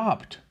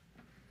stopped?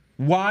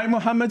 Why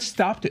Muhammad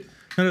stopped it?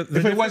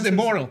 If it was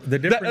immoral. The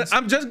difference.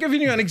 I'm just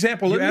giving you an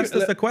example. You asked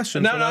us the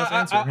question. No,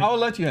 I'll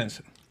let you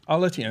answer. I'll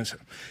let you answer.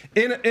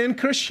 In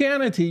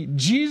Christianity,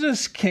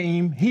 Jesus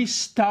came, he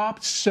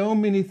stopped so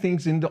many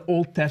things in the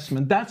Old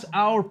Testament. That's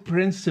our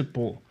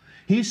principle.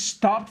 He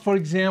stopped, for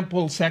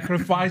example,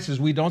 sacrifices.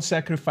 We don't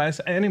sacrifice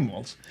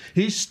animals.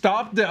 He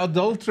stopped the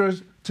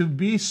adulterers to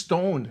be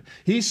stoned.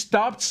 He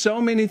stopped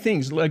so many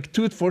things, like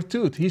tooth for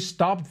tooth. He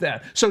stopped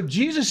that. So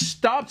Jesus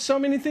stopped so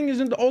many things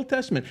in the Old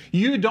Testament.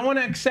 You don't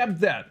accept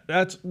that.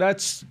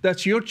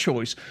 That's your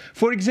choice.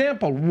 For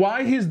example,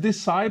 why his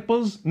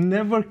disciples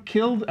never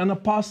killed an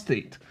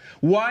apostate?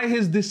 Why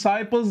his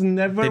disciples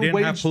never They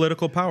didn't have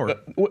political power.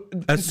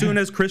 As soon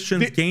as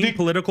Christians gained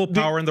political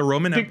power in the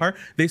Roman Empire,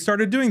 they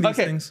started doing these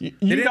things. They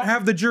didn't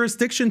have the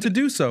jurisdiction to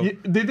do so.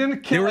 They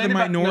didn't kill They were the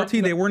minority.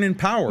 They weren't in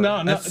power.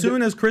 As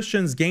soon as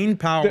Christians gained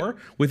power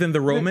within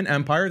the Roman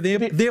Empire,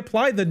 they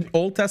applied the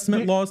Old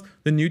Testament laws,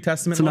 the New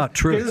Testament laws. Not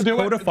true. It's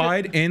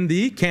codified in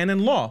the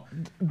canon law.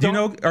 Do you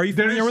know? Are you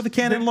familiar with the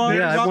canon law?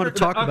 Yeah, I want to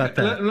talk about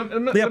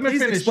that. Yeah,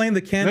 please explain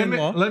the canon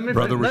law.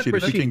 Brother Rachid,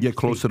 if you can get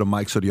closer to the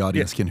mic so the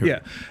audience can hear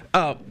you.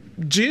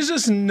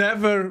 Jesus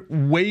never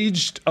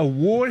waged a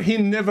war. He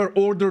never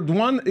ordered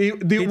one.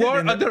 There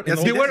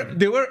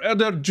were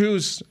other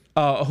Jews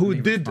who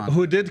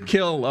did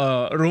kill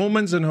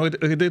Romans and who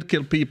did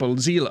kill people,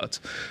 zealots,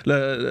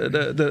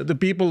 the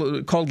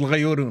people called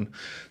Ghayorun.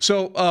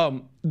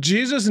 So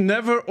Jesus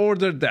never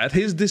ordered that.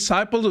 His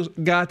disciples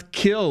got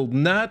killed,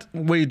 not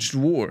waged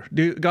war.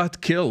 They got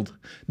killed.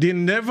 They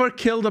never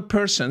killed a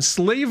person.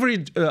 Slavery,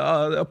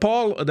 the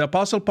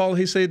Apostle Paul,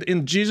 he said,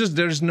 in Jesus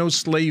there is no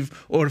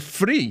slave or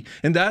free.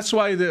 And that's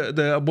why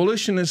the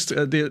abolitionists,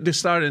 they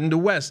started in the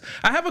West.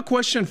 I have a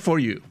question for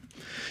you.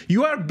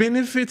 You are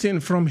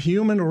benefiting from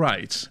human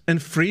rights and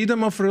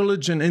freedom of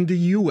religion in the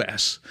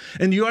U.S.,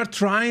 and you are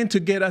trying to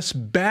get us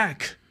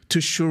back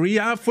to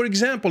Sharia. For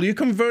example, you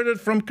converted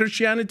from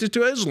Christianity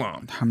to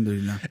Islam.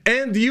 Alhamdulillah.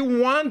 And you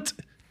want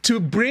to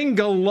bring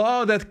a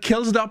law that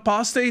kills the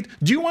apostate.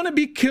 Do you want to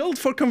be killed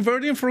for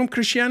converting from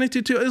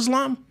Christianity to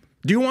Islam?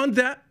 Do you want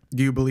that?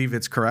 Do you believe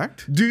it's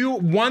correct? Do you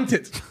want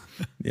it?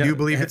 Do you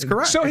believe it's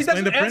correct? So he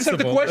doesn't answer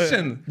the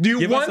question. Do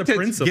you want it?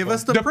 Give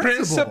us the principle.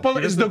 Principle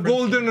is the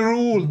golden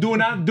rule. Do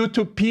not do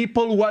to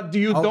people what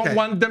you don't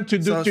want them to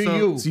do to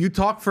you. So you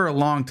talk for a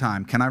long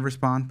time. Can I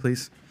respond,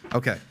 please?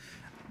 Okay.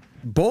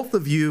 Both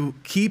of you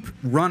keep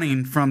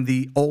running from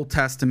the Old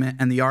Testament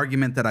and the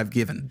argument that I've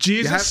given.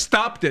 Jesus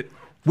stopped it.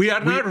 We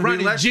are not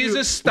running.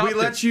 Jesus stopped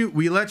it.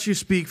 We let you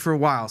speak for a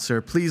while,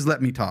 sir. Please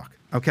let me talk,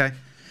 okay?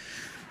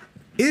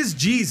 Is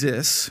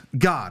Jesus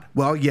God?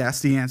 Well,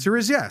 yes, the answer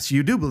is yes.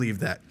 You do believe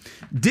that.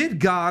 Did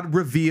God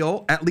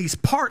reveal at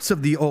least parts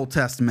of the Old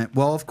Testament?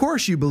 Well, of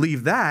course you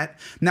believe that.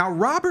 Now,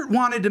 Robert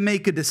wanted to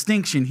make a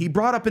distinction. He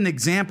brought up an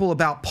example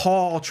about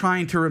Paul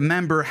trying to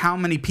remember how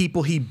many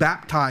people he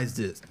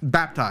baptized.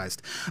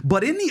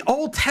 But in the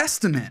Old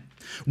Testament,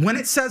 when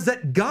it says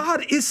that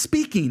God is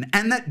speaking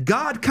and that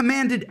God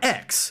commanded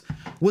X,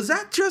 was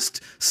that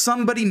just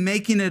somebody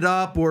making it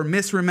up or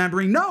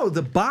misremembering? No,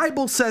 the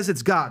Bible says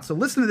it's God. So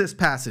listen to this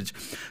passage.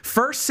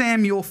 1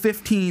 Samuel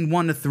 15,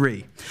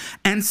 1-3.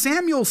 And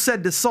Samuel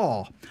said to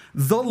Saul,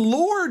 the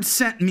Lord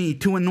sent me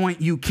to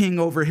anoint you king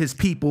over his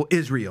people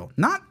Israel.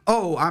 Not,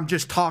 oh, I'm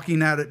just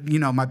talking at it,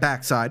 my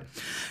backside.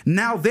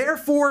 Now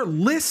therefore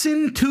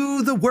listen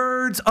to the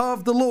words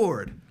of the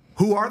Lord.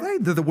 Who are they?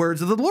 They're the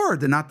words of the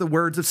Lord. They're not the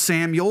words of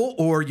Samuel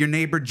or your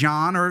neighbor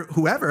John or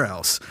whoever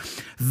else.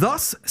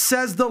 Thus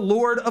says the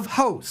Lord of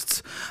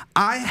hosts,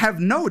 I have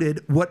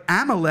noted what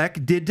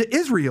Amalek did to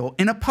Israel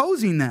in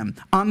opposing them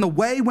on the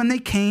way when they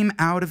came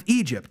out of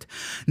Egypt.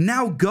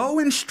 Now go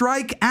and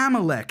strike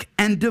Amalek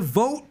and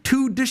devote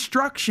to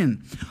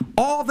destruction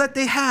all that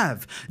they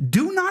have.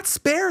 Do not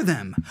spare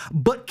them,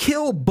 but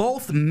kill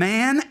both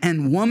man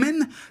and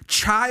woman,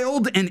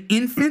 child and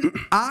infant,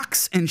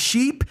 ox and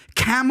sheep,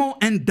 camel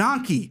and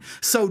donkey.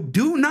 So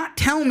do not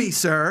tell me,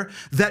 sir,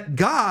 that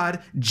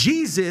God,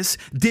 Jesus,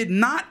 did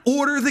not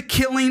order the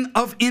killing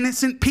of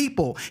innocent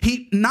people.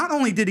 He not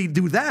only did he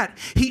do that,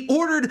 he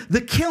ordered the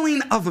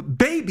killing of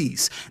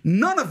babies,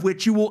 none of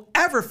which you will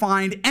ever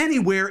find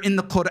anywhere in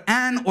the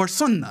Quran or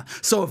Sunnah.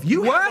 So if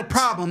you have a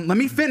problem, let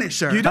me finish,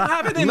 sir. You don't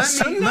have it in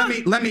Sunnah?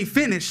 Let me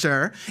finish,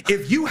 sir.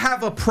 If you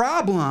have a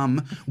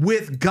problem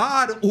with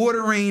God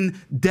ordering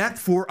death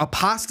for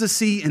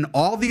apostasy and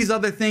all these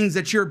other things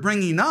that you're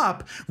bringing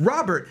up,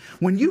 Robert,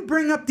 when you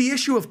bring up the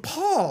issue of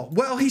Paul,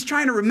 well, he's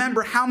trying to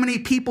remember how many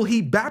people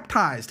he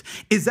baptized.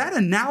 Is that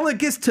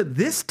analogous to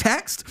this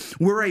text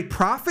where a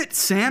prophet,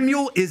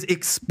 Samuel, is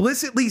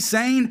explicitly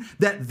saying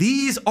that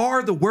these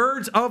are the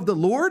words of the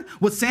Lord?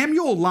 Was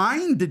Samuel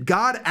lying? Did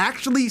God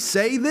actually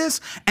say this?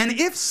 And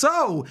if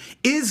so,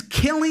 is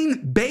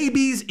killing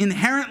babies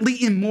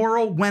inherently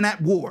immoral when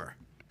at war?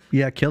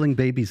 Yeah, killing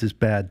babies is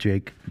bad,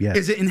 Jake. Yes.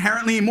 Is it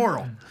inherently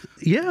immoral?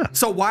 Yeah.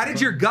 So why did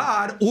your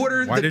God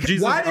order why did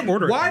Jesus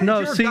order it? Why did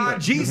your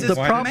God Jesus the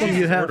problem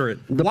you have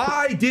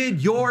why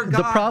did your God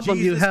the problem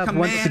Jesus you have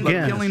once command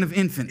again, the killing of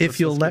infants?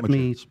 If you'll let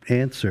me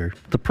answer,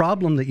 the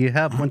problem that you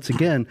have once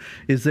again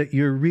is that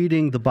you're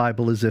reading the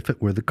Bible as if it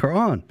were the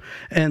Quran.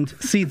 And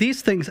see,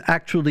 these things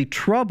actually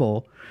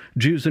trouble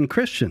Jews and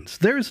Christians.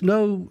 There's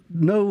no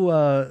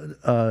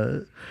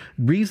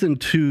reason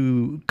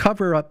to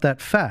cover up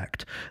that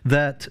fact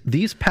that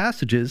these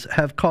passages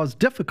have caused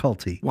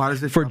difficulty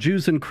for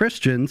Jews and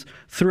Christians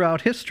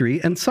throughout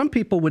history. And some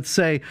people would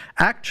say,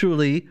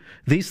 actually,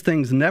 these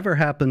things never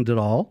happened at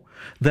all.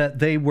 That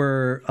they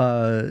were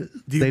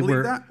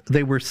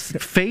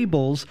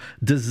fables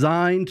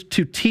designed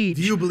to teach.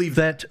 Do you believe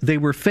that they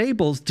were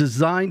fables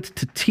designed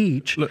to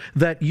teach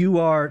that you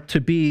are to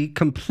be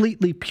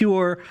completely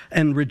pure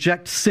and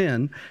reject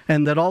sin,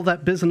 and that all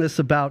that business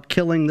about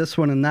killing this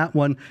one and that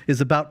one is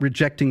about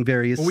rejecting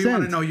various sins? We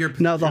want to know your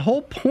position. Now, the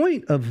whole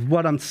point of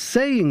what I'm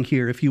saying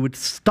here, if you would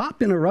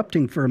stop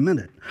interrupting for a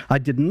minute, I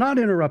did not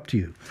interrupt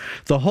you.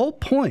 The whole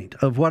point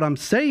of what I'm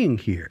saying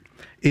here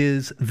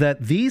is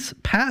that these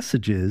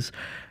passages,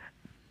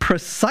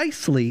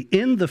 precisely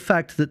in the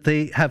fact that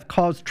they have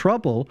caused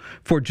trouble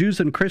for Jews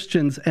and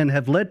Christians and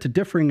have led to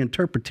differing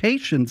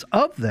interpretations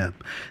of them,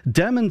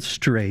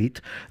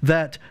 demonstrate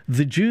that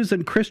the Jews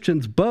and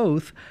Christians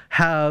both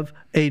have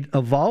an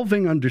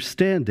evolving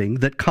understanding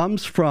that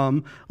comes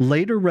from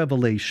later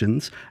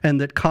revelations and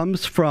that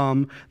comes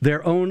from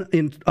their own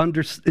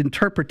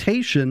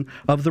interpretation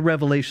of the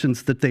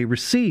revelations that they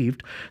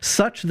received,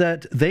 such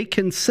that they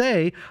can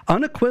say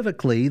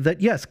unequivocally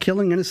that, yes,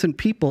 killing innocent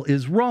people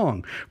is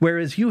wrong.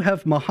 Whereas you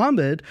have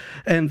Muhammad,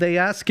 and they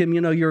ask him,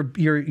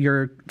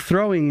 you're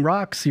throwing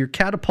rocks, you're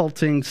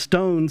catapulting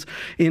stones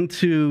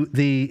into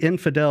the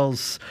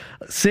infidels'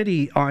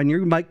 city,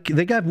 and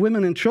they got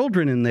women and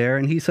children in there,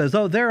 and he says,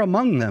 oh, they're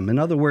among them. In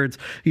other words,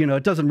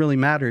 it doesn't really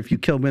matter if you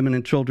kill women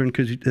and children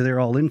because they're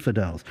all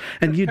infidels.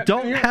 And you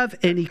don't have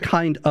any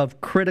kind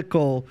of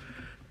critical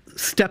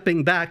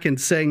stepping back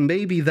and saying,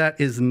 maybe that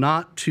is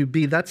not to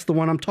be. That's the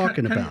one I'm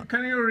talking about.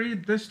 Can you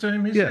read this to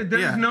him? He said there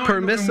is no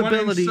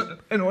permissibility.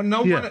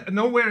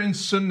 Nowhere in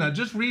Sunnah.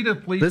 Just read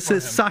it, please. This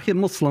is Sahih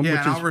Muslim, which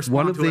is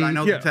one of the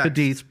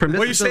hadiths.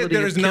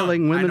 Permissibility of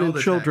killing women and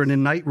children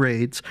in night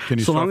raids. Can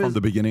you start from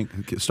the beginning?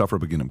 Start from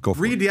the beginning. Go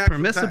for it. Read the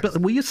actual text.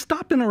 Will you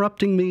stop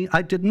interrupting me?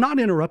 I did not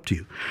interrupt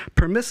you.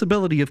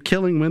 Permissibility of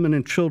killing women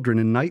and children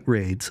in night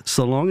raids,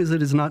 so long as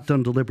it is not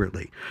done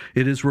deliberately.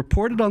 It is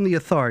reported on the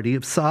authority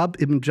of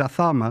Sa'b ibn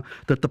Jathama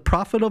that the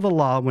Prophet of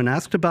Allah, when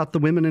asked about the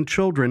women and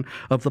children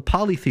of the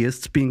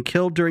polytheists being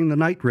killed during the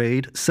night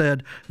raid,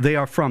 said they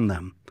are from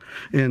them.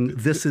 And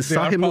this is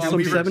Sahih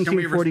Muslim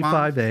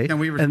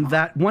 1745a. And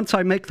that, once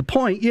I make the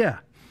point,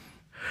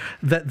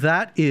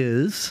 that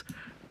is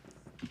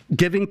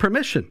giving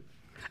permission.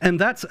 And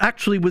that's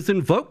actually was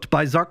invoked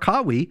by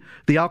Zarqawi,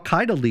 the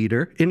Al-Qaeda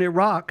leader in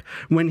Iraq,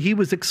 when he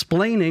was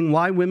explaining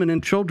why women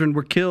and children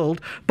were killed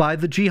by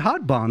the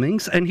jihad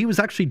bombings, and he was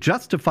actually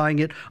justifying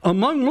it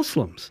among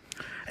Muslims.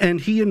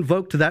 And he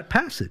invoked that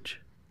passage.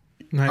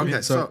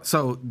 Okay,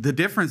 so the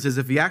difference is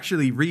if you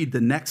actually read the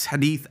next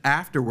hadith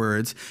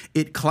afterwards,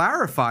 it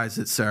clarifies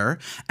it, sir.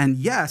 And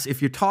yes, if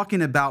you're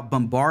talking about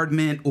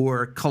bombardment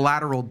or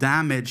collateral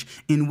damage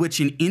in which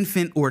an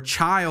infant or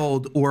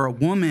child or a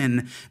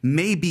woman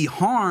may be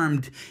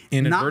harmed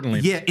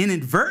inadvertently,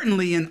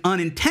 inadvertently and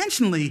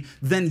unintentionally,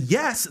 then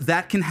yes,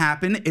 that can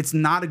happen. It's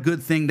not a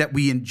good thing that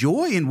we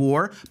enjoy in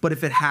war, but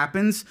if it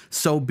happens,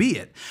 so be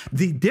it.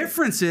 The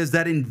difference is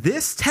that in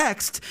this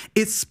text,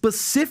 it's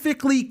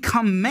specifically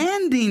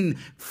commanding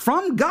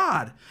from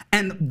God.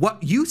 And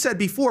what you said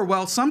before,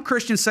 well, some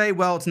Christians say,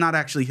 well, it's not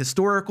actually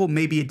historical.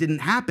 Maybe it didn't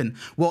happen.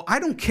 Well, I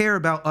don't care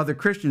about other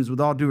Christians, with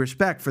all due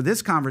respect, for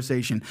this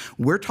conversation.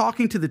 We're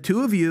talking to the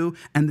two of you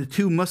and the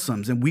two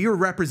Muslims, and we are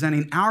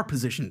representing our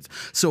positions.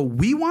 So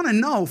we want to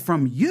know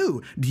from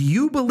you, do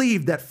you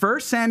believe that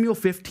 1 Samuel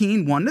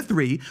 15,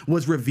 1-3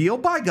 was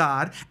revealed by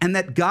God and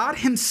that God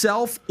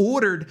himself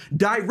ordered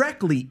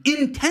directly,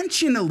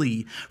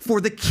 intentionally, for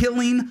the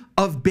killing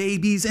of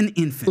babies and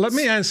infants? Let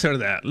me answer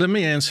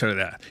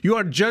that. You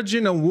are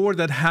judging a war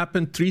that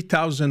happened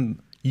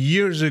 3,000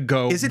 years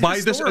ago. Is it by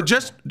historical?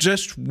 this?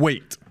 Just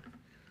wait.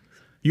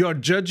 You are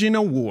judging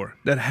a war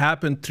that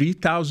happened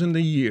 3,000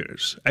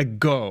 years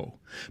ago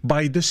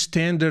by the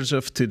standards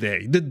of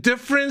today. The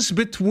difference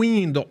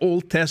between the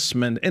Old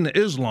Testament and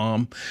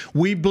Islam,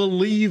 we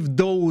believe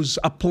those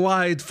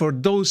applied for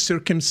those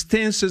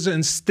circumstances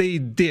and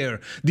stayed there.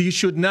 These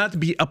should not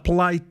be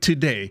applied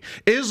today.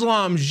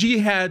 Islam,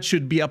 jihad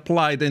should be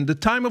applied in the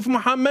time of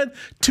Muhammad,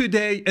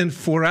 today and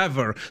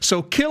forever.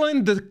 So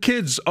killing the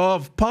kids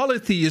of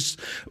polytheists,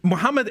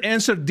 Muhammad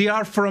answered, they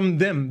are from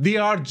them. They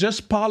are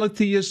just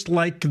polytheists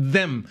like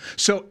them.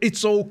 So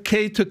it's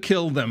okay to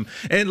kill them.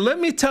 And let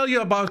me tell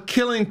you about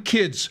killing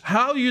kids.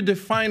 How you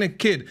define a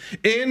kid?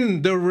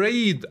 In the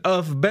raid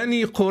of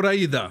Bani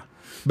Qurayza,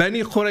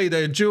 Bani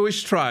Qurayza, a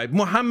Jewish tribe,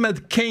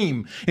 Muhammad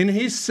came and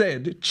he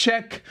said,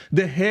 check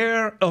the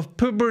hair of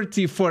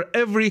puberty for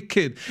every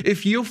kid.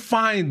 If you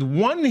find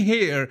one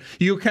hair,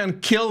 you can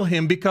kill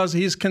him because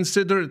he's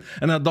considered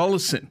an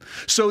adolescent.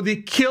 So they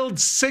killed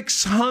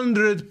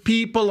 600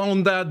 people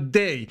on that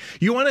day.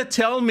 You want to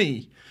tell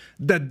me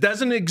that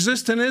doesn't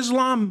exist in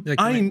Islam? Yeah,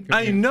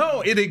 I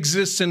know it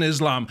exists in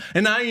Islam.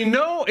 And I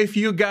know if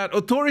you got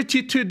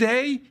authority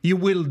today, you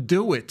will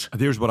do it.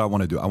 Here's what I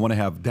want to do. I want to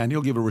have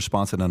Daniel give a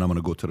response, and then I'm going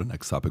to go to the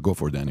next topic. Go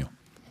for it, Daniel.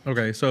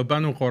 Okay, so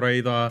Banu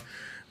Qurayza,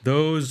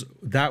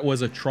 that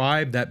was a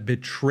tribe that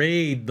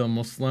betrayed the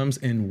Muslims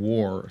in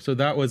war. So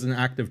that was an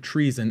act of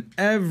treason.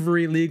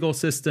 Every legal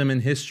system in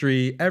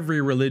history,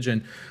 every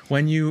religion,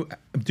 when you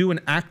do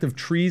an act of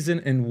treason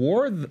in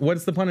war, what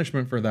is the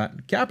punishment for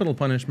that? Capital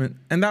punishment.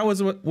 And that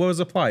was what was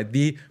applied.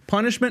 The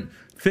punishment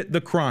fit the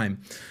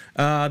crime.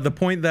 The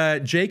point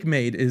that Jake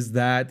made is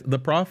that the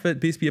Prophet,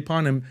 peace be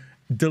upon him,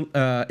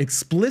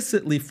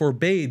 explicitly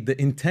forbade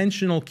the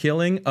intentional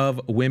killing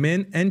of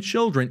women and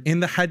children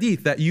in the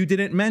hadith that you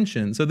didn't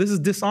mention. So this is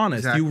dishonest.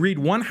 Exactly. You read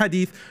one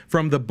hadith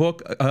from the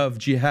book of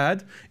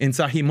jihad in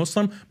Sahih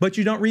Muslim, but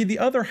you don't read the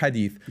other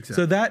hadith. Exactly.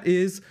 So that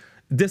is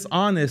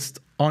dishonest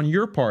on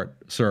your part,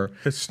 sir.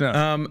 It's not.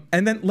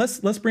 And then let's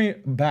bring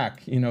it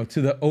back,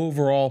 to the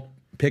overall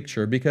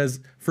picture, because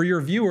for your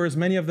viewers,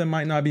 many of them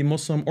might not be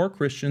Muslim or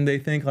Christian. They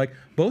think like,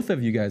 both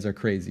of you guys are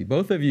crazy.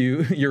 Both of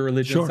you, your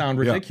religion sound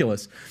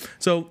ridiculous. Yeah.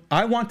 So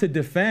I want to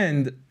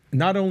defend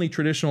not only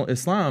traditional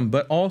Islam,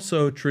 but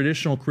also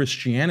traditional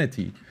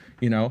Christianity.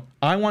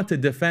 I want to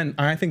defend,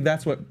 I think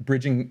that's what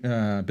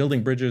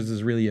building bridges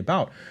is really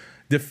about.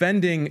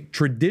 Defending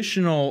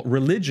traditional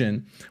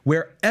religion,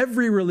 where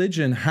every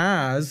religion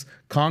has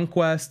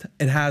conquest,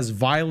 it has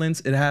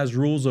violence, it has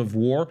rules of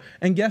war.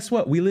 And guess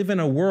what? We live in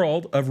a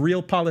world of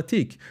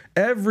realpolitik.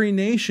 Every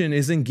nation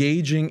is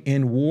engaging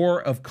in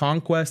war of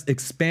conquest,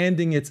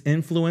 expanding its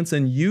influence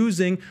and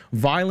using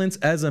violence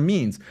as a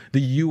means.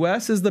 The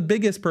US is the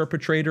biggest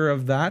perpetrator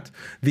of that.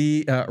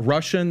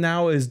 Russia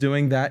now is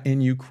doing that in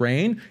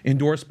Ukraine,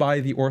 endorsed by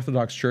the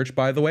Orthodox Church,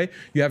 by the way.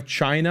 You have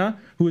China,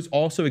 who is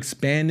also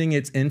expanding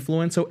its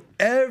influence. So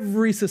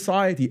every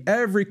society,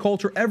 every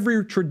culture,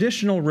 every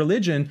traditional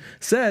religion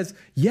says,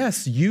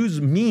 yes, use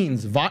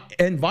means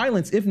and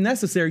violence if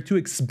necessary to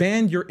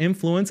expand your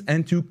influence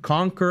and to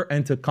conquer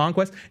and to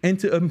conquest and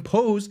to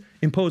impose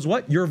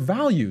what? Your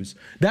values.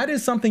 That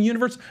is something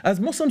universal. As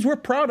Muslims, we're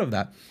proud of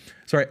that.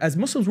 As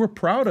Muslims, we're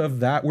proud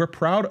of that. We're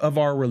proud of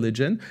our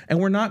religion, and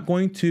we're not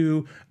going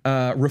to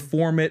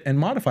reform it and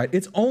modify it.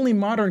 It's only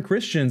modern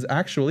Christians,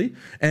 actually,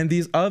 and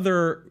these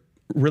other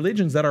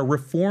religions that are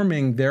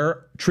reforming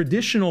their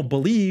traditional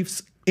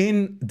beliefs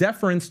in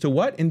deference to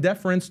what? In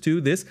deference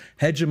to this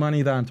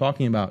hegemony that I'm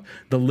talking about,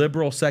 the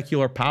liberal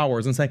secular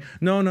powers, and saying,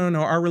 no,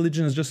 our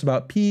religion is just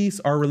about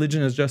peace. Our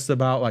religion is just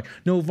about like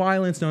no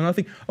violence, no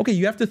nothing. Okay,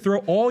 you have to throw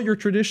all your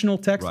traditional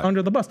texts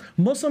under the bus.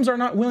 Muslims are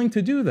not willing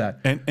to do that.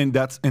 And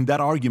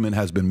that argument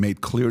has been made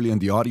clearly, and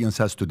the audience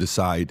has to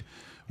decide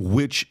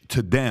which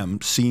to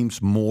them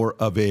seems more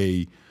of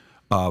a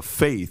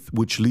faith,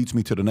 which leads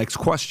me to the next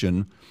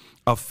question.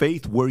 A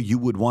faith where you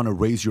would want to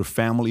raise your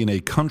family in a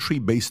country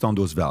based on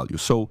those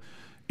values. So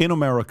in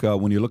America,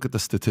 when you look at the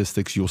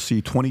statistics, you'll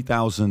see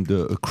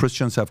 20,000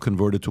 Christians have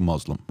converted to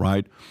Muslim,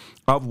 right?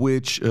 Of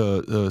which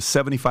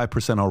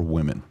 75% are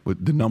women.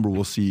 With the number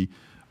we'll see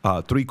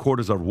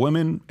 3/4 are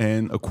women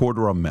and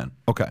 1/4 are men.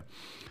 Okay.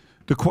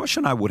 The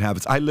question I would have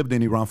is, I lived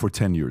in Iran for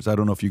 10 years. I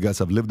don't know if you guys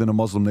have lived in a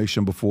Muslim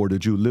nation before.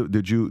 You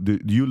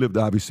lived,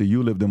 obviously,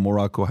 you lived in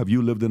Morocco. Have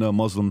you lived in a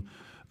Muslim?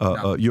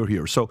 No. You're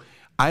here. So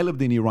I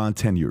lived in Iran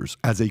 10 years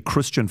as a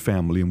Christian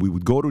family, and we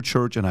would go to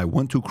church, and I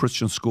went to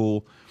Christian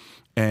school,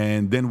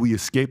 and then we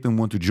escaped and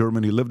went to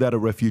Germany, lived at a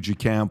refugee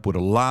camp with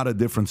a lot of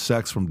different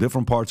sects from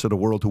different parts of the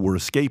world who were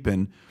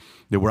escaping.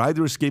 They were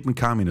either escaping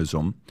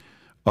communism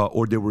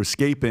or they were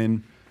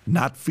escaping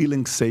not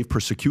feeling safe,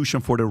 persecution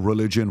for their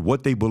religion,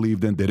 what they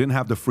believed in. They didn't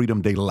have the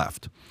freedom, they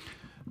left.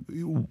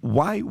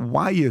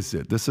 Why is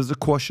it? This is a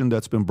question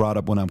that's been brought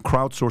up when I'm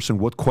crowdsourcing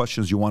what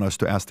questions you want us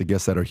to ask the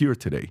guests that are here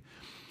today.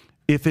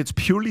 If it's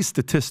purely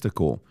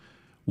statistical,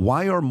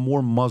 why are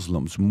more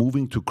Muslims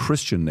moving to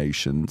Christian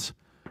nations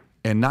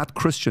and not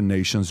Christian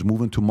nations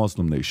moving to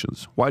Muslim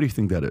nations? Why do you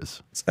think that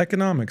is? It's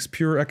economics,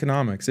 pure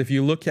economics. If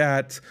you look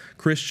at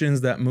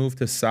Christians that move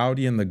to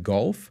Saudi and the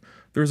Gulf,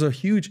 there's a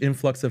huge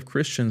influx of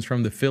Christians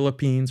from the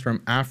Philippines,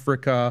 from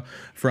Africa,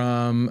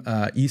 from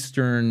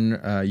Eastern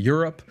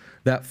Europe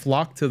that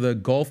flock to the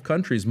Gulf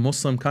countries,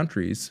 Muslim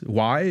countries.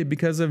 Why?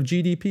 Because of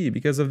GDP,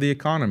 because of the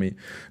economy.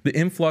 The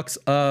influx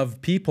of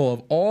people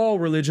of all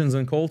religions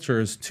and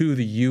cultures to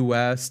the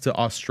US, to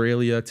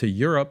Australia, to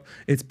Europe,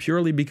 it's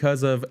purely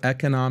because of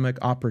economic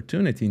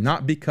opportunity,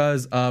 not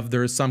because of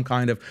there's some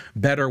kind of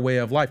better way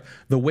of life.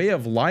 The way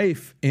of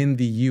life in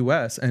the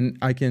US, and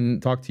I can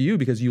talk to you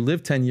because you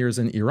lived 10 years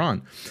in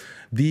Iran,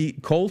 the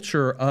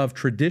culture of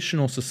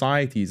traditional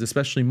societies,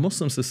 especially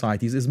Muslim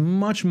societies, is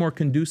much more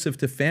conducive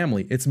to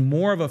family. It's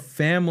more of a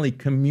family,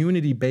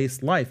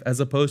 community-based life as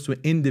opposed to an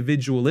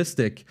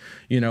individualistic,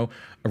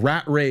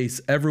 rat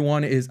race,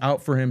 everyone is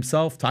out for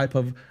himself type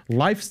of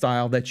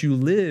lifestyle that you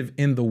live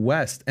in the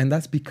West. And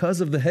that's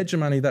because of the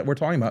hegemony that we're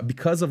talking about,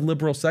 because of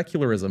liberal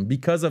secularism,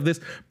 because of this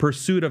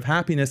pursuit of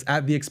happiness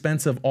at the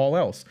expense of all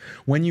else.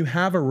 When you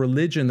have a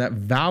religion that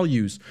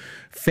values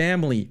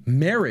family,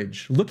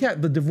 marriage, look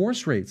at the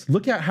divorce rates.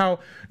 Look at how,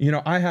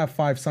 I have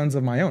 5 sons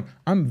of my own.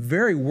 I'm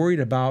very worried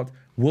about,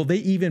 will they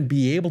even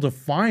be able to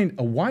find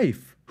a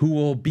wife who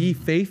will be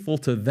faithful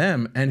to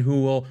them and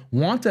who will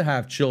want to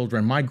have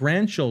children, my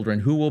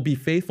grandchildren, who will be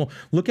faithful.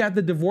 Look at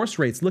the divorce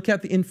rates. Look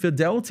at the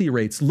infidelity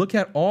rates. Look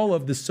at all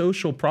of the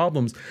social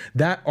problems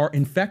that are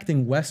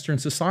infecting Western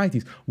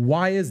societies.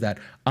 Why is that?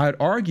 I'd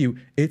argue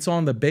it's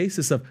on the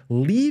basis of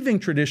leaving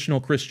traditional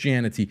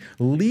Christianity,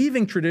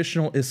 leaving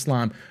traditional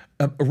Islam,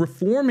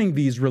 reforming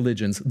these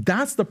religions.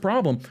 That's the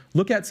problem.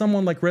 Look at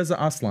someone like Reza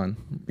Aslan.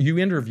 You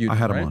interviewed him, I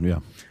had right? him on, yeah.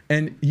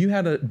 And you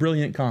had a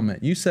brilliant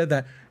comment. You said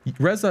that,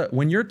 Reza,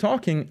 when you're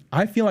talking,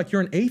 I feel like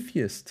you're an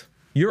atheist.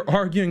 You're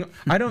arguing,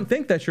 I don't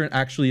think that you're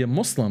actually a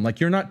Muslim. Like,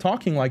 you're not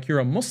talking like you're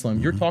a Muslim.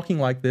 You're talking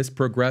like this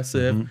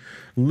progressive,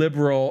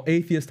 liberal,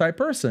 atheist type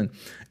person.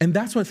 And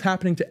that's what's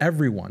happening to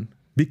everyone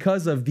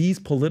because of these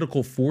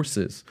political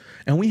forces.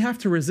 And we have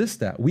to resist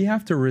that. We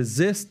have to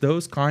resist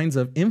those kinds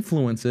of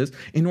influences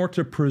in order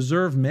to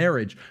preserve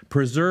marriage,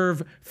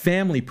 preserve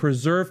family,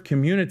 preserve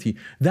community.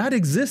 That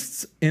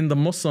exists in the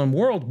Muslim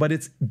world, but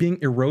it's being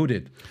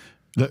eroded.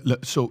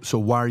 So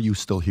why are you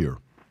still here?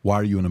 Why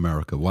are you in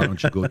America? Why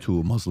don't you go to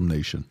a Muslim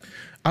nation?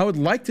 I would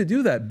like to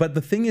do that, but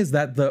the thing is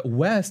that the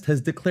West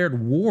has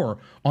declared war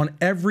on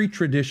every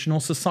traditional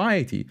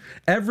society.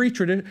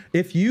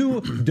 If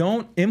you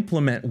don't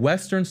implement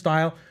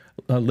Western-style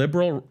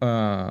liberal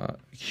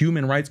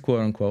human rights, quote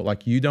unquote,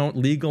 like you don't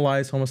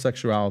legalize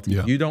homosexuality,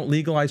 you don't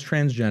legalize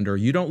transgender,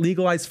 you don't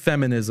legalize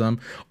feminism,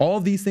 all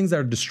of these things that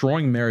are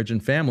destroying marriage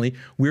and family,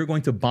 we're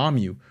going to bomb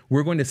you.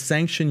 We're going to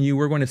sanction you.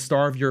 We're going to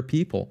starve your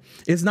people.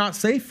 It's not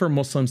safe for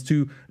Muslims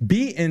to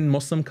be in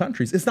Muslim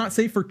countries. It's not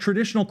safe for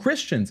traditional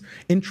Christians.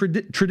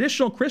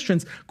 Traditional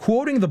Christians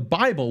quoting the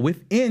Bible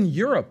within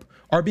Europe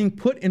are being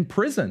put in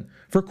prison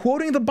for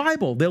quoting the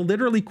Bible. They'll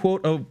literally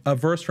quote a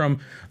verse from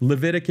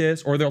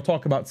Leviticus, or they'll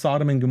talk about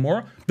Sodom and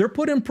Gomorrah. They're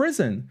put in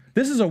prison.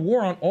 This is a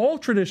war on all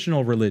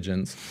traditional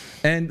religions.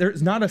 And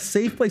there's not a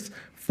safe place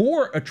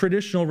for a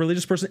traditional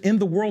religious person in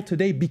the world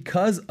today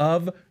because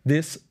of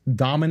this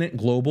dominant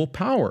global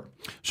power.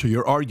 So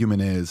your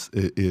argument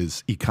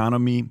is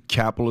economy,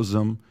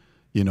 capitalism,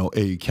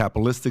 a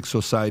capitalistic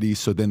society.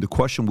 So then the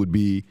question would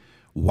be,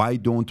 why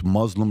don't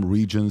Muslim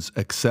regions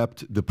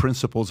accept the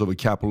principles of a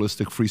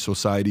capitalistic free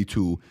society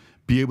to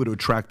be able to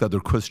attract other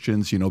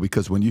Christians?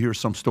 Because when you hear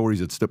some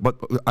stories, but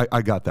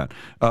I got that.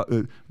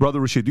 Brother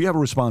Rachid, do you have a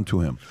response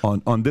to him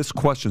on this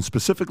question,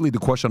 specifically the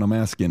question I'm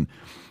asking?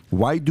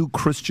 Why do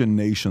Christian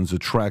nations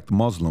attract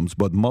Muslims,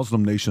 but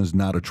Muslim nations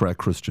not attract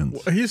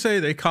Christians? He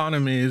said the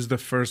economy is the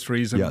first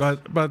reason, yes.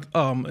 but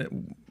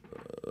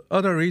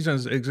other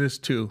reasons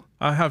exist too.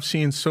 I have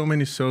seen so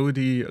many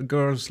Saudi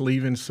girls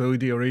leaving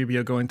Saudi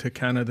Arabia, going to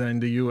Canada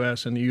and the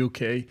US and the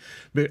UK,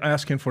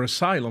 asking for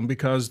asylum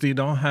because they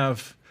don't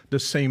have the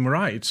same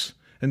rights.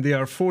 And they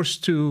are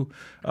forced to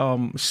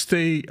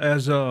stay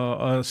as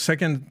a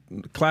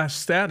second-class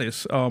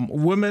status.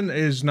 Women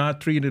is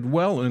not treated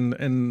well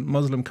in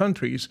Muslim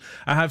countries.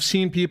 I have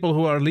seen people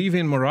who are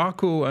leaving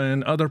Morocco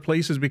and other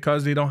places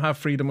because they don't have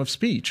freedom of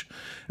speech.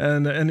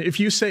 And if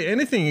you say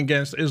anything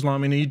against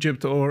Islam in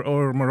Egypt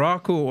or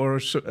Morocco, or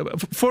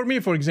for me,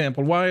 for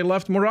example, why I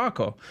left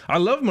Morocco. I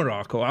love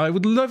Morocco. I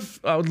would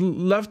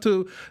love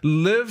to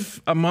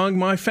live among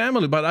my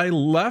family, but I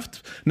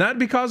left not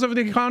because of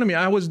the economy.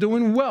 I was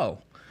doing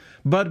well,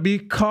 but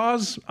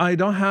because I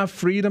don't have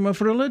freedom of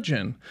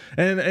religion.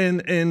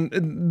 And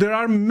there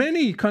are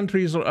many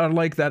countries are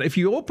like that. If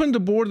you open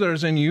the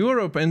borders in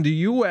Europe and the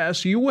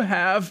US, you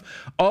have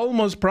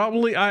almost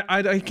probably,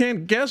 I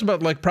can't guess,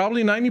 but like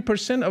probably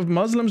 90% of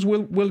Muslims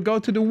will go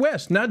to the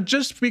West, not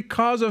just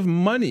because of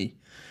money.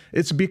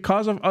 It's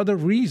because of other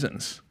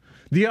reasons.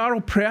 They are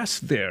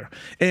oppressed there.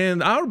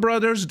 And our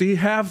brothers, they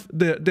have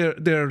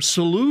their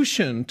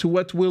solution to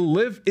what will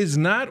live is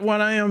not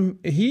what I am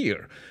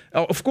here.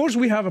 Of course,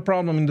 we have a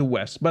problem in the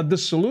West, but the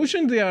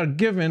solution they are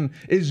given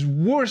is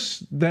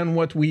worse than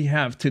what we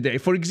have today.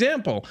 For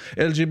example,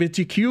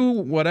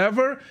 LGBTQ,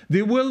 whatever,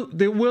 they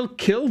will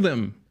kill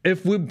them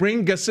if we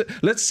bring,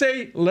 let's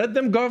say, let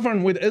them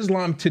govern with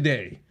Islam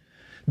today.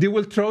 They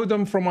will throw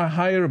them from a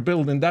higher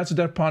building. That's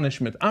their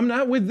punishment. I'm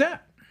not with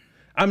that.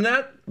 I'm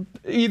not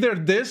either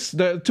this,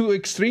 the two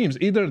extremes,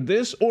 either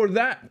this or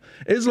that.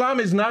 Islam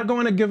is not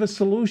going to give a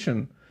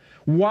solution.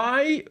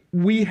 Why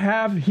we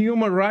have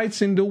human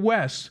rights in the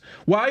West?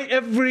 Why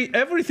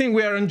everything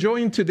we are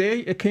enjoying today,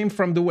 it came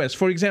from the West?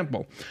 For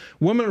example,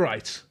 women's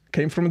rights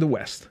came from the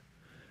West.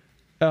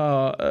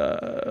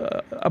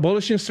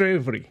 Abolishing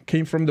slavery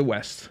came from the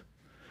West.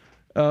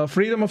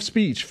 Freedom of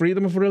speech,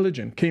 freedom of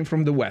religion came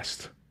from the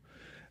West.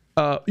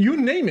 You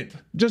name it.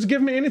 Just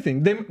give me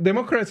anything.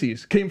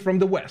 Democracies came from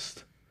the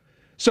West.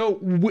 So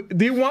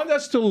they want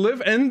us to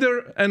live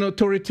under an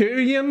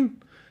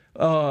authoritarian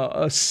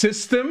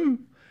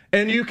system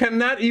and you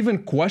cannot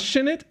even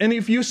question it. And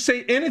if you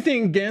say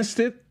anything against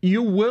it,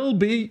 you will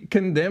be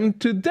condemned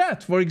to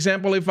death. For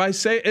example, if I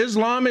say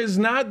Islam is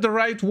not the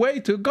right way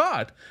to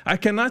God, I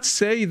cannot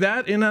say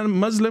that in a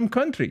Muslim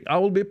country. I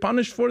will be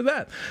punished for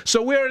that.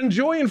 So we are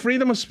enjoying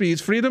freedom of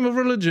speech, freedom of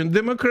religion,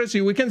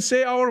 democracy. We can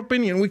say our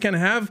opinion. We can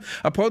have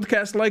a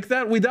podcast like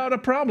that without a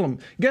problem.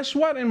 Guess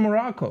what? In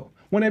Morocco,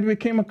 when I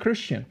became a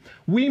Christian,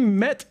 we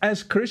met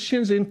as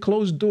Christians in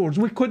closed doors.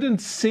 We couldn't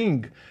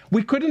sing.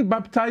 We couldn't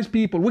baptize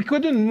people. We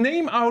couldn't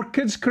name our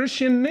kids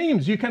Christian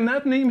names. You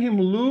cannot name him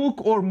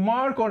Luke or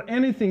Mark or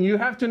anything. You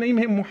have to name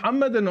him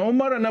Muhammad and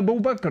Omar and Abu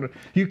Bakr.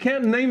 You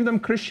can't name them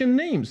Christian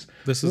names.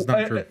 This is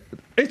not true.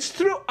 It's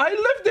true. I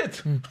lived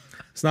it.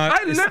 It's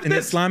not. In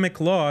Islamic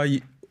law.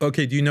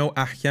 Okay, do you know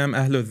Ahkam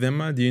Ahlul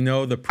Dhimma? Do you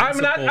know the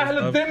principles? I'm not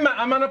Ahlul Dhimma.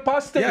 I'm an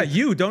apostate. Yeah,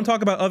 you don't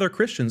talk about other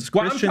Christians.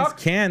 Well, Christians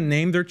can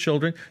name their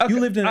children. Okay, you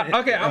lived in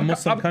a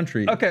Muslim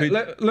country. Okay,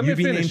 let me you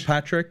be finish. named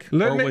Patrick,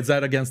 or was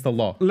that against the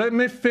law? Let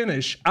me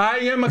finish. I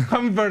am a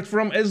convert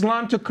from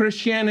Islam to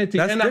Christianity.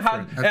 That's and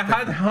different. I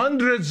had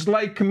hundreds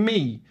like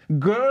me,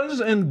 girls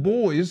and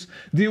boys.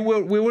 We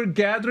were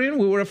gathering.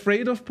 We were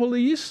afraid of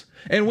police.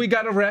 And we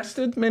got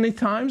arrested many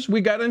times.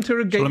 We got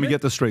interrogated. So let me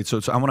get this straight.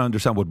 So I want to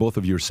understand what both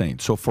of you are saying.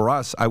 So for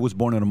us, I was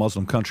born in a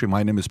Muslim country.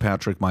 My name is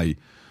Patrick. My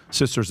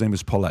sister's name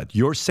is Paulette.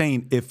 You're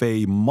saying if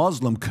a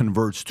Muslim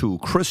converts to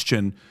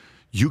Christian,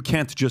 you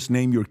can't just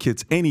name your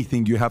kids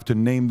anything. You have to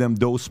name them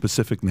those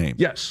specific names.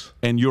 Yes.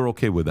 And you're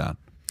okay with that?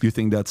 You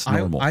think that's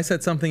normal? I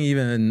said something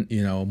even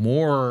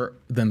more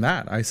than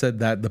that. I said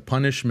that the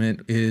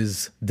punishment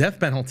is death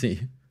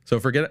penalty. So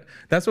forget it.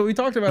 That's what we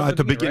talked about at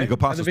the beginning. Right?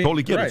 Apostles,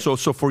 totally get it. So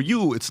for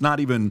you, it's not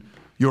even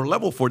your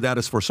level for that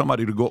is for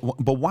somebody to go.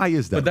 But why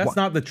is that? But that's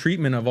not the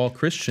treatment of all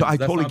Christians. I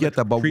totally get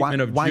that. But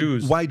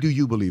why do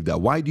you believe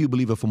that? Why do you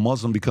believe if a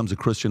Muslim becomes a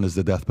Christian is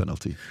the death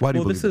penalty? Why do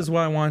you believe that? Well, this is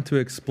what I want to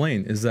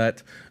explain. Is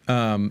that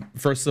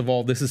first of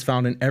all, this is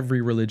found in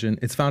every religion.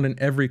 It's found in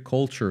every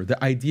culture.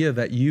 The idea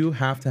that you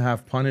have to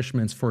have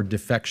punishments for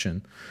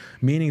defection,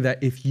 meaning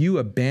that if you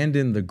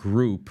abandon the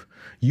group,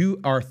 you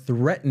are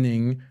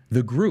threatening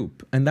the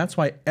group. And that's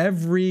why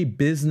every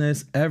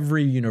business,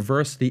 every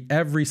university,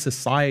 every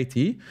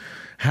society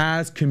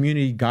has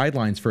community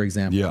guidelines, for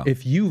example. Yeah.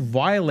 If you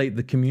violate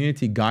the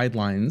community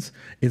guidelines,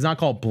 it's not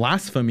called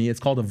blasphemy, it's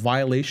called a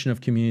violation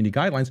of community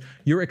guidelines.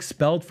 You're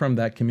expelled from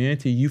that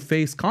community, you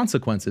face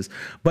consequences.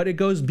 But it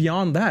goes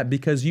beyond that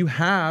because you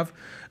have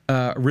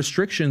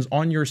restrictions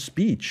on your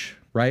speech.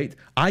 Right?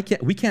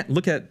 We can't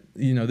look at,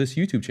 this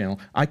YouTube channel.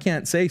 I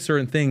can't say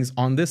certain things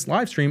on this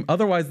live stream.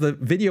 Otherwise, the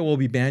video will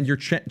be banned. Your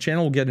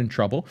channel will get in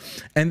trouble.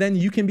 And then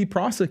you can be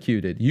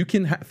prosecuted. You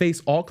can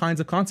face all kinds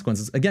of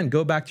consequences. Again,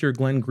 go back to your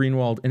Glenn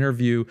Greenwald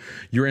interview,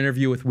 your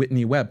interview with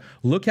Whitney Webb.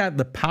 Look at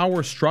the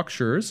power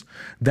structures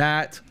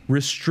that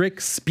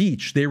restrict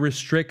speech. They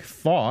restrict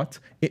thought.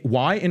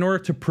 Why? In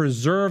order to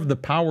preserve the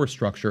power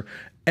structure.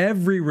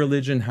 Every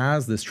religion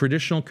has this.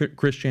 Traditional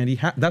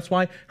Christianity, that's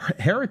why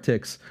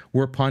heretics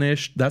were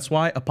punished. That's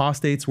why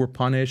apostates were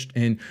punished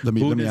in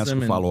Buddhism. Let me ask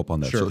a follow-up on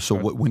that. Sure, so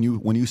when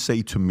you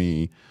say to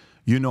me,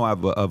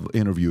 I've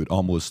interviewed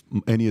almost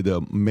any of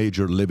the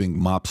major living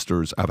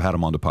mobsters. I've had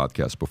them on the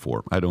podcast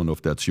before. I don't know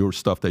if that's your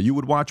stuff that you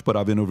would watch, but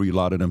I've interviewed a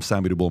lot of them.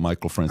 Sammy the Bull,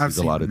 Michael Francis,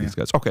 a lot of these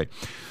guys. Okay,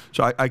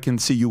 so I can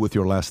see you with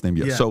your last name.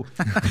 Yes. Yeah.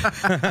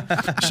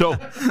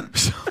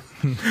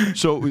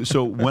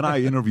 So when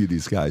I interview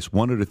these guys,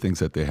 one of the things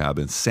that they have,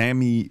 and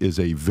Sammy is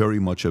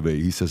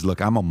he says,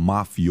 look, I'm a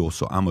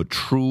mafioso. I'm a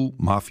true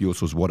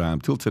mafioso is what I am.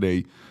 Till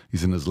today,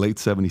 he's in his late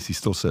 70s. He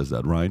still says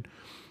that, right?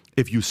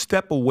 If you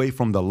step away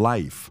from the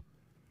life,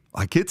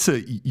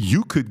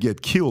 you could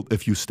get killed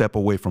if you step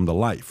away from the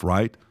life,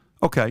 right?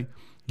 Okay,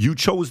 you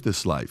chose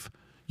this life.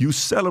 You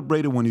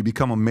celebrated when you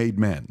become a made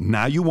man.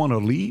 Now you want to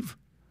leave?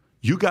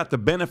 You got the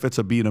benefits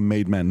of being a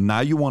made man. Now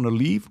you want to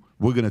leave?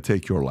 We're going to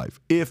take your life,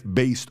 if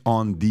based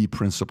on the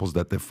principles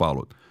that they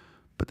followed.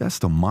 But that's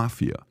the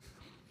mafia.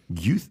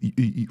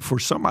 For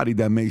somebody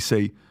that may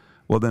say,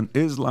 well, then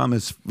Islam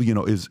is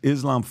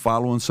Islam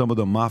following some of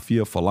the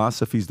mafia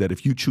philosophies that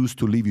if you choose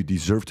to leave, you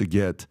deserve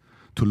to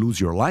lose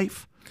your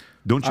life?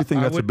 Don't you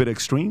think that's a bit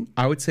extreme?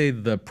 I would say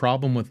the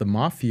problem with the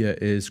mafia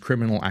is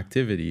criminal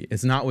activity.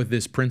 It's not with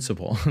this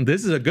principle.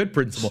 This is a good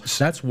principle.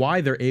 That's why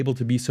they're able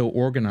to be so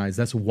organized.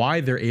 That's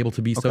why they're able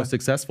to be so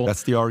successful.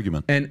 That's the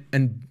argument.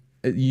 And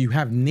you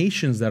have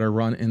nations that are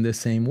run in the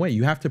same way.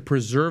 You have to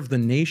preserve the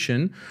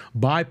nation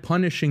by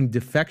punishing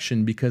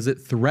defection because it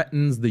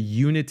threatens the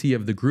unity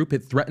of the group.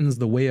 It threatens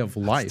the way of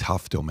life. That's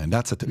tough, though, man.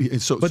 But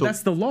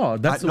that's the law.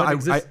 That's what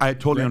exists. I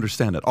totally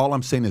understand it. All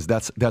I'm saying is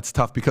that's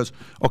tough because,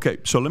 okay,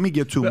 so let me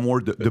get to more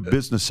the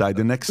business side,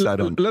 the next side.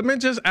 Let me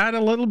just add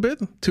a little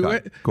bit to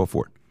it. Go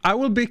for it. I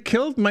will be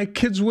killed, my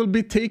kids will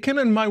be taken,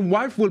 and my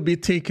wife will be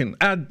taken.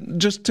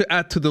 Just to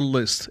add to the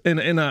list in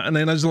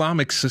an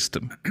Islamic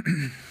system.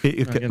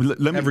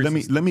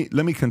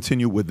 Let me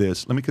continue with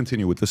this. Let me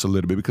continue with this a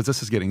little bit because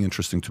this is getting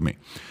interesting to me.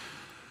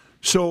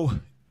 So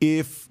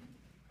if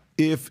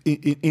if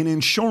in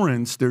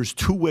insurance, there's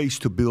two ways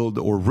to build,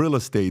 or real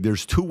estate,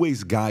 there's two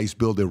ways guys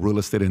build their real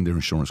estate and their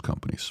insurance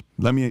companies.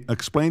 Let me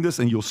explain this,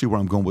 and you'll see where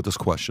I'm going with this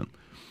question.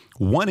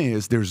 One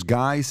is there's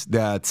guys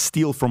that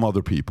steal from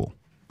other people,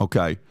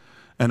 okay?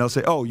 And they'll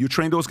say, oh, you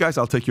train those guys,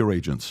 I'll take your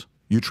agents.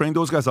 You train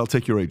those guys, I'll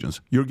take your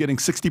agents. You're getting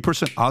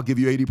 60%, I'll give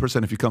you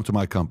 80% if you come to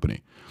my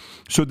company.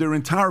 So their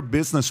entire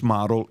business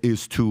model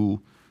is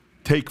to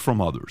take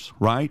from others,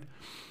 right?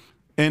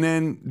 And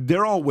then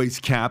they're always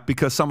capped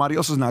because somebody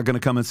else is not going to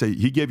come and say,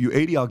 he gave you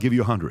 80, I'll give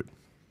you 100.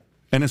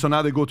 And then so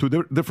now they go to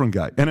a different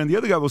guy. And then the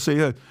other guy will say,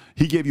 yeah,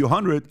 he gave you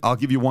 100, I'll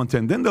give you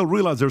 110. Then they'll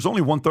realize there's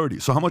only 130.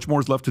 So how much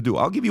more is left to do?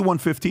 I'll give you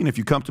 115 if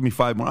you come to me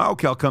 5 more.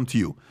 Okay, I'll come to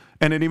you.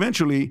 And then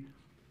eventually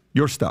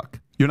you're stuck.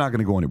 You're not going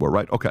to go anywhere,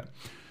 right? Okay.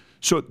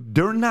 So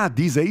they're not,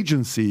 these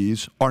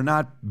agencies are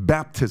not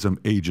baptism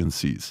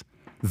agencies.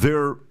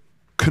 They're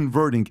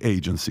converting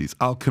agencies.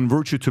 I'll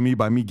convert you to me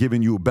by me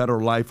giving you a better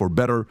life or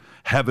better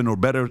heaven or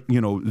better,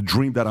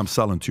 dream that I'm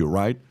selling to you,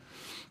 right?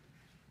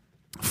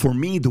 For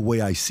me, the way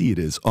I see it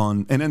is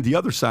and then the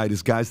other side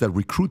is guys that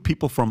recruit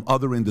people from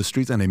other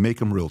industries and they make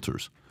them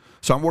realtors.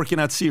 So I'm working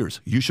at Sears.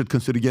 You should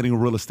consider getting a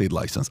real estate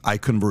license. I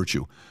convert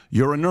you.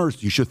 You're a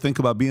nurse. You should think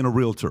about being a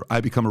realtor.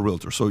 I become a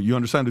realtor. So you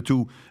understand the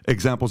two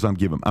examples I'm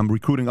giving. I'm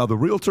recruiting other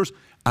realtors.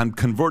 I'm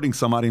converting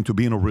somebody into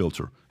being a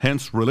realtor.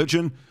 Hence,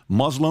 religion,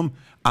 Muslim.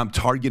 I'm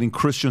targeting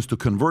Christians to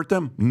convert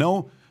them.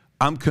 No,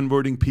 I'm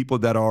converting people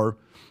that are,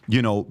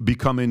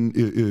 becoming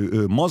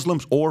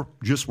Muslims, or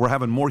just we're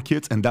having more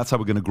kids, and that's how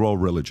we're going to grow a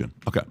religion.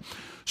 Okay.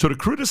 So the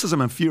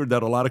criticism and fear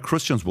that a lot of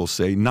Christians will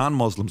say,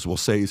 non-Muslims will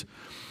say is,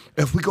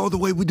 if we go the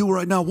way we do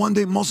right now, one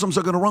day Muslims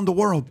are going to run the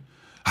world.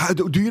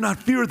 Do you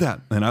not fear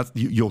that? And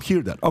you'll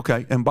hear that.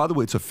 Okay. And by the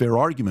way, it's a fair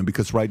argument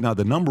because right now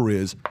the number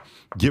is,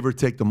 give or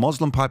take, the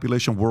Muslim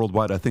population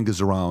worldwide, I think,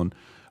 is around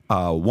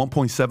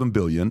 1.7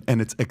 billion. And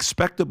it's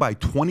expected by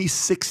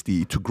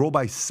 2060 to grow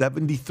by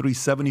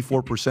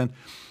 74%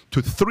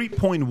 to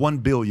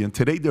 3.1 billion.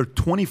 Today, they're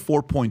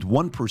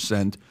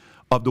 24.1%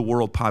 of the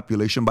world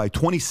population. By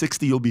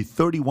 2060, you'll be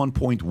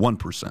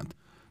 31.1%.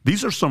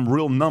 These are some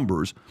real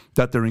numbers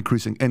that they're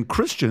increasing. And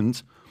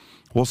Christians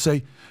will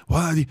say,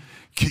 well,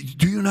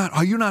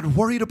 are you not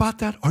worried about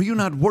that? Are you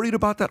not worried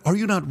about that? Are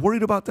you not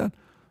worried about that?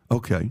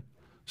 Okay.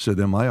 So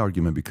then my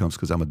argument becomes,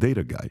 because I'm a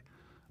data guy,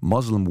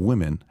 Muslim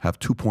women have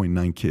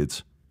 2.9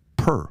 kids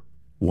per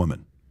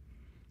woman.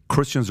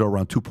 Christians are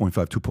around 2.5,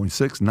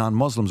 2.6.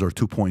 Non-Muslims are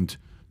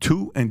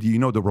 2.2. And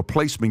the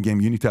replacement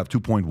game, you need to have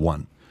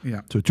 2.1.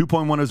 Yeah. So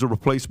 2.1 is a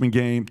replacement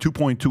game.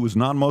 2.2 is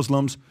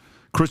non-Muslims.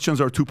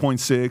 Christians are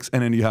 2.6,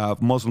 and then you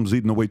have Muslims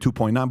eating away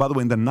 2.9. By the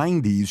way, in the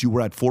 90s, you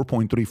were at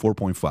 4.3,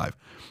 4.5.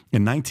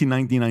 In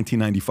 1990,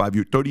 1995,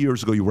 30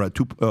 years ago, you were at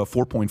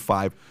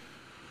 4.5,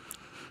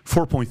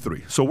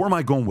 4.3. So where am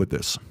I going with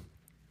this?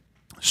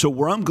 So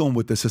where I'm going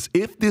with this is,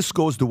 if this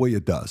goes the way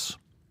it does,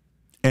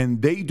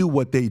 and they do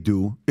what they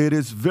do, it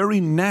is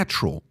very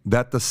natural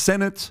that the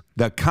Senate,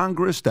 that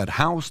Congress, that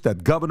House,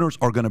 that governors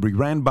are going to be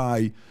ran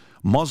by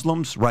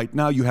Muslims. Right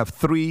now, you have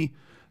 3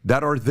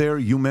 that are there.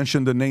 You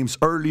mentioned the names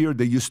earlier.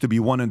 There used to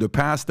be 1 in the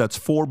past. That's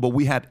 4. But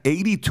we had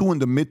 82 in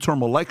the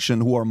midterm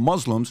election who are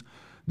Muslims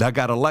that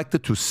got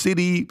elected to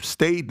city,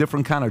 state,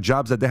 different kind of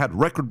jobs that they had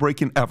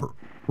record-breaking ever,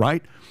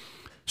 right?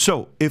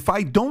 So if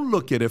I don't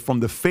look at it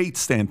from the faith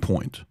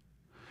standpoint,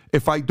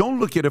 if I don't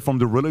look at it from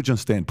the religion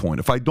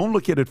standpoint, if I don't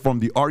look at it from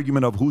the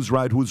argument of who's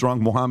right, who's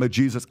wrong, Muhammad,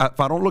 Jesus, if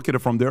I don't look at it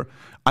from there,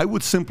 I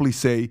would simply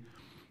say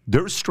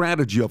their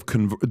strategy of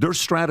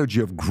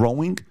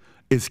growing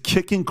is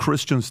kicking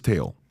Christians'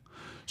 tail.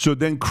 So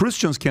then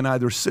Christians can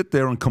either sit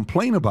there and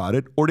complain about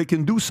it, or they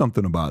can do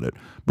something about it.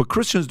 But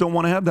Christians don't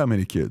want to have that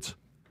many kids.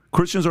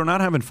 Christians are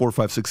not having 4,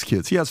 5, 6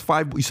 kids. He has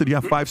 5. You said you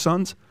have 5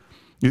 sons?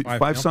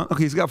 5 sons?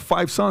 Okay, he's got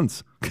 5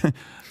 sons.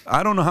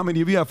 I don't know how many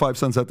of you have 5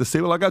 sons at this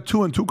table. I got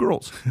 2 and 2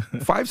 girls.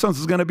 5 sons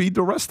is going to be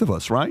the rest of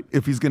us, right?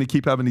 If he's going to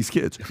keep having these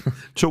kids.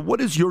 So what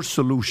is your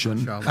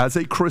solution as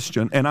a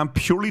Christian? And I'm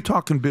purely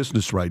talking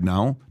business right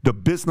now. The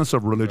business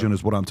of religion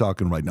is what I'm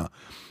talking right now.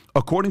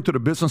 According to the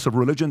business of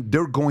religion,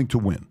 they're going to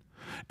win.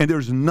 And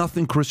there's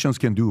nothing Christians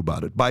can do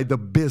about it. By the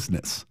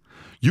business,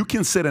 you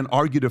can sit and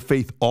argue the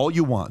faith all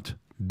you want.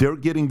 They're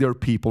getting their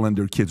people and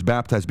their kids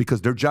baptized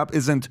because their job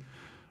isn't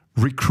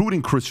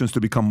recruiting Christians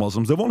to become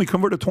Muslims. They've only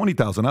converted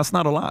 20,000. That's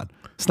not a lot.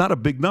 It's not a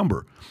big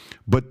number.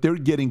 But they're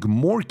getting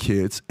more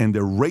kids, and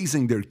they're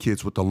raising their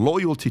kids with the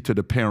loyalty to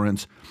the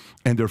parents,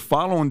 and they're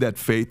following that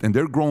faith, and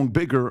they're growing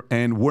bigger,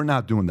 and we're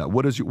not doing that.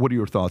 What are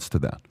your thoughts to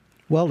that?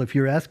 Well, if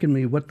you're asking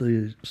me what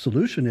the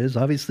solution is,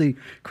 obviously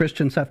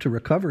Christians have to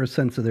recover a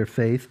sense of their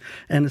faith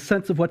and a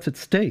sense of what's at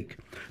stake.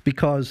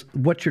 Because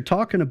what you're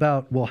talking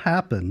about will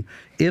happen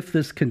if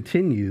this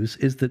continues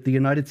is that the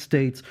United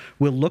States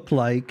will look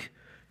like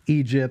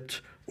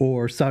Egypt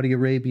or Saudi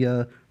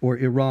Arabia or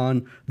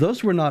Iran.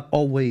 Those were not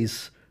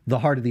always the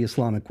heart of the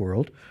Islamic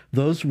world.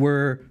 Those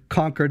were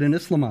conquered and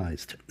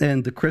Islamized.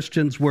 And the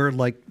Christians were,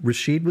 like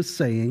Rachid was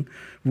saying,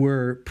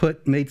 were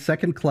made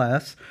second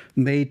class,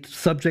 made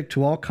subject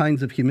to all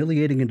kinds of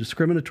humiliating and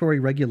discriminatory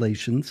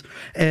regulations,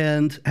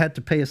 and had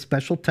to pay a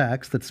special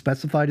tax that's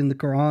specified in the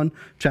Quran,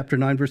 chapter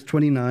 9, verse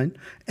 29.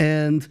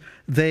 And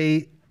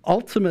they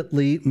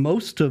ultimately,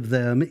 most of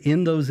them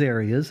in those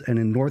areas, and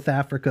in North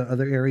Africa,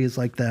 other areas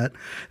like that,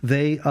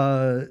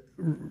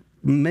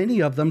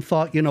 many of them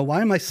thought,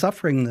 why am I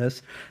suffering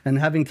this and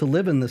having to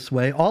live in this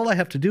way? All I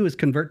have to do is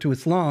convert to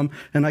Islam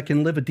and I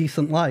can live a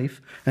decent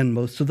life. And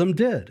most of them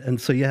did. And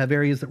so you have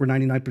areas that were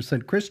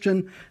 99%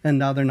 Christian and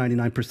now they're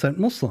 99%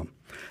 Muslim.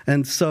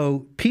 And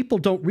so people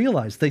don't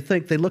realize, they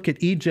look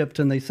at Egypt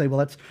and they say, well,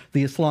 that's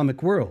the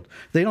Islamic world.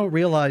 They don't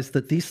realize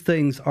that these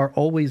things are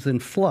always in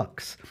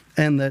flux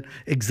and that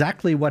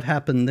exactly what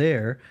happened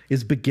there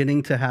is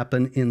beginning to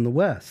happen in the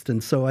West.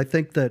 And so I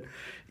think that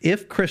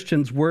if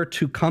Christians were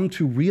to come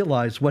to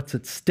realize what's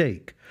at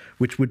stake,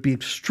 which would be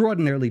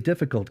extraordinarily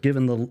difficult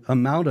given the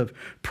amount of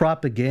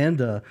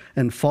propaganda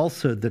and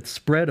falsehood that's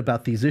spread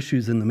about these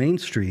issues in the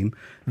mainstream,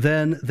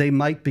 then they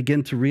might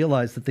begin to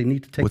realize that they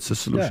need to take What's the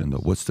solution, though?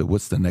 What's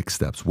the next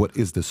steps? What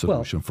is the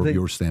solution from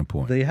your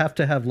standpoint? They have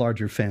to have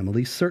larger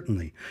families,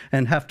 certainly,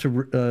 and have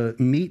to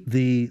meet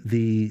the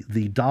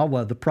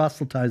dawah, the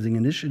proselytizing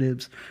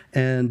initiatives,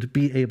 and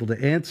be able to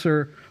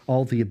answer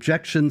all the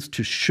objections,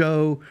 to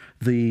show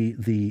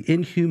the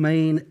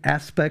inhumane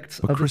aspects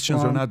of Christians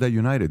Islam. are not that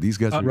united. These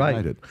guys are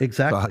united.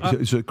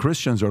 Exactly. So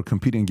Christians are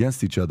competing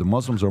against each other.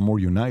 Muslims are more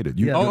united.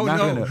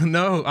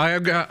 No,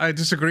 I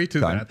disagree to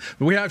that.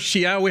 We have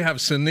Shia, we have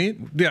Sunni.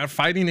 They are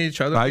fighting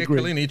each other. They're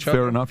killing each other.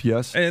 Fair enough,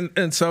 yes.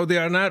 And so they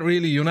are not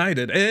really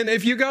united. And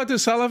if you go to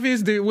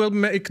Salafis, they will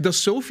make the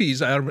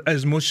Sufis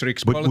as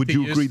mushriks. But would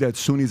you agree that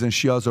Sunnis and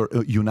Shias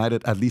are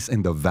united at least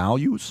in the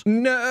values?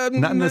 No,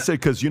 not necessarily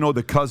because,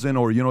 the cousin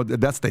or,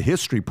 that's the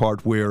history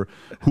part where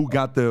who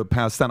got the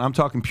passed down. I'm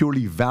talking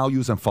purely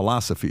values and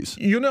philosophies.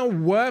 You know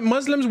what?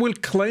 Muslims will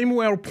claim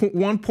we are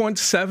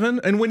 1.7,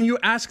 and when you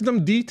ask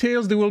them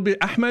details, they will be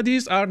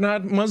Ahmadis are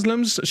not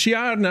Muslims, Shia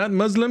are not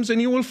Muslims,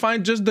 and you will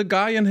find just the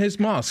guy in his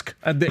mosque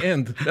at the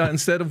end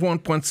instead of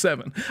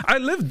 1.7. I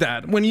lived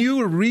that. When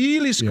you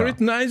really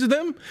scrutinize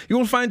them, you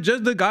will find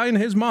just the guy in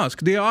his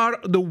mosque. They are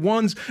the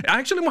ones.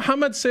 Actually,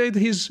 Muhammad said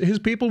his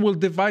people will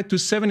divide to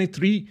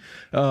 73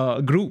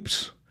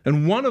 groups.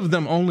 And one of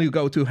them only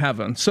go to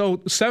heaven.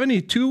 So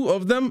 72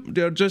 of them,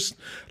 they're just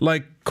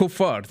like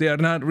kuffar. They are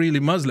not really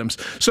Muslims.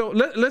 So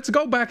let's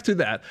go back to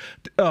that.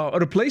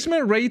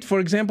 Replacement rate, for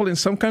example, in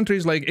some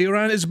countries like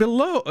Iran is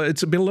below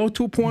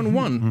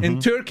 2.1. In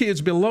Turkey,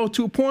 it's below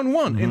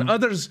 2.1. In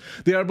others,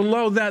 they are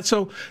below that.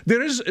 So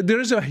there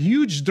is a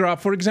huge drop.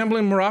 For example,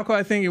 in Morocco,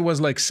 I think it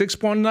was like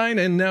 6.9,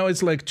 and now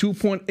it's like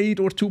 2.8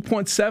 or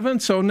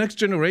 2.7. So next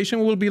generation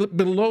will be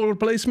below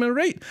replacement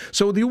rate.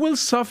 So they will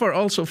suffer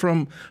also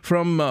from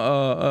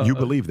you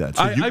believe that?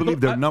 So you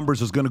believe their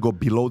numbers is going to go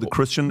below the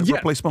Christian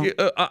replacement?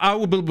 I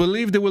would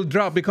believe they will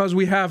drop because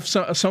we have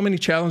so many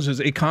challenges,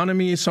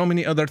 economy, so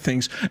many other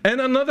things. And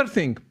another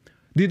thing,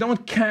 they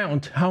don't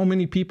count how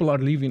many people are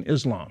leaving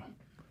Islam.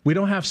 We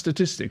don't have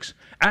statistics.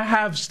 I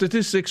have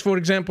statistics, for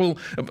example,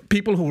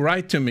 people who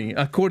write to me,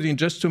 according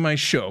just to my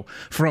show,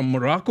 from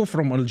Morocco,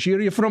 from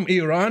Algeria, from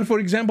Iran,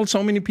 for example.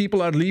 So many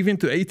people are leaving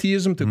to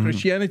atheism, to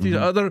Christianity,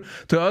 to other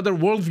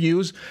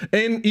worldviews.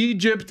 In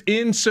Egypt,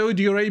 in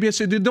Saudi Arabia,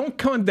 so they don't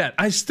count that.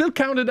 I still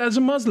count it as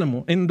a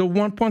Muslim in the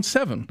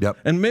 1.7. Yep.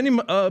 And many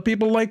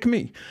people like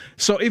me.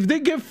 So if they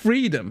give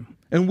freedom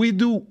and we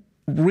do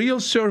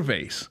real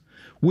surveys,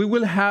 we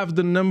will have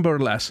the number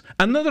less.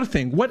 Another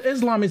thing, what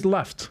Islam is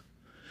left?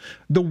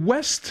 The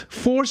West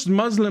forced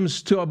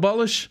Muslims to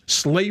abolish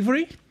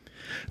slavery,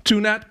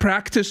 to not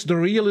practice the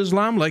real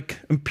Islam, like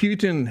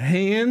amputing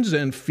hands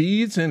and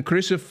feet and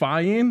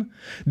crucifying.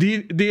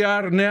 They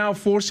are now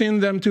forcing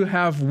them to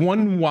have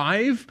one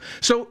wife.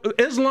 So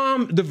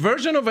Islam, the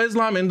version of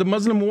Islam in the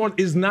Muslim world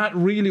is not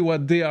really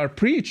what they are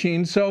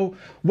preaching. So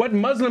what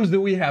Muslims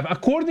do we have?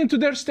 According to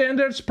their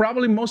standards,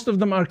 probably most of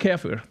them are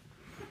kafir.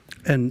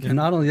 And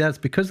not only that, it's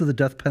because of the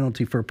death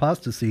penalty for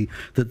apostasy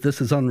that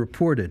this is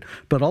unreported.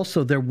 But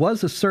also there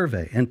was a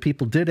survey, and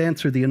people did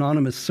answer the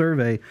anonymous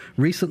survey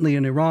recently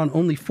in Iran.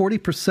 Only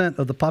 40%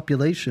 of the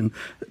population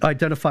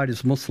identified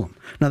as Muslim.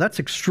 Now that's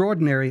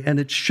extraordinary, and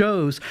it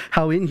shows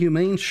how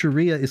inhumane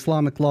Sharia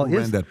Islamic law is. Who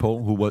ran that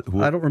poll?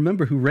 Who? I don't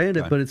remember who ran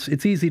it, but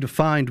it's easy to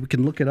find. We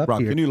can look it up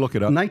Rob, here. Can you look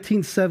it up?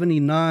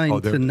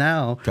 1979 to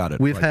now,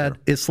 we've had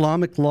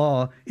Islamic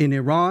law in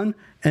Iran,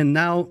 and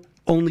now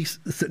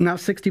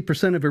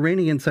 60% of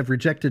Iranians have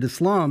rejected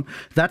Islam.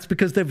 That's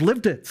because they've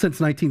lived it since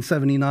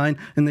 1979,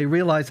 and they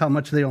realize how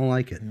much they don't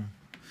like it.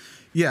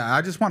 Yeah,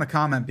 I just want to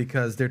comment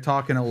because they're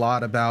talking a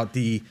lot about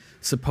the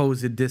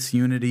supposed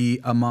disunity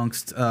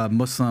amongst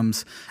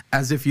Muslims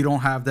as if you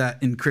don't have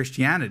that in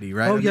Christianity,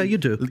 right? Oh, yeah, you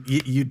do.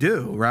 You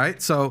do,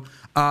 right? So,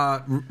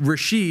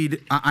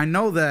 Rachid, I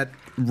know that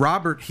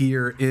Robert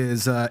here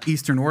is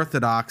Eastern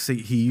Orthodox.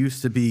 He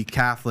used to be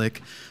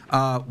Catholic.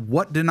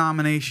 What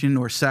denomination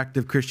or sect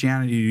of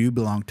Christianity do you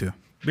belong to?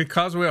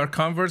 Because we are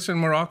converts in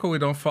Morocco, we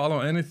don't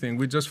follow anything.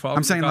 We just follow.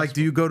 I'm saying, like,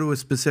 do you go to a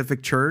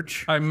specific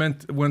church? I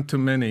went to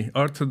many.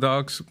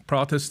 Orthodox,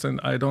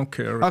 Protestant, I don't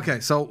care. Okay,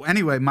 so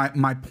anyway,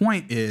 my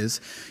point is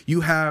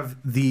you have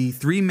the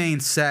three main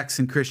sects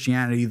in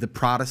Christianity, the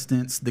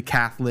Protestants, the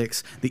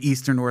Catholics, the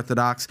Eastern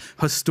Orthodox.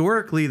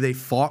 Historically, they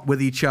fought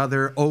with each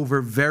other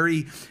over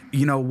very,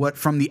 what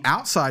from the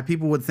outside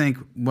people would think,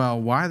 well,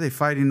 why are they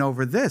fighting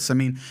over this? I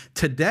mean,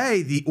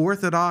 today, the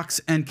Orthodox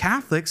and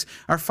Catholics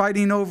are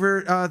fighting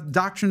over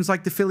doctrines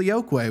like the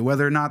Filioque,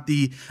 whether or not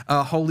the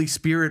Holy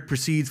Spirit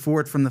proceeds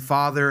forth from the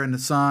Father and the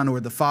Son, or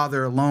the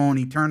Father alone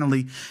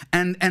eternally,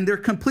 and they're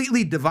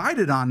completely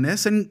divided on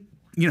this, and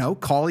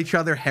call each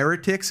other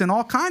heretics and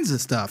all kinds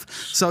of stuff.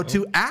 So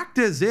to act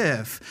as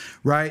if,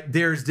 right,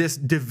 there's this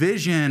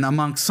division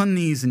among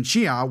Sunnis and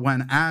Shia,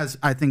 when, as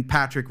I think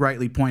Patrick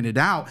rightly pointed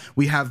out,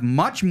 we have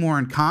much more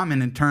in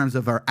common in terms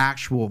of our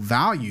actual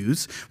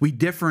values. We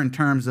differ in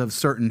terms of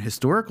certain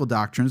historical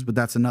doctrines, but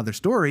that's another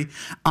story.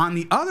 On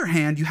the other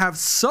hand, you have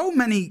so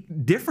many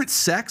different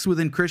sects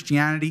within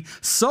Christianity,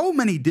 so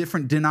many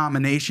different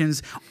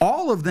denominations,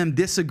 all of them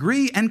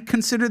disagree and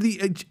consider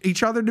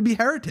each other to be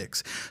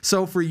heretics.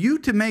 So for you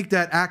to make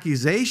that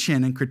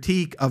accusation and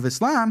critique of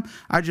Islam,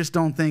 I just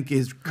don't think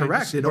is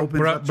correct. It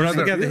opens up.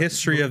 Look at the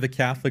history of the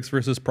Catholics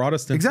versus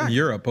Protestants in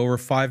Europe. Over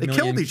 5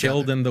 million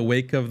killed in the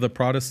wake of the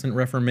Protestant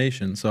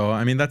Reformation. So,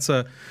 I mean, that's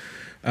that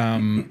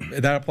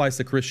applies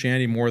to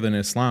Christianity more than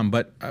Islam.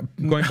 But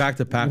going back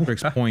to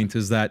Patrick's point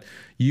is that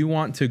you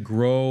want to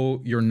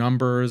grow your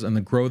numbers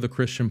and grow the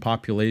Christian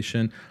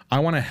population. I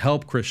want to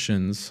help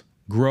Christians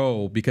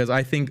grow, because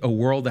I think a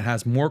world that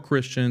has more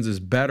Christians is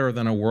better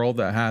than a world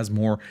that has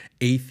more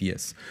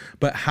atheists.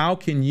 But how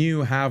can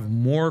you have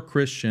more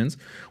Christians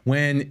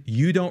when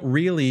you don't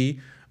really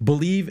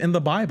believe in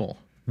the Bible?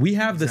 We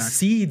have the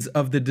seeds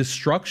of the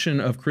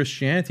destruction of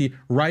Christianity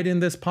right in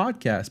this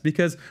podcast,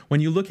 because when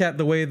you look at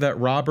the way that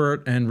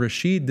Robert and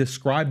Rachid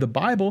describe the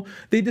Bible,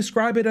 they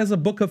describe it as a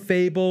book of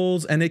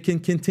fables, and it can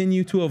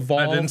continue to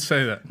evolve. I didn't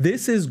say that.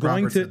 This is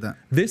going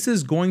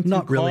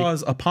to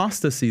cause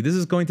apostasy. This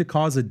is going to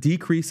cause a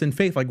decrease in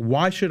faith. Like,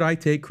 why should I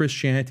take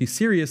Christianity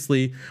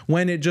seriously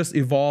when it just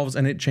evolves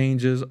and it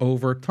changes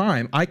over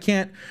time? I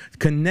can't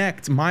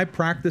connect my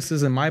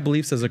practices and my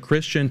beliefs as a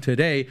Christian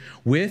today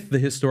with the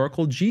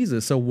historical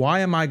Jesus. So why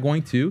am I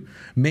going to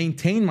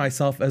maintain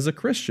myself as a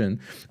Christian?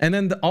 And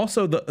then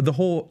also the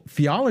whole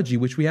theology,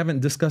 which we haven't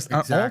discussed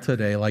at all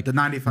today. Like, the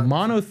 95%.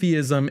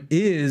 Monotheism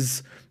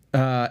is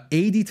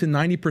 80 to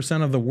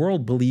 90% of the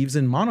world believes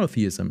in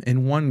monotheism,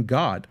 in one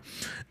God.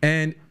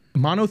 And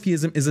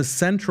monotheism is a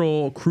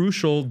central,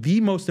 crucial,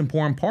 the most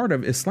important part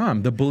of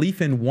Islam. The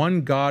belief in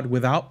one God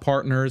without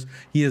partners.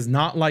 He is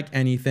not like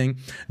anything.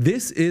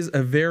 This is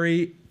a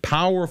very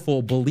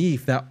powerful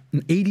belief that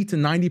 80 to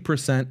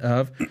 90%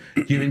 of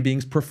human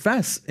beings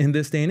profess in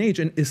this day and age.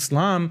 And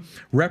Islam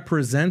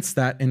represents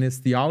that in its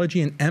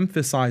theology and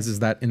emphasizes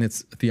that in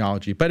its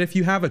theology. But if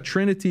you have a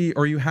Trinity,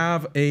 or you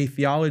have a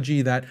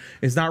theology that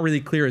is not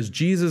really clear, is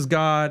Jesus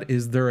God?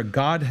 Is there a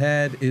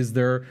Godhead? Is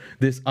there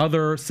this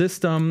other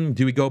system?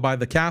 Do we go by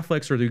the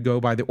Catholics, or do we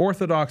go by the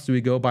Orthodox? Do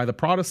we go by the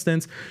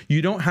Protestants?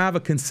 You don't have a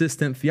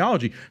consistent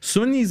theology.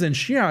 Sunnis and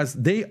Shias,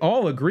 they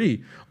all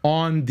agree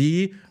on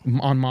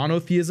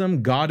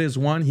monotheism. God is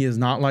one. He is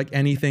not like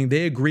anything.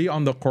 They agree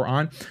on the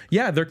Quran.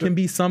 Yeah, there can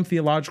be some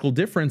theological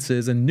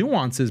differences and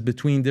nuances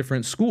between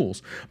different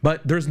schools,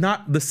 but there's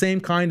not the same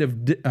kind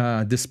of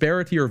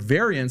disparity or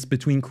variance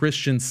between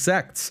Christian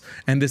sects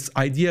and this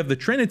idea of the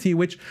Trinity,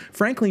 which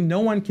frankly no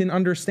one can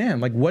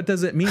understand. Like, what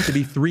does it mean to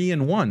be 3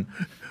 in 1?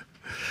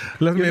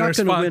 Let me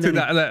respond to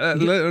that.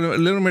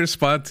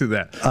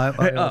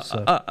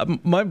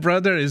 My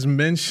brother is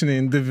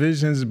mentioning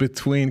divisions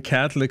between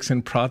Catholics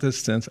and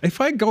Protestants. If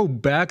I go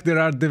back, there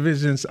are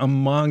divisions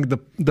among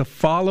the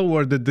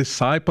follower, the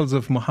disciples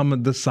of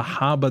Muhammad, the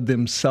Sahaba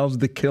themselves.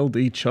 They killed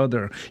each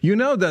other. You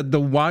know that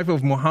the wife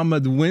of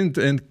Muhammad went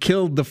and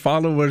killed the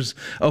followers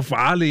of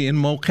Ali in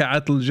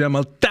Mawqi'at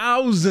al-Jamal.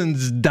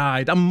 Thousands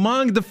died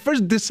among the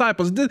first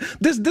disciples.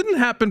 This didn't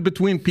happen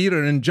between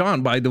Peter and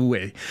John, by the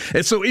way.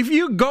 And so if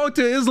you go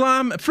to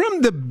Islam,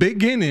 from the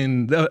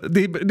beginning,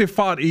 they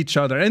fought each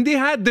other, and they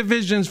had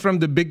divisions from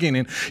the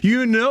beginning.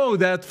 You know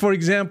that, for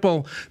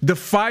example, the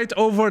fight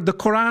over the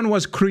Quran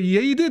was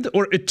created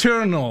or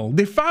eternal.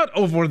 They fought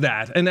over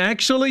that. And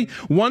actually,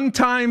 one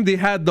time they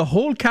had the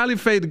whole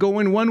caliphate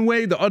going one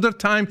way, the other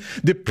time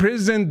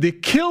they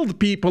killed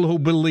people who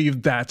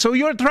believed that. So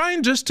you're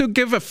trying just to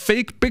give a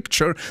fake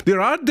picture.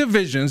 There are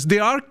divisions,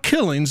 there are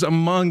killings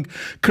among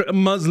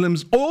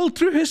Muslims all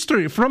through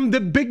history, from the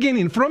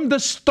beginning, from the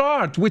start.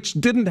 start, which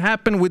didn't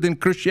happen within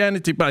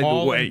Christianity, by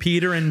the way.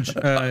 Peter and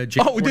James.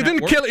 Oh, they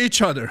didn't kill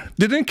each other.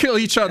 They didn't kill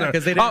each other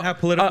because they didn't have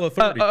political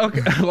authority.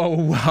 Okay. Oh,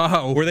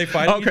 wow. Were they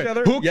fighting each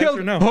other? Yes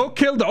or no? Who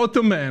killed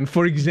Ottoman,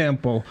 for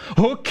example?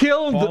 Who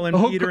killed Paul and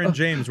Peter and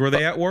James? Were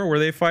they at war? Were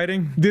they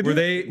fighting?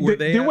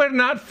 They were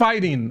not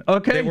fighting.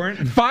 Okay. They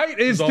weren't. Fight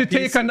is to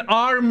take an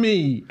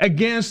army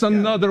against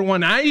another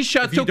one.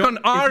 Aisha took an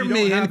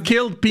army and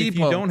killed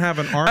people. If you don't have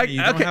an army,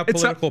 you don't have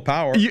political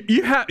power.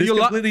 You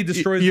completely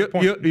destroys the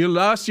point. You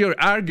lost your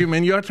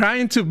argument. You're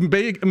trying to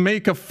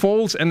make a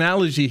false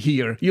analogy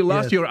here. You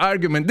lost your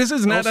argument. This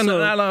is not an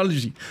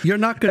analogy. You're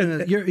not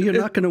going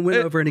to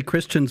win over any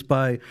Christians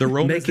by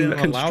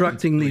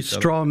constructing these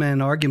straw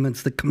man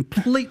arguments that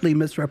completely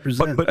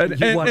misrepresent what I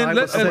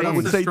was saying. I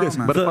would say this,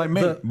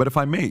 but if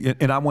I may,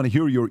 and I want to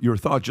hear your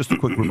thoughts. Just a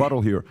quick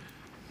rebuttal here.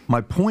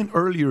 My point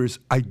earlier is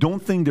I don't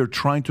think they're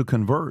trying to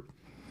convert.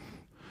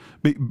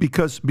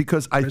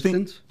 Because I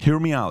think, hear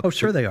me out. Oh,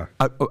 sure they are.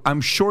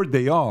 I'm sure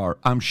they are.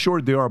 I'm sure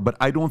they are, but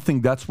I don't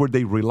think that's where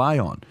they rely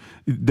on.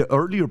 The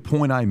earlier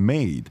point I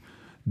made,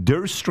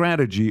 their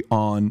strategy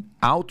on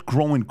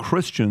outgrowing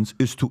Christians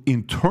is to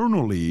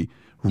internally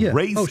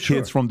raise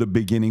kids from the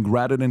beginning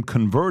rather than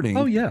converting.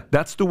 Oh, yeah.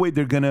 That's the way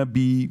they're going to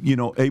be,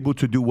 able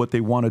to do what they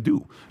want to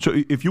do. So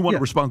if you want to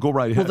respond, go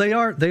right ahead.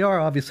 Well, they are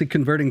obviously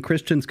converting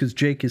Christians because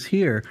Jake is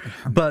here.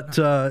 But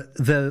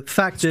the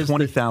fact is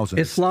 20,000.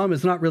 Islam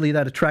is not really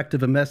that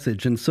attractive a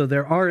message. And so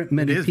there aren't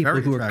many people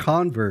who are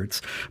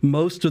converts.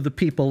 Most of the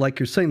people, like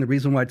you're saying, the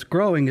reason why it's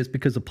growing is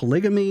because of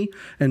polygamy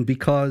and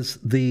because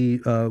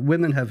the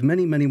women have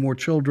many, many more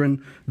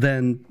children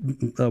than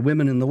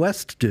women in the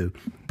West do.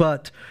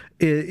 But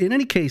in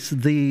any case,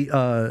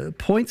 the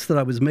points that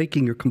I was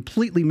making, you're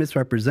completely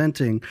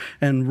misrepresenting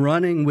and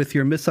running with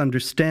your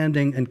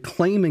misunderstanding and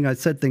claiming I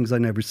said things I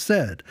never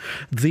said.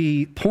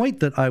 The point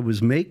that I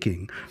was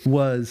making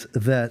was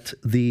that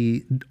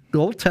the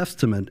Old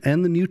Testament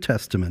and the New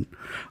Testament,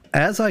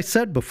 as I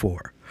said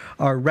before,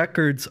 are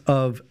records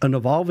of an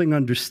evolving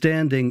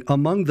understanding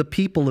among the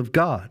people of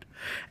God.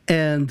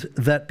 And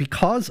that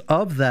because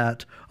of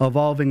that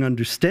evolving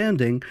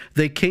understanding,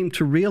 they came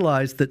to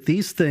realize that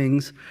these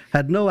things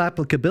had no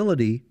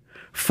applicability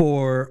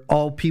for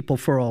all people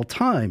for all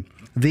time.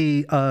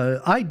 The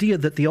idea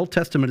that the Old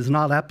Testament is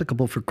not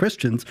applicable for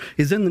Christians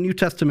is in the New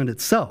Testament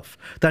itself.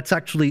 That's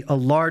actually a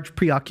large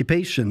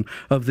preoccupation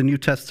of the New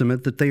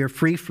Testament, that they are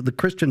free, the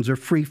Christians are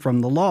free from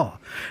the law.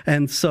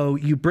 And so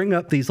you bring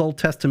up these Old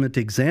Testament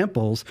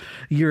examples,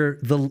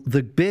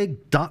 the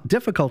big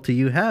difficulty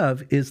you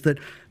have is that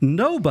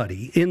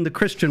nobody in the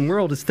Christian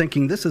world is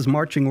thinking this is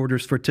marching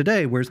orders for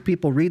today, whereas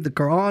people read the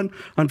Quran,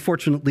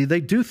 unfortunately, they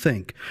do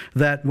think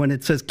that when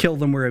it says kill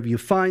them wherever you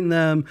find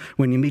them,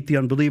 when you meet the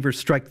unbelievers,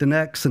 strike the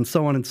neck, and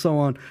so on and so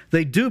on,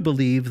 they do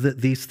believe that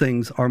these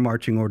things are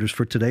marching orders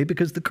for today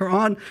because the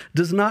Quran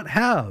does not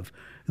have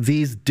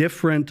these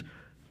different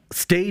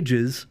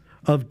stages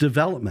of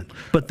development.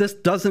 But this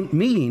doesn't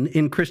mean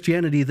in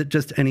Christianity that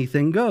just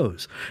anything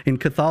goes. In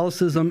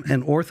Catholicism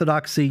and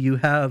Orthodoxy, you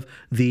have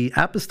the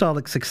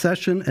apostolic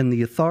succession and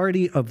the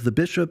authority of the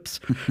bishops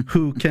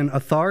who can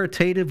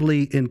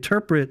authoritatively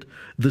interpret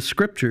the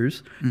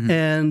scriptures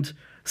and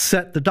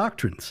set the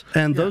doctrines.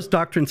 And those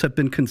doctrines have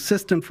been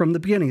consistent from the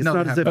beginning. It's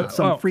not as if it's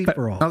some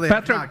free-for-all.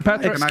 Patrick,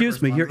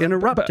 excuse me, you're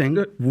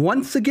interrupting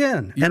once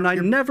again, and I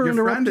never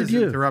interrupted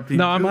you.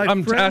 No,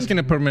 I'm asking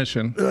a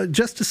permission.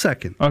 Just a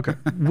second. Okay.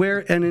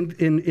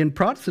 In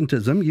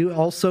Protestantism, you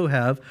also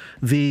have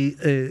the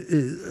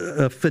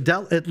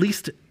at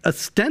least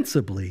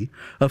ostensibly,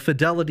 a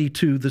fidelity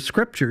to the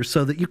Scripture,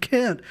 so that you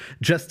can't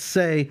just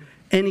say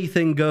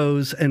anything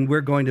goes and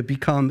we're going to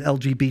become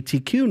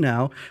LGBTQ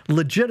now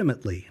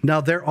legitimately. Now,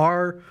 there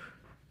are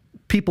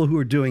people who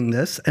are doing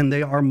this, and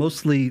they are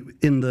mostly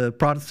in the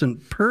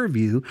Protestant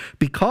purview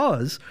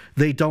because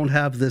they don't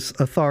have this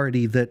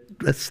authority that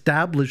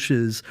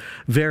establishes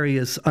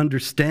various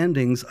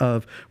understandings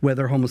of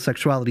whether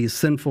homosexuality is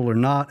sinful or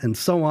not, and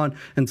so on,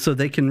 and so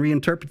they can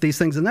reinterpret these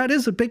things, and that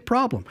is a big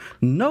problem.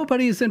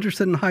 Nobody is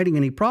interested in hiding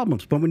any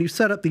problems, but when you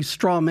set up these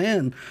straw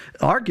man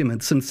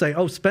arguments and say,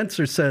 oh,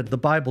 Spencer said the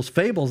Bible's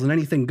fables and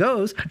anything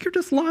goes, you're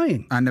just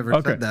lying. I never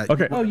said that.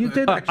 Okay. Oh, you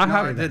did? I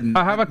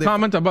have a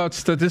comment about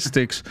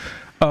statistics.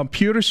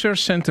 Pew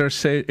Research Center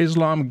say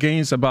Islam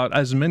gains about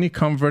as many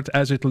converts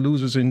as it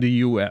loses in the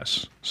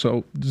U.S.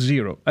 So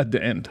 0 at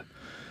the end.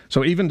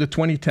 So even the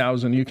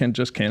 20,000, you can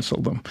just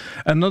cancel them.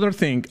 Another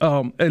thing,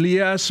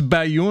 Elias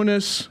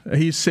Bayounis,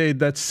 he said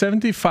that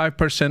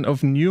 75%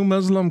 of new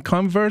Muslim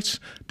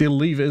converts, they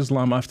leave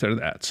Islam after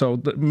that.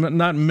 So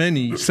not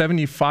many,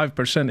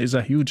 75% is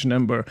a huge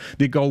number.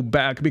 They go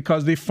back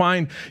because they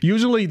find,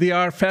 usually they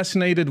are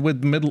fascinated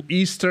with Middle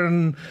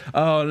Eastern,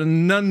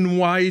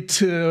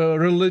 non-white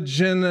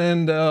religion.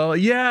 And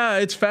yeah,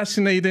 it's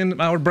fascinating.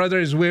 Our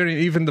brother is wearing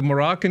even the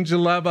Moroccan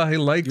jalaba. He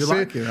likes it. You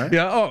like it, right?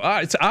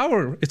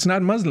 Yeah, it's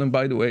not Muslim,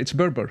 by the way, it's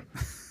Berber.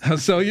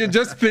 So you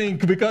just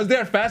think, because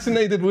they're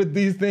fascinated with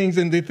these things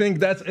and they think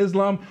that's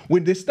Islam,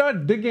 when they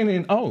start digging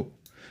in, oh,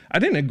 I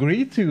didn't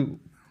agree to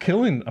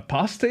killing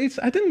apostates?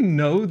 I didn't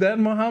know that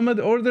Muhammad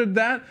ordered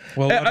that.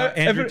 Well,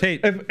 Andrew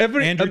Tate.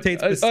 Andrew Tate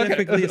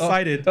specifically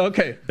cited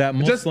that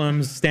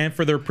Muslims stand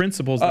for their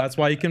principles. That's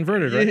why he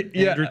converted, right?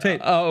 Andrew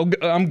Tate.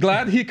 I'm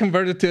glad he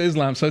converted to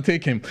Islam, so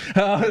take him.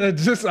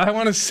 I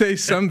want to say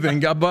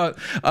something about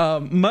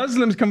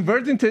Muslims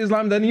converting to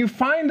Islam. Then you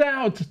find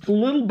out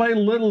little by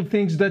little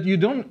things that you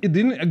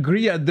didn't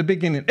agree at the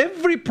beginning.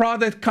 Every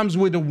product comes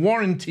with a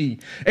warranty,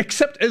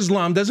 except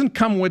Islam doesn't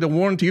come with a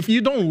warranty. If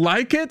you don't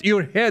like it,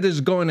 your head is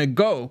going to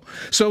go.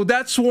 So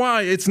that's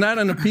why it's not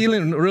an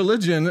appealing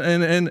religion,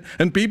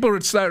 and people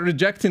would start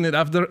rejecting it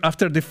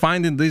after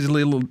defining these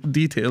little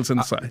details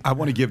inside. I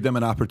want to give them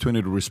an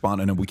opportunity to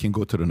respond, and then we can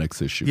go to the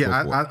next issue.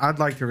 Yeah, I'd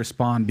like to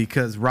respond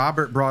because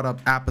Robert brought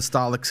up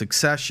apostolic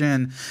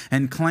succession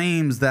and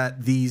claims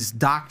that these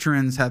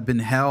doctrines have been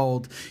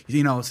held,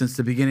 since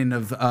the beginning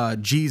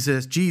of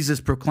Jesus. Jesus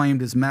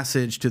proclaimed his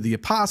message to the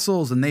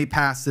apostles, and they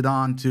passed it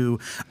on to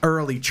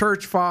early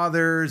church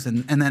fathers,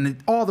 and then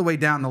all the way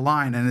down the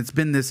line, and it's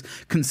been this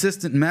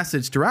consistent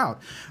message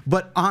throughout.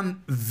 But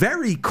on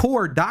very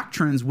core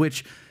doctrines,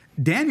 which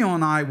Daniel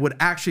and I would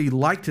actually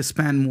like to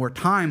spend more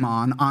time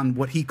on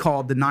what he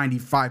called the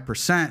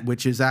 95%,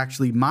 which is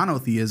actually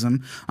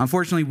monotheism.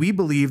 Unfortunately, we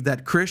believe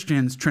that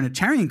Christians,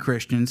 Trinitarian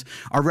Christians,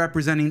 are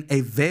representing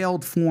a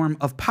veiled form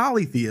of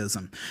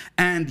polytheism.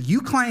 And you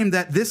claim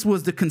that this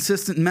was the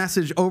consistent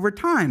message over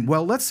time.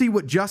 Well, let's see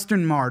what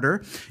Justin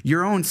Martyr,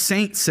 your own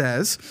saint,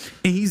 says.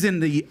 And he's in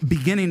the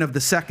beginning of the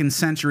 2nd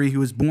century. He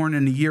was born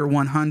in the year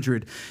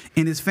 100.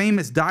 In his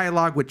famous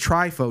dialogue with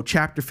Trypho,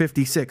 chapter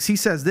 56, he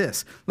says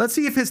this. Let's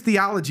see if his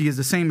theology is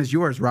the same as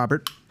yours,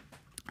 Robert.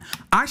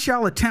 I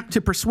shall attempt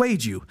to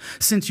persuade you,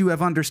 since you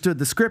have understood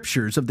the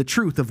scriptures, of the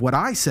truth of what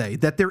I say,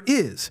 that there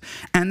is,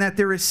 and that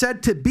there is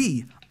said to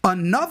be,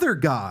 another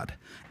God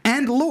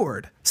and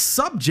Lord,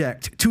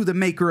 subject to the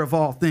maker of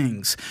all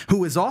things,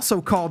 who is also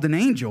called an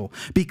angel,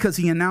 because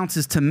he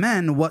announces to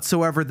men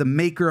whatsoever the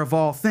maker of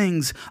all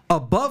things,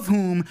 above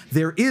whom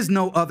there is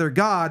no other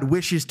God,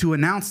 wishes to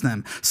announce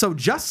them. So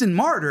Justin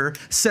Martyr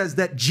says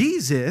that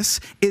Jesus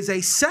is a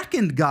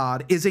second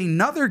God, is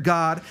another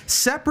God,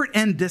 separate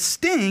and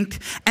distinct,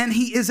 and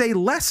he is a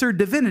lesser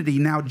divinity.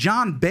 Now,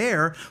 John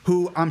Baer,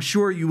 who I'm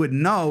sure you would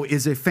know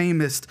is a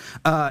famous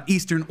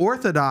Eastern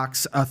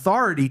Orthodox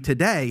authority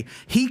today,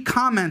 he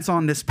comments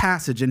on this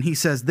passage, and he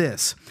says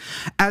this: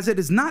 as it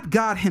is not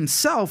God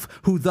himself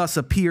who thus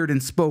appeared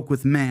and spoke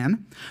with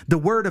man, the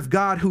word of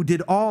God who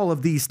did all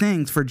of these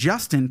things, for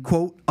Justin,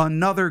 quote,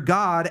 another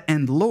God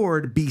and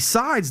Lord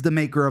besides the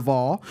maker of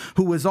all,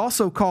 who is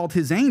also called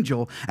his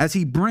angel, as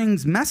he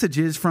brings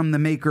messages from the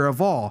maker of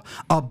all,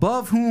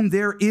 above whom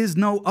there is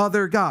no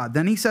other God.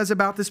 Then he says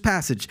about this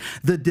passage,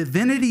 the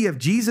divinity of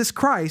Jesus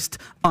Christ,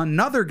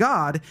 another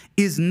God,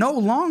 is no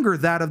longer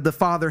that of the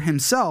Father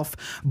himself,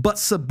 but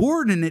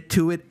subordinate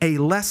to it a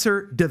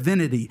lesser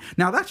divinity.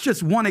 Now, that's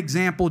just one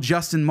example.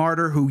 Justin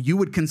Martyr, who you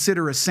would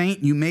consider a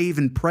saint, you may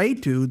even pray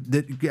to,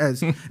 as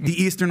the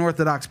Eastern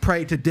Orthodox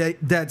pray to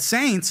dead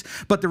saints,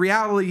 but the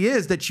reality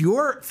is that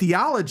your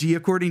theology,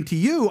 according to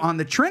you, on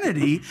the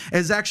Trinity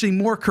is actually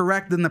more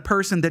correct than the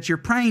person that you're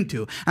praying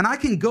to. And I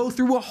can go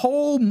through a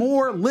whole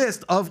more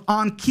list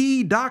on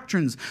key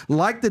doctrines,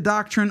 like the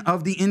doctrine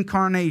of the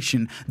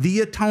incarnation,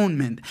 the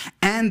atonement,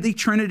 and the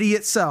Trinity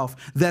itself,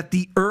 that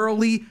the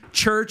early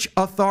church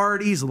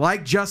authorities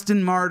like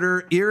Justin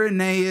Martyr,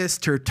 Irenaeus,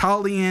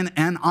 Tertullian,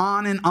 and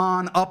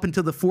on up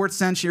until the 4th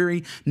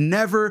century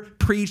never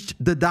preached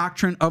the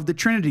doctrine of the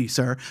Trinity,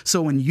 sir.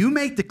 So when you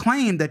make the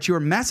claim that your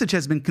message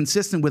has been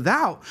consistent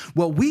without,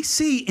 well, we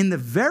see in the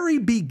very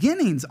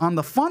beginnings on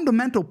the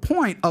fundamental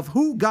point of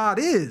who God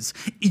is,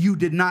 you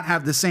did not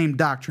have the same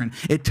doctrine.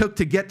 It took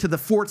to get to the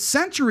 4th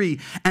century,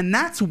 and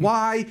that's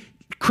why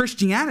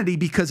Christianity,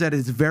 because at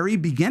its very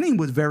beginning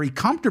was very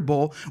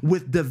comfortable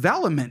with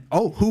development.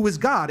 Oh, who is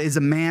God? Is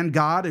a man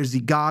God? Is he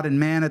God and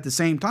man at the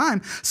same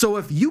time? So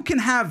if you can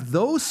have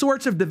those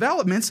sorts of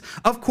developments,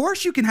 of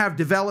course you can have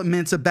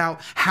developments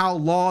about how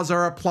laws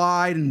are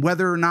applied and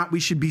whether or not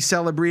we should be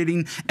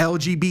celebrating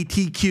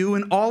LGBTQ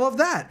and all of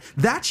that.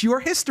 That's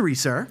your history,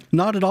 sir.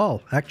 Not at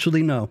all.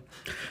 Actually, no.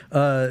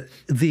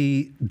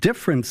 The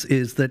difference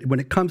is that when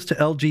it comes to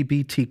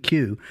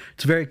LGBTQ,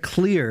 it's very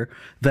clear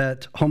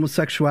that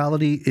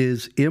homosexuality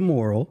is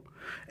immoral,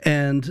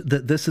 and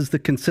that this is the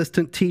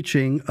consistent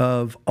teaching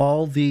of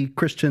all the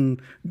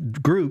Christian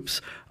groups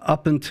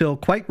up until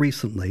quite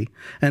recently.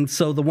 And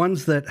so the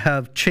ones that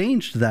have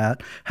changed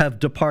that have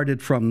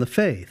departed from the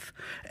faith.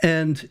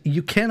 And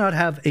you cannot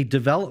have a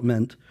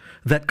development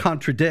that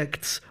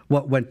contradicts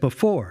what went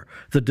before.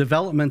 The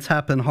developments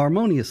happen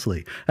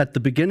harmoniously. At the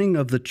beginning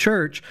of the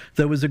church,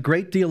 there was a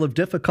great deal of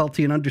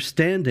difficulty in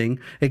understanding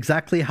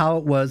exactly how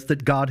it was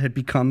that God had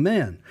become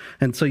man.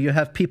 And so you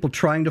have people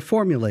trying to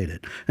formulate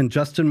it. And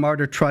Justin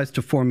Martyr tries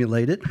to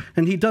formulate it,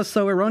 and he does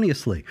so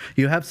erroneously.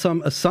 You have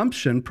some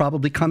assumption,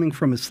 probably coming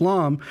from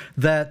Islam,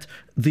 that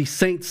the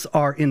saints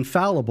are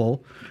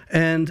infallible,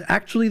 and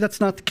actually that's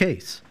not the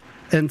case.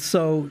 And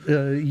so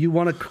you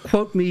want to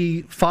quote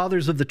me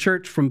fathers of the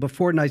church from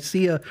before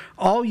Nicaea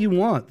all you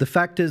want. The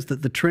fact is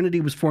that the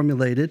Trinity was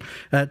formulated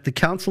at the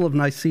Council of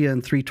Nicaea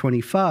in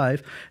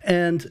 325,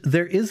 and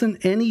there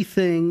isn't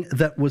anything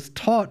that was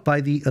taught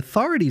by the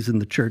authorities in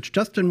the church.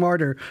 Justin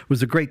Martyr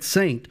was a great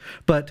saint,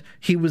 but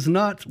he was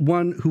not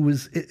one who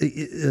was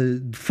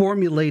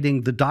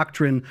formulating the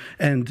doctrine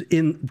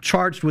and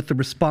charged with the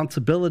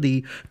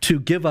responsibility to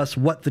give us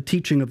what the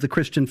teaching of the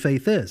Christian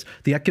faith is.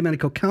 The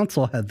Ecumenical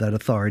Council had that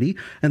authority,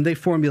 and they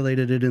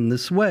formulated it in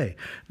this way.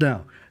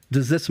 Now,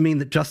 does this mean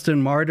that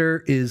Justin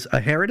Martyr is a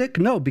heretic?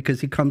 No,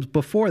 because he comes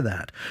before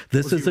that.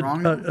 This Was he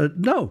wrong?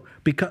 No,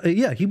 because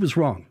he was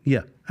wrong.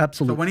 Yeah,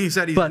 absolutely. So when he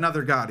said he's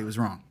another God, he was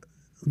wrong.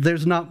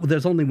 There's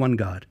only one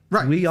God.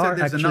 Right. We are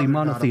actually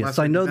monotheists.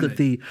 I know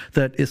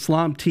that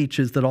Islam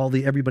teaches that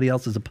everybody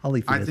else is a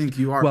polytheist. I think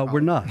you are. Well, we're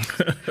not.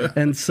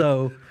 And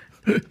so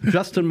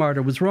Justin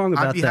Martyr was wrong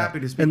about that. I'd be happy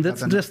to speak and about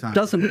that this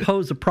doesn't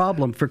pose a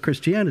problem for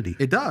Christianity.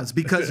 It does,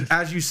 because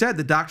as you said,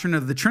 the doctrine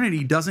of the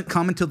Trinity doesn't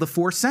come until the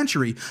 4th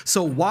century.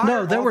 So why?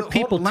 No, there were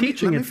people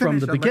teaching it from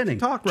the beginning.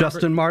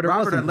 Justin Martyr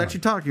wasn't. Robert, I let you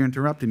talk. You're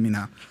interrupting me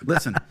now.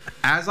 Listen,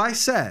 as I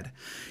said,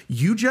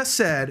 you just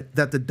said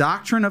that the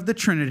doctrine of the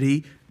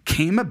Trinity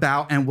came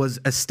about and was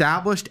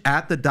established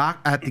at the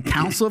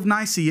Council of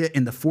Nicaea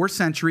in the 4th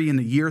century in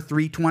the year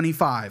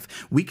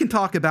 325. We can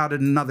talk about it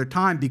another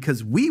time,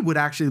 because we would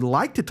actually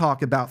like to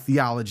talk about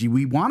theology.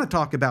 We want to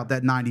talk about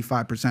that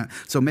 95%.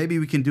 So maybe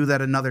we can do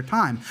that another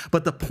time.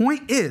 But the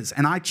point is,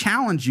 and I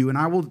challenge you, and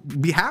I will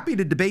be happy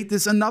to debate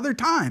this another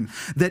time,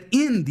 that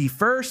in the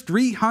first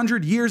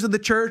 300 years of the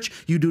church,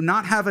 you do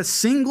not have a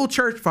single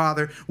church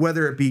father,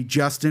 whether it be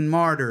Justin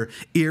Martyr,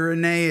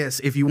 Irenaeus,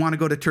 if you want to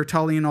go to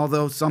Tertullian,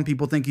 although some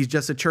people think he's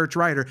just a church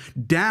writer,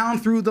 down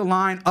through the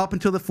line up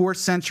until the 4th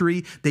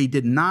century, they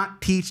did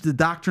not teach the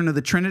doctrine of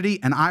the Trinity,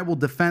 and I will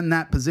defend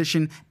that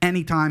position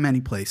anytime,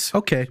 any place.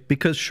 Okay,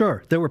 because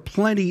sure, there were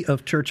plenty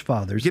of church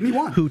fathers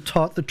who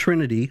taught the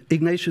Trinity.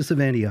 Ignatius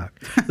of Antioch.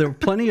 There were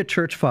plenty of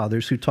church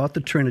fathers who taught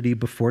the Trinity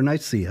before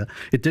Nicaea.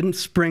 It didn't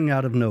spring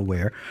out of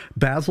nowhere.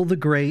 Basil the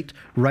Great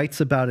writes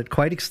about it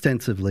quite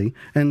extensively,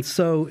 and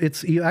so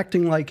you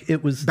acting like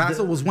it was.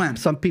 Basil was when?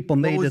 Some people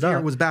made it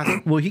up. Was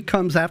Basil? Well, he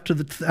comes after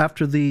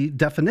the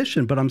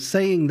definition, but I'm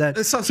saying that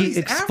he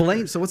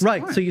explains. So what's right.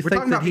 The point? So you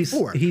think that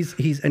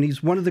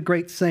he's one of the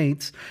great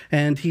saints,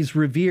 and he's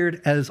revered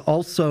as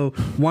also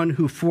one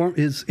who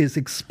is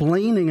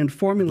explaining and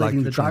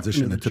formulating the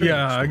doctrine of the Trinity.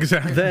 Yeah,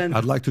 exactly. Then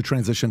I'd like to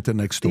transition to the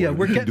next story. Yeah,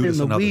 we're getting in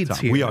the weeds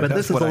here. We are. But That's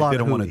this is what a lot I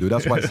didn't of want to do.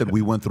 That's why I said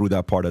we went through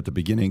that part at the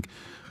beginning.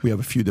 We have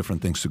a few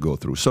different things to go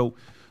through. So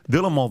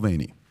Dylan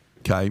Mulvaney,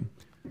 okay,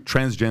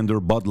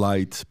 transgender, Bud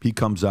Light, he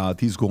comes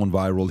out, he's going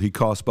viral. He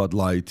cost Bud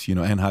Light,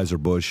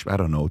 Anheuser-Busch, I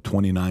don't know,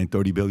 $29,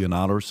 $30 billion.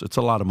 It's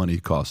a lot of money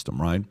it cost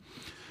him, right?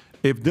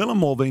 If Dylan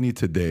Mulvaney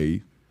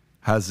today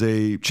has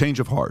a change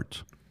of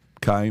heart,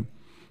 okay,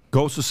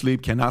 goes to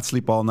sleep, cannot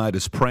sleep all night,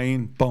 is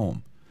praying,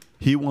 boom,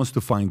 he wants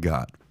to find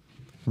God.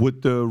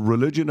 Would the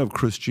religion of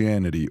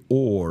Christianity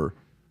or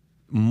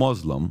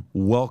Muslim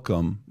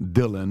welcome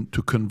Dylan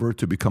to convert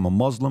to become a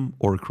Muslim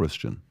or a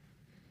Christian?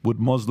 Would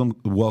Muslim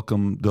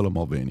welcome Dylan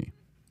Mulvaney?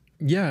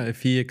 Yeah,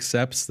 if he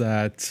accepts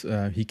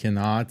that he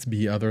cannot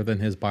be other than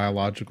his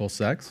biological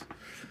sex,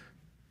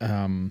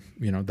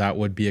 that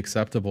would be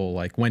acceptable.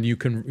 Like when you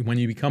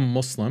become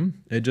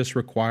Muslim, it just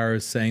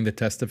requires saying the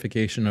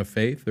testification of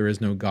faith. There is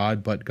no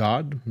God but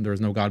God. There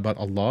is no God but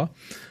Allah,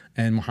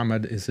 and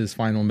Muhammad is his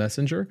final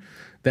messenger.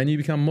 Then you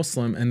become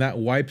Muslim, and that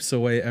wipes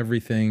away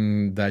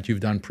everything that you've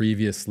done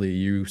previously.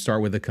 You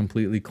start with a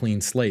completely clean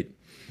slate.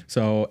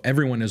 So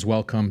everyone is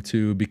welcome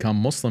to become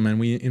Muslim, and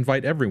we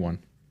invite everyone.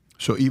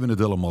 So even a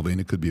Dylan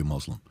Mulvaney could be a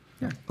Muslim.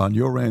 Yeah. On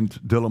your end,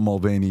 Dylan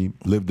Mulvaney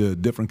lived a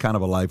different kind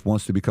of a life,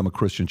 wants to become a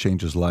Christian,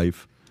 change his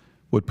life.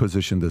 What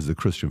position does the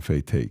Christian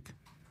faith take?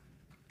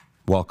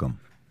 Welcome.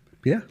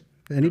 Yeah.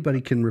 Anybody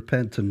can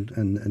repent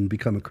and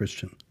become a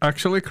Christian.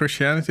 Actually,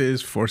 Christianity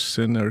is for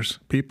sinners,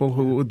 people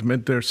who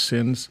admit their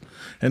sins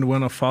and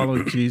want to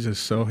follow Jesus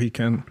so he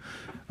can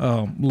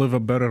live a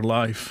better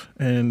life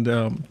and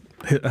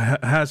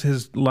has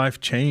his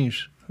life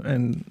changed.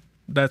 And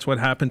that's what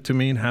happened to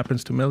me and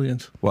happens to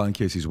millions. Well, in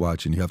case he's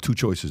watching, you have two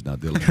choices now,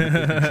 Dylan.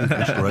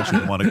 Which direction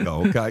you want to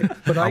go, okay?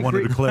 But I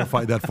wanted to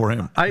clarify that for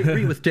him. I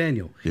agree with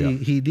Daniel. Yeah.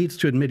 He needs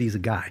to admit he's a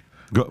guy.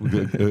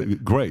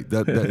 Great.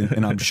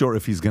 And I'm sure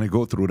if he's going to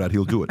go through that,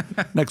 he'll do it.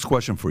 Next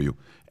question for you.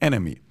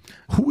 Enemy.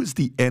 Who is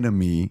the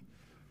enemy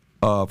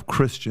of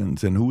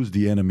Christians and who is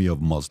the enemy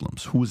of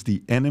Muslims? Who is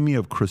the enemy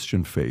of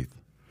Christian faith?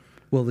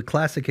 Well, the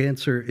classic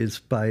answer is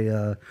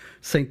by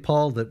St.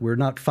 Paul that we're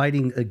not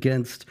fighting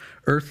against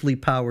earthly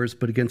powers,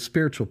 but against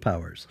spiritual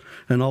powers.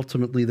 And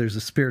ultimately, there's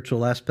a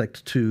spiritual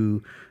aspect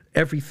to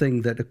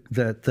everything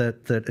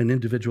that an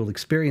individual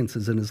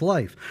experiences in his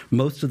life.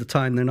 Most of the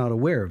time, they're not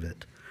aware of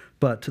it.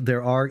 But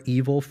there are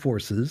evil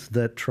forces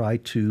that try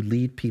to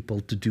lead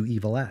people to do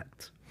evil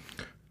acts.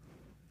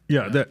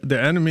 Yeah,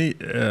 the enemy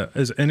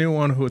is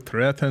anyone who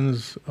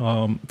threatens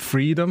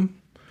freedom,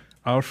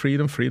 our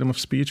freedom, freedom of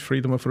speech,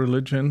 freedom of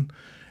religion,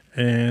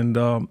 And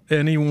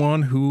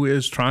anyone who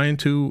is trying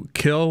to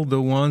kill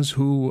the ones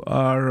who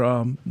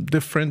are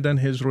different than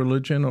his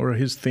religion or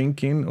his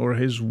thinking or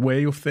his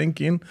way of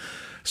thinking.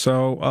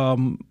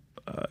 So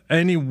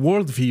any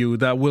worldview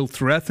that will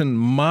threaten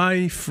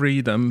my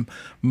freedom,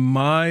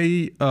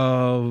 my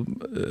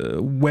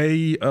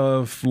way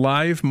of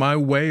life, my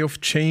way of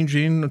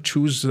changing,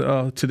 choose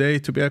today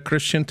to be a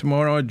Christian,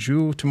 tomorrow a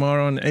Jew,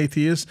 tomorrow an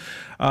atheist,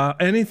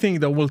 anything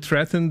that will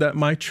threaten that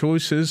my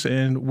choices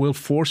and will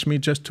force me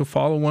just to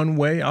follow one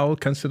way, I will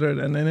consider it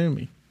an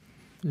enemy.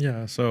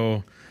 Yeah,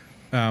 so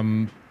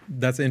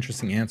that's an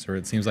interesting answer.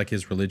 It seems like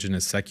his religion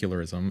is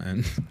secularism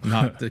and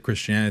not the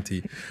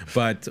Christianity.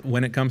 But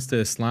when it comes to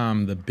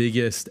Islam, the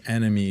biggest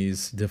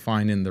enemies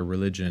defined in the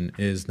religion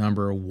is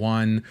number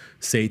one,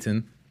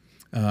 Satan,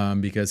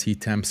 because he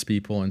tempts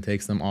people and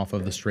takes them off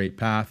of the straight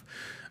path.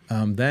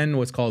 Then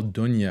what's called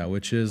dunya,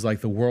 which is like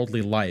the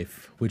worldly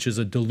life, which is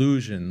a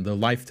delusion, the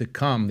life to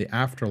come, the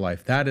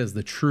afterlife. That is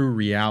the true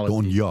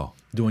reality.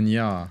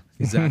 Dunya,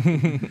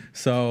 exactly.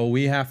 So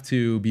we have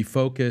to be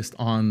focused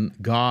on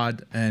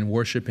God and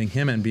worshiping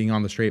him and being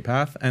on the straight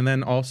path. And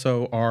then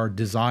also our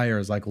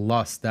desires like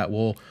lust that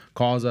will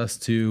cause us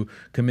to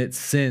commit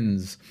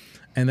sins.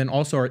 And then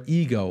also our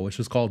ego, which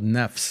is called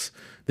nafs.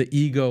 The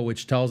ego,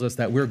 which tells us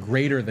that we're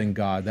greater than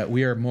God, that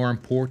we are more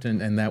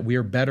important and that we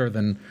are better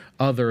than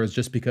others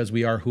just because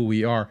we are who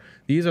we are.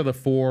 These are the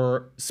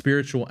four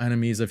spiritual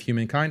enemies of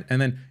humankind. And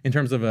then in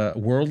terms of a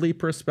worldly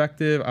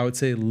perspective, I would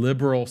say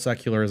liberal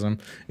secularism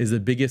is the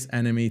biggest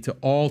enemy to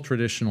all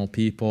traditional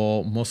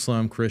people,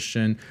 Muslim,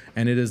 Christian,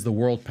 and it is the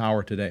world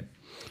power today.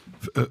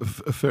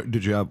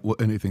 Did you have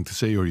anything to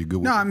say, or are you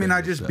good? No, I mean,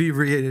 I just be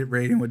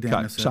reiterating what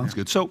Daniel said. Sounds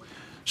good. So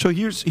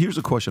here's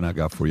a question I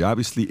got for you.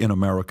 Obviously, in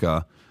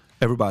America,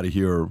 everybody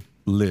here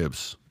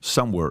lives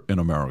somewhere in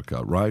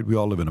America, right? We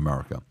all live in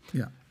America.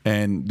 Yeah.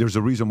 And there's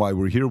a reason why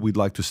we're here. We'd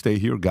like to stay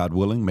here, God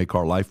willing, make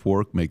our life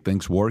work, make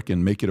things work,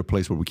 and make it a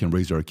place where we can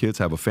raise our kids,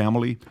 have a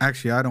family.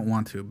 Actually, I don't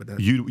want to, but that's,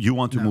 you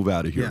want to move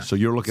out of here, yeah. So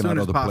you're looking at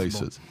other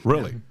places.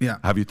 Really? Yeah.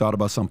 Have you thought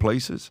about some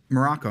places?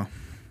 Morocco.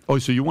 Oh,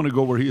 so you want to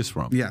go where he is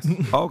from? Yes.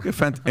 Okay,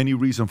 any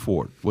reason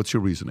for it? What's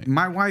your reasoning?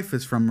 My wife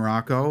is from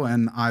Morocco,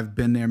 and I've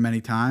been there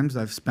many times.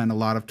 I've spent a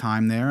lot of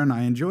time there, and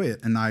I enjoy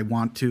it. And I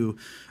want to,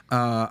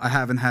 I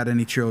haven't had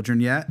any children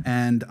yet,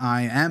 and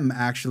I am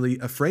actually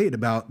afraid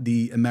about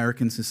the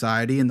American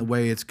society and the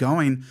way it's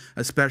going,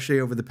 especially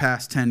over the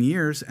past 10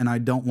 years, and I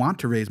don't want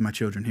to raise my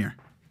children here.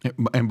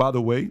 And by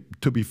the way,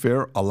 to be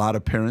fair, a lot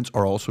of parents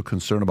are also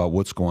concerned about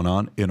what's going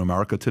on in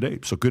America today.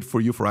 So good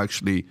for you for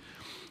actually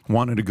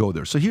wanted to go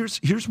there. So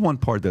here's one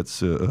part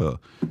that's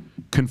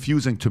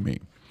confusing to me.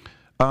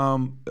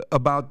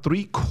 About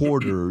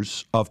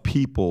 3/4 of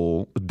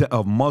people,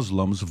 of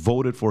Muslims,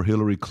 voted for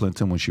Hillary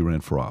Clinton when she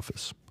ran for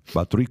office.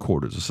 About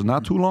 3/4. This is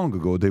not too long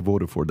ago they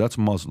voted for her. That's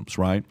Muslims,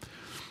 right?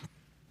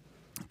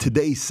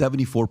 Today,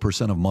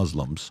 74% of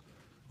Muslims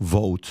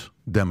vote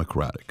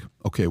Democratic.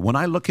 Okay, when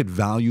I look at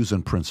values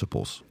and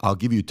principles, I'll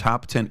give you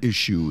top 10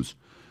 issues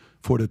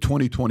for the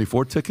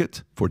 2024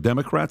 ticket for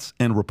Democrats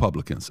and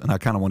Republicans. And I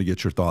kind of want to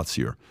get your thoughts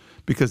here,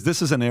 because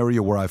this is an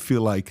area where I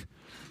feel like,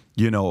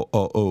 you know,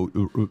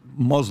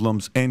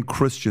 Muslims and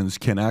Christians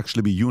can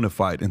actually be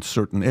unified in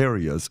certain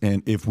areas.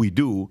 And if we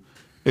do,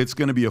 it's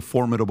going to be a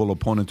formidable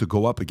opponent to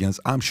go up against.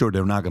 I'm sure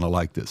they're not going to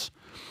like this.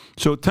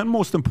 So 10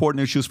 most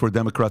important issues for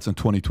Democrats in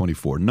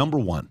 2024. Number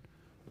 1,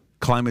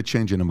 climate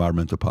change and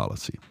environmental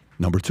policy.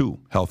 Number 2,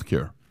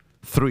 healthcare.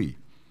 3,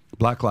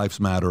 Black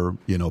Lives Matter,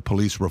 you know,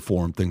 police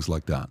reform, things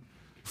like that.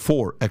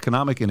 4,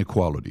 economic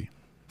inequality.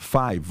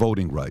 5,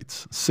 voting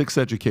rights. 6,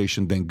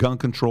 education. Then gun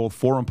control,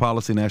 foreign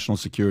policy, national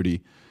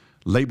security,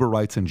 labor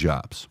rights, and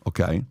jobs.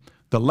 Okay?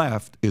 The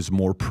left is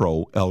more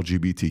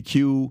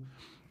pro-LGBTQ,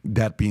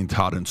 that being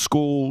taught in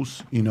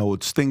schools. You know,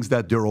 it's things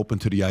that they're open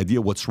to the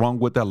idea. What's wrong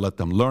with that? Let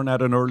them learn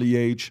at an early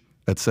age,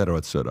 et cetera,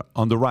 et cetera.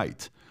 On the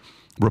right,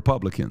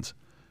 Republicans,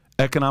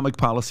 economic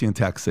policy and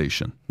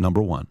taxation,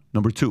 number 1.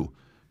 Number 2,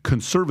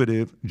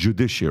 conservative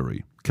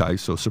judiciary. Okay,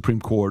 so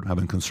Supreme Court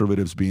having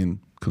conservatives being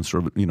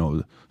conservative, you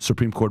know,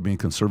 Supreme Court being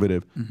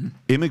conservative.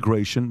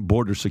 Immigration,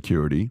 border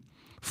security.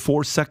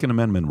 4, Second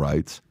Amendment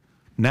rights.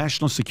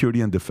 National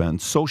security and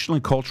defense. Social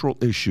and cultural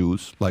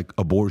issues like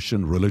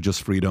abortion, religious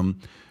freedom,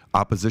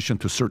 opposition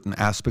to certain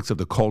aspects of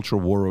the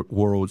cultural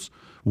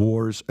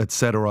wars,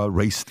 etc.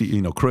 Race,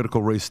 you know,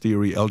 critical race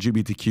theory,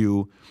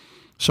 LGBTQ.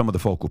 Some of the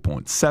focal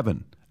points.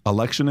 7,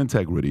 election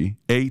integrity.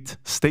 8,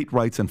 state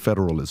rights and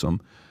federalism.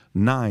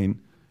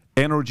 9,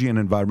 energy and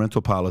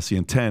environmental policy,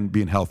 and 10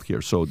 being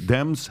healthcare. So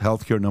Dems,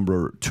 healthcare,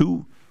 number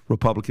 2,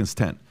 Republicans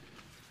 10.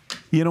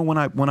 You know, when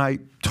I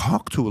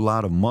talk to a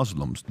lot of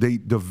Muslims, the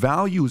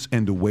values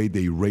and the way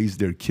they raise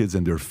their kids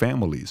and their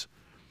families,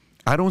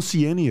 I don't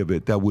see any of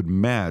it that would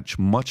match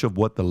much of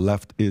what the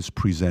left is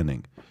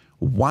presenting.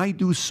 Why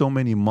do so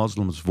many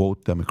Muslims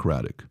vote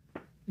Democratic?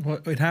 Well,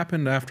 it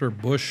happened after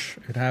Bush.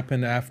 It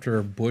happened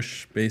after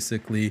Bush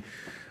basically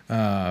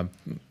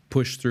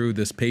pushed through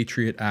this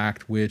Patriot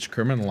Act, which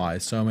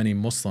criminalized so many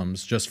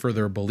Muslims just for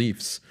their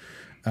beliefs.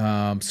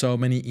 So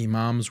many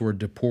imams were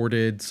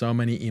deported, so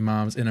many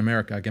imams in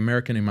America, like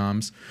American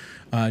imams,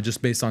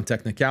 just based on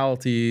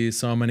technicalities.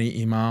 So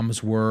many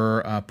imams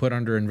were put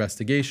under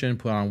investigation,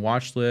 put on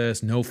watch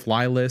list,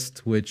 no-fly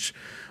list, which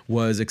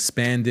was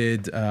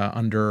expanded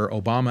under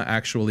Obama,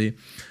 actually.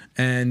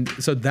 And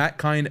so that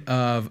kind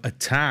of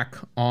attack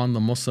on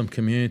the Muslim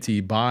community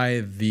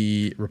by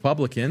the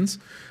Republicans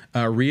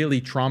really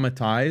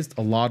traumatized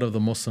a lot of the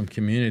Muslim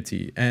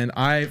community. And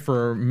I,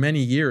 for many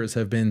years,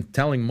 have been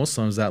telling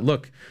Muslims that,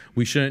 look,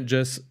 we shouldn't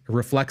just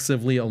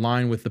reflexively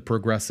align with the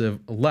progressive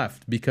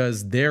left,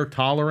 because their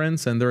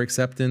tolerance and their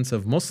acceptance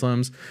of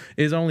Muslims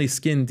is only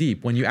skin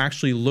deep. When you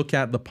actually look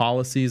at the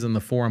policies and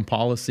the foreign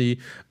policy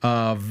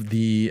of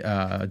the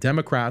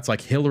Democrats,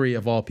 like Hillary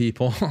of all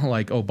people,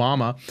 like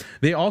Obama,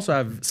 they also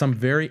have some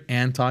very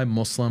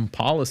anti-Muslim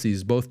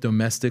policies, both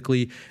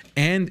domestically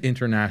and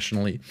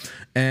internationally.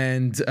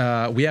 And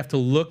we have to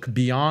look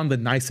beyond the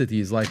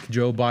niceties, like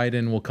Joe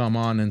Biden will come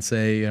on and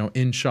say, you know,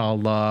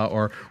 inshallah,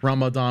 or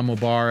Ramadan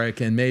Mubarak,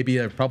 and maybe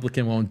a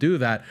Republican won't do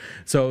that.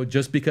 So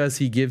just because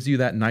he gives you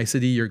that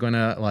nicety, you're going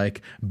to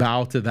like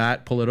bow to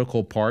that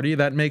political party?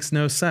 That makes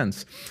no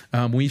sense.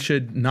 We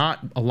should not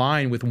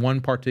align with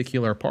one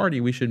particular party.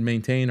 We should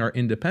maintain our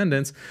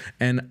independence,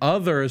 and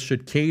others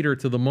should cater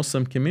to the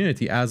Muslim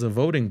community as a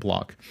voting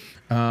bloc,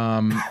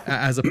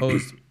 as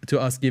opposed to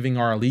us giving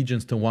our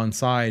allegiance to one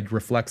side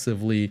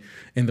reflexively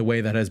in the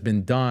way that has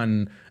been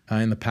done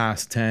in the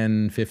past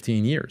 10,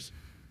 15 years.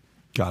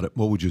 Got it.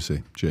 What would you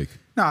say, Jake?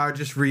 No, I would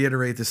just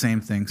reiterate the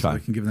same thing so we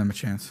can give them a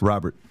chance.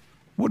 Robert,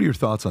 what are your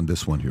thoughts on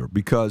this one here?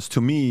 Because to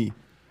me,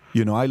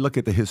 you know, I look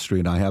at the history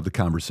and I have the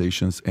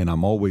conversations, and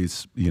I'm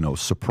always, you know,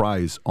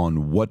 surprised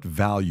on what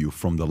value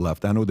from the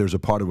left. I know there's a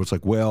part of it's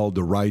like, well,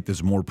 the right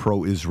is more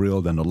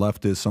pro-Israel than the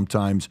left is.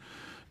 Sometimes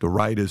the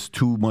right is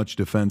too much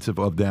defensive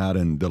of that,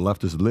 and the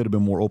left is a little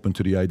bit more open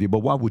to the idea. But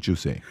what would you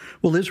say?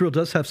 Well, Israel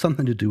does have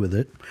something to do with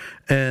it.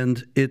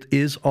 And it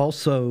is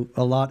also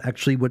a lot,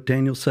 actually, what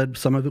Daniel said,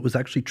 some of it was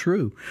actually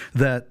true,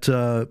 that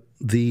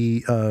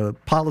the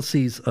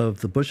policies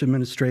of the Bush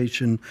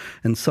administration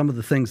and some of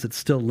the things that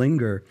still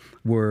linger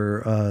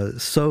were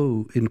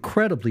so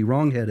incredibly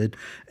wrongheaded,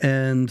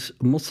 and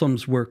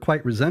Muslims were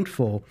quite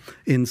resentful,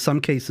 in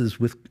some cases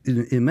with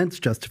immense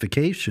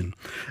justification.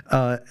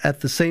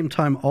 At the same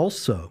time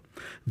also,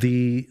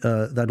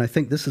 and I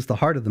think this is the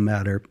heart of the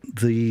matter,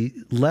 the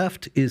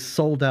left is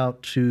sold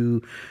out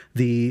to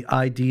the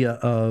idea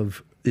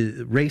of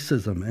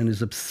racism and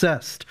is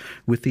obsessed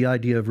with the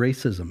idea of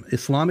racism.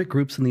 Islamic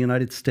groups in the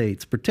United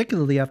States,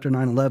 particularly after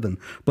 9/11,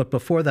 but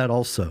before that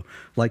also,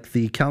 like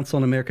the Council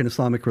on American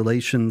Islamic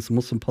Relations,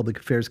 Muslim Public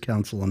Affairs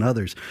Council, and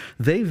others,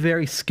 they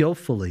very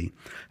skillfully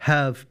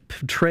have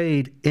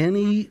portrayed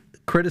any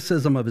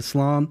criticism of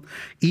Islam,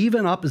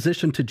 even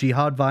opposition to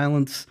jihad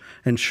violence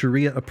and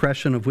Sharia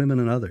oppression of women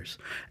and others,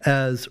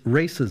 as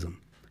racism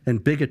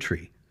and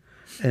bigotry.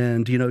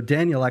 And, you know,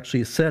 Daniel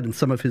actually has said in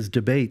some of his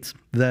debates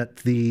that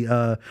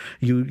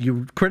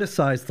you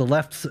criticize the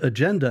left's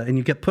agenda and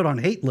you get put on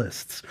hate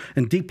lists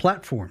and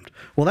deplatformed.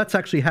 Well, that's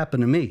actually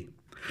happened to me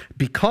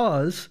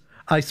because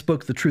I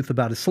spoke the truth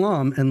about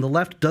Islam, and the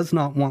left does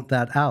not want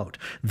that out.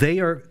 They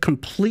are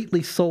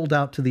completely sold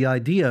out to the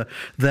idea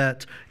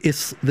that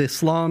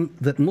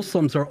that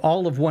Muslims are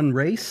all of one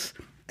race,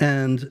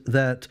 and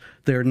that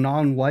they're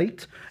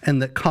non-white,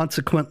 and that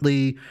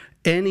consequently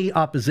any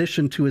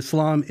opposition to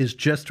Islam is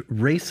just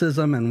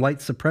racism and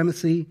white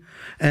supremacy,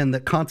 and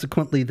that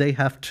consequently they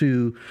have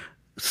to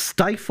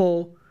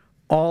stifle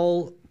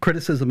all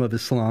criticism of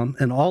Islam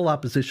and all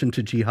opposition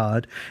to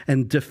jihad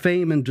and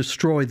defame and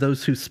destroy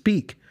those who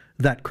speak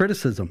that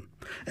criticism.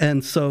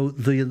 And so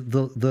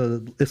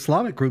the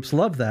Islamic groups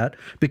love that,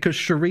 because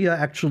Sharia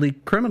actually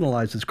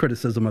criminalizes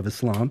criticism of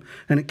Islam,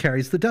 and it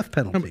carries the death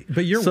penalty.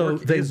 But your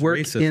work is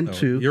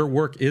racist, though. Your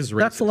work is racist.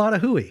 That's a lot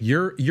of hooey.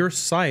 Your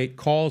site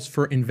calls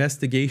for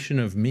investigation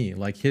of me,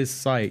 like his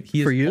site.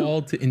 He is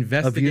called to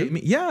investigate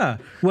me. Yeah.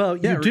 Well,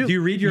 you do. Do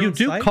you read your own site?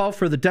 You do call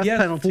for the death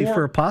penalty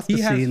for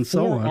apostasy and so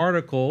on. He has 4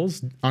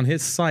 articles on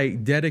his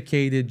site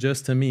dedicated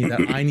just to me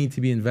that I need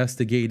to be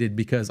investigated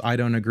because I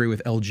don't agree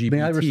with LGBT.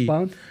 May I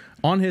respond?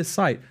 On his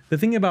site. The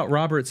thing about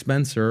Robert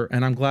Spencer,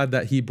 and I'm glad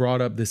that he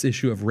brought up this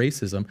issue of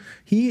racism,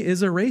 he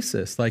is a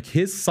racist. Like,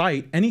 his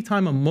site,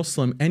 anytime a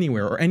Muslim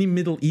anywhere, or any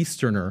Middle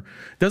Easterner,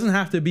 doesn't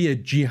have to be a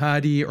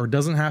jihadi or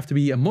doesn't have to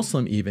be a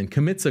Muslim even,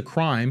 commits a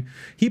crime,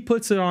 he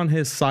puts it on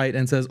his site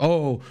and says,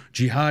 oh,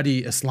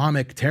 jihadi,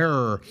 Islamic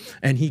terror.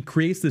 And he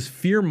creates this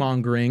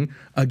fear-mongering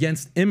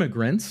against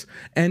immigrants.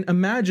 And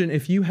imagine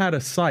if you had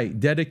a site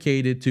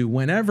dedicated to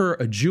whenever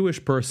a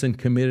Jewish person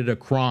committed a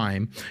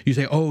crime, you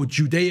say, oh,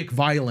 Judaic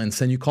violence,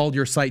 violence and you called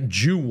your site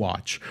Jew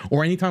Watch,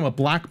 or anytime a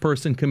black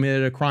person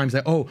committed a crime,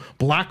 say, oh,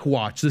 Black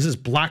Watch, this is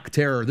black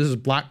terror, this is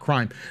black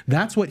crime.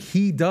 That's what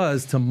he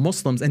does to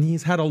Muslims, and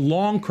he's had a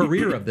long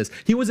career of this.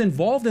 He was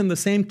involved in the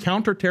same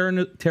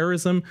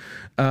counterterrorism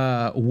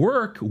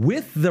work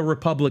with the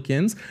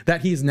Republicans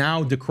that he's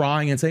now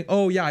decrying and saying,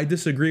 oh yeah, I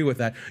disagree with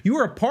that. You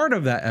were a part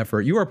of that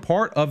effort. You were a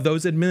part of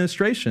those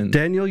administrations.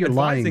 Daniel, you're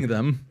lying.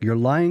 Them. You're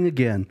lying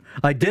again.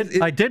 I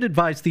did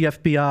advise the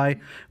FBI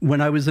when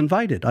I was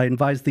invited. I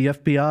advised the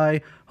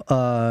FBI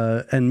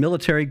and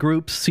military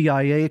groups,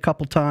 CIA a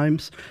couple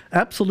times.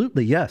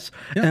 Absolutely, yes.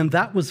 Yeah. And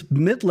that was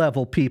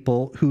mid-level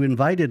people who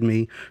invited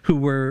me who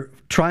were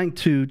trying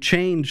to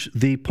change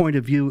the point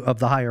of view of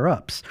the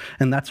higher-ups.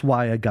 And that's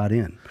why I got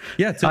in.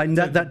 Yeah,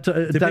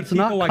 that's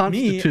not like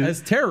constitute me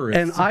as terrorists.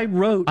 And I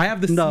wrote... I have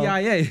the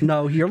CIA.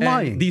 No, you're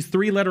lying. These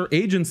three-letter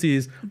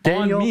agencies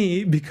Daniel, on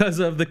me because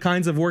of the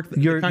kinds of work...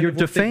 You're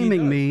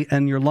defaming me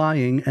and you're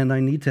lying, and I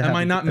need to have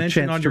a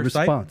chance to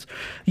respond.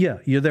 Yeah,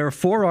 there are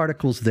 4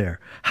 articles there.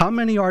 How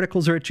many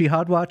articles are at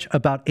Jihad Watch?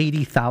 About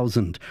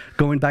 80,000,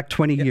 going back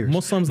 20 years.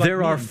 Muslims like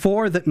there are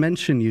 4 that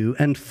mention you,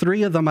 and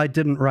 3 of them I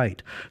didn't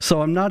write.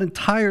 So I'm not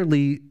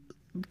entirely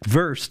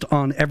versed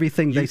on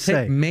everything they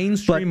say.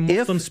 Mainstream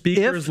Muslim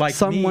speakers like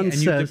me, and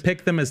you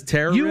depict them as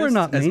terrorists, you are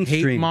not as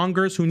hate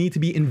mongers who need to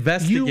be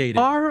investigated.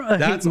 You are a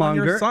hate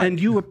monger, and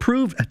you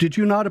approve. Did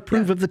you not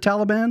approve of the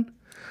Taliban?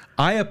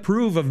 I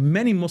approve of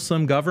many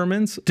Muslim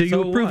governments. Do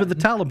you approve of the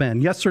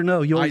Taliban? Yes or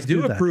no? You always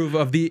do that. Approve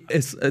of the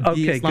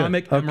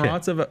Islamic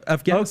Emirates of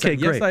Afghanistan.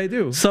 Okay, great. Yes, I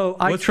do. So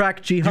I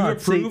track jihad.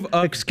 Do you approve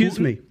of excuse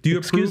me? Do you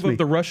approve of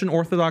the Russian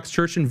Orthodox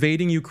Church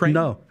invading Ukraine?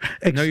 No.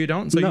 No, you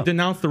don't? So you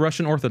denounce the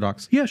Russian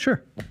Orthodox? Yeah,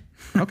 sure.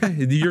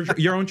 Okay,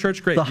 your own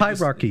church, great. The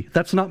hierarchy.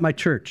 That's not my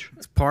church.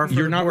 It's par for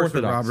You're not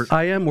Orthodox. Robert.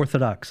 I am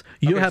Orthodox.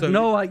 You have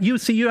no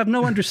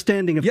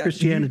understanding of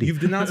Christianity. You've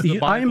denounced the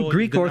Bible. I am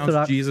Greek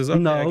Orthodox. Jesus. Okay,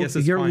 no, I guess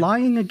it's you're fine.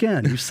 lying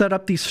again. You set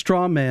up these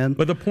straw man.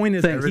 But the point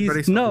is that he's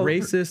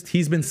racist.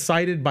 He's been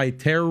cited by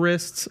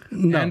terrorists.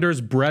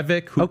 Anders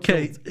Breivik, who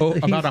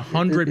killed about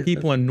 100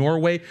 people in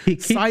Norway,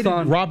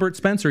 cited Robert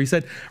Spencer. He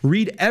said,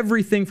 read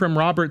everything from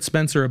Robert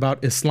Spencer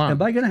about Islam.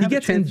 Am I going to have he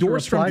gets a chance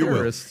endorsed to reply from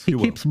terrorists. He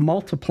keeps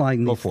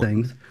multiplying these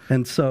things.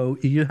 And so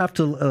you have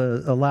to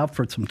allow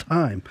for some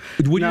time.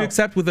 Would you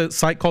accept with a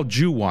site called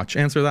Jew Watch?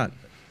 Answer that.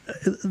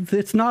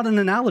 It's not an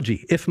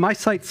analogy. If my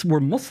sites were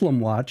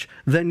Muslim Watch,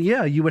 then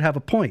yeah, you would have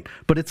a point.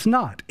 But it's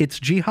not. It's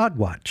Jihad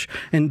Watch.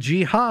 And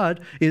jihad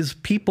is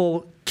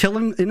people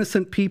killing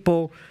innocent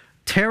people,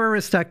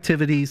 terrorist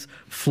activities,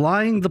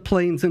 flying the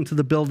planes into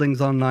the buildings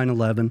on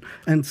 9/11,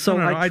 and so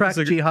I track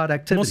jihad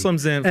activity.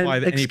 Muslims didn't fly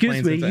any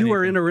planes into you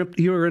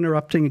are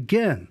interrupting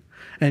again.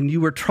 And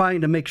you were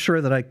trying to make sure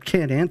that I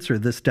can't answer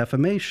this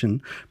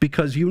defamation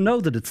because you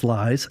know that it's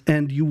lies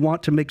and you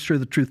want to make sure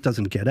the truth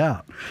doesn't get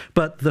out.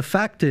 But the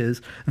fact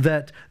is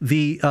that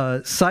the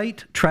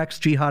site tracks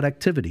jihad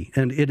activity,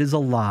 and it is a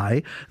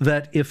lie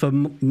that if a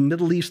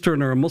Middle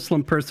Eastern or a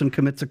Muslim person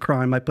commits a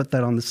crime, I put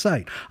that on the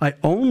site. I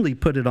only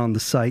put it on the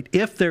site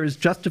if there is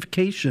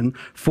justification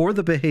for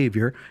the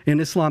behavior in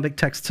Islamic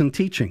texts and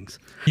teachings.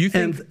 You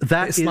think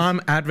Islam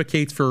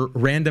advocates for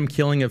random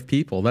killing of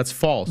people? That's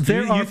false.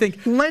 There are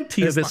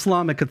plenty of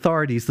Islamic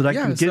authorities that I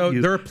can give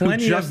you there are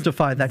plenty who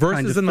justify that kind of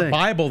thing. Verses in the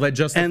Bible that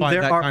justify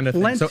that kind of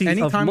thing. So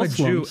anytime a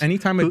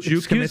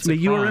Jew commits a crime,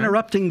 you are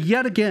interrupting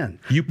yet again.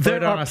 You put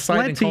it on a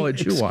site and call it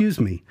Jew Watch. Excuse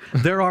me.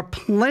 There are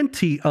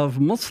plenty of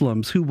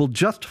Muslims who will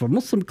justify,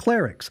 Muslim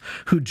clerics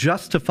who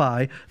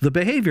justify the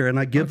behavior, and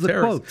I give the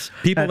quotes.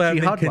 People that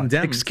have been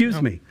condemned.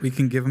 Excuse me. We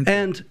can give them.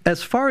 And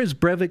as far as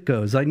Breivik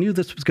goes, I knew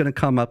this was going to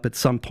come up at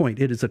some point.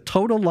 It is a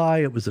total lie.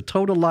 It was a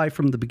total lie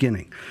from the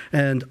beginning.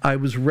 And I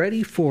was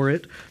ready for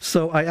it.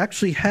 So I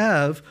actually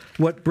have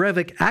what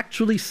Breivik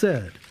actually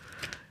said.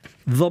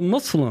 The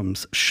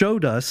Muslims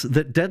showed us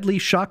that deadly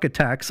shock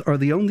attacks are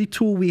the only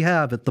tool we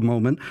have at the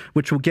moment,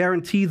 which will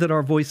guarantee that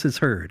our voice is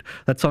heard.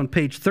 That's on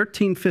page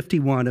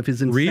 1351 of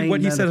his insane Read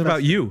what he says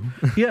about you.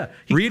 Yeah.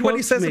 Read what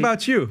he says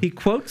about you. He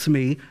quotes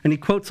me, and he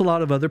quotes a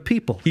lot of other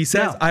people. He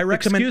says, I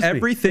recommend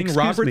everything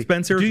Robert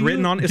Spencer has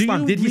written on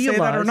Islam. Did he say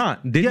that or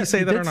not? Did he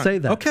say that or not? Say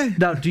that. Okay.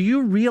 Now, do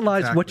you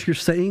realize what you're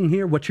saying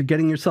here, what you're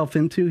getting yourself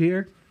into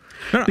here?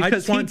 No,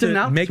 because he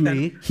denounced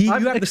me.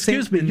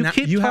 Excuse me. You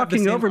keep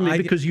talking over me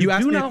because you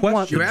do not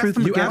want the truth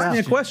to get out. You asked me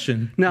a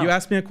question. Now, you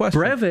asked me a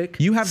question. Breivik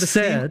you have the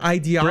same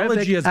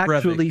ideology as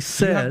Breivik.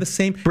 You have the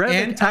same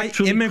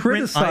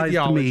anti-immigrant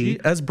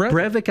ideology as Breivik.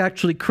 Breivik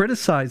actually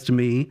criticized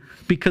me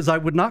because I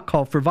would not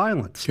call for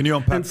violence. Can you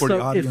unpack for the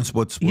audience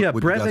what you guys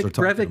are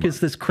talking about? Breivik is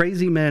this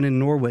crazy man in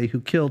Norway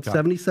who killed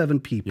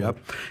 77 people at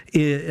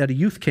a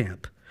youth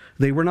camp.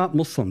 They were not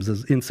Muslims,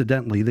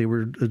 incidentally. They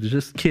were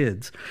just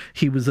kids.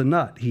 He was a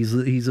nut. He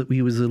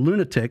was a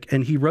lunatic,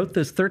 and he wrote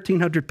this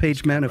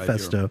 1,300-page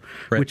manifesto,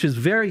 which is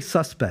very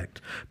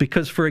suspect.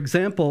 Because, for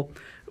example,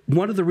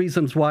 one of the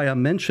reasons why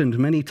I'm mentioned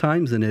many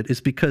times in it is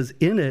because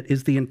in it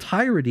is the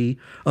entirety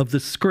of the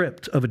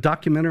script of a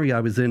documentary I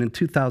was in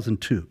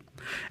 2002.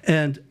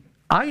 And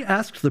I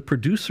asked the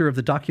producer of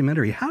the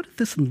documentary, how did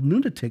this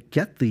lunatic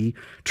get the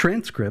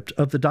transcript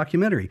of the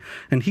documentary?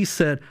 And he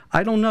said,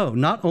 I don't know.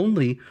 Not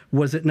only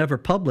was it never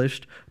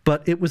published,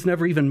 but it was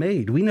never even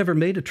made. We never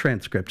made a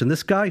transcript. And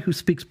this guy who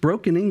speaks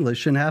broken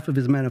English in half of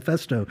his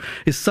manifesto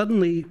is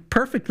suddenly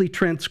perfectly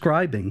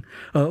transcribing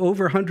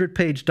over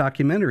 100-page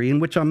documentary in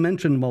which I'm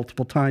mentioned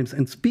multiple times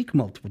and speak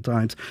multiple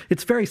times.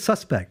 It's very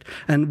suspect.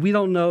 And we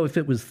don't know if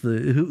it was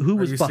who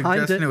was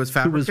behind it, it was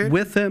who was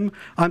with him.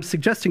 I'm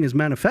suggesting his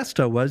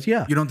manifesto was,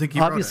 yeah. You don't think he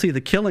wrote Obviously, it?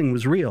 the killing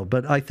was real,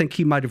 but I think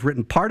he might have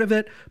written part of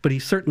it, but he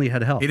certainly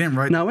had help. He didn't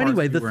write Now, the parts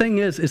anyway, you the were- thing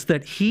is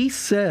that he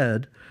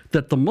said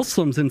that the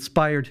Muslims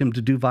inspired him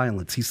to do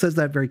violence. He says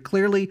that very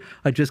clearly.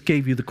 I just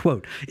gave you the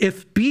quote.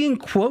 If being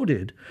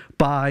quoted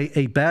by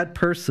a bad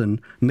person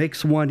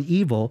makes one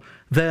evil,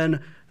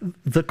 then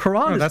the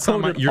Quran is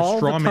quoted you're all the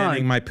straw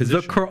manning time. my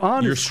position. The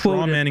Quran You're is straw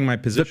quoted, manning my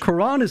position. The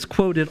Quran is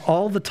quoted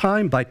all the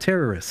time by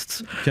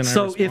terrorists. Can I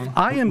So if respond?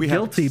 I am We have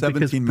guilty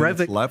because 17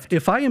 minutes Breivik, left.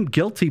 if I am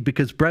guilty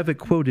because Breivik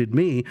quoted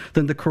me,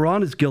 then the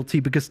Quran is guilty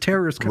because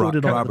terrorists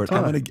quoted all the Robert,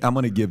 time. I'm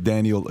going to give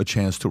Daniel a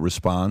chance to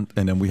respond,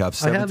 and then we have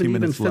I 17 haven't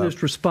even minutes finished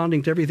left.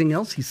 responding to everything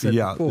else he said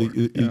Yeah. before.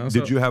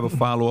 Did you have a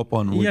follow-up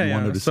on what you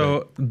wanted to say?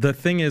 So the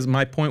thing is,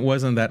 my point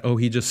wasn't that,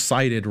 he just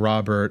cited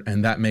Robert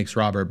and that makes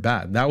Robert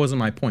bad. That wasn't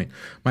my point.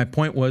 My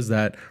point was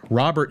that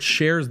Robert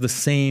shares the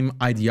same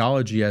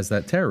ideology as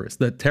that terrorist.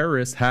 The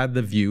terrorist had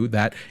the view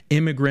that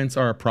immigrants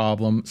are a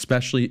problem,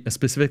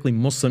 specifically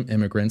Muslim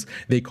immigrants.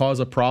 They cause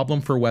a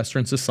problem for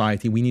Western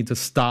society. We need to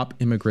stop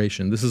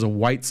immigration. This is a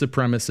white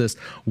supremacist,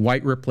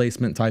 white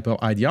replacement type of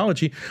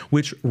ideology,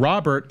 which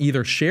Robert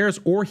either shares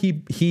or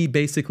he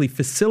basically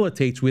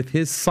facilitates with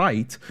his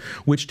site,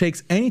 which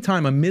takes any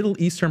time a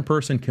Middle Eastern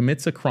person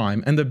commits a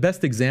crime. And the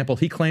best example,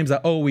 he claims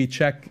that, we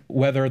check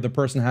whether the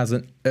person has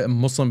a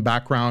Muslim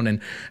background and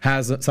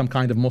has some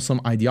kind of Muslim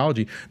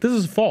ideology. This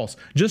is false.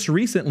 Just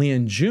recently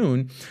in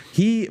June,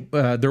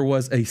 there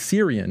was a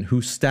Syrian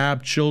who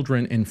stabbed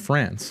children in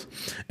France.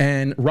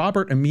 And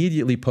Robert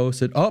immediately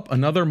posted up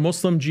another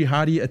Muslim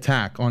jihadi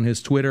attack on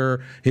his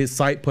Twitter. His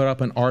site put up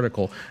an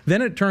article.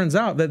 Then it turns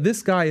out that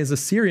this guy is a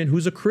Syrian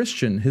who's a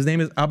Christian. His name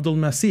is Abdul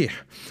Masih,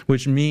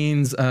 which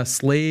means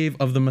slave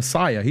of the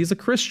Messiah. He's a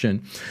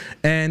Christian.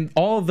 And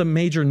all of the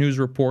major news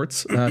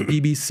reports,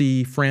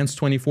 BBC, France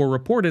 24,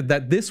 reported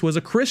that this was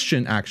a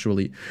Christian,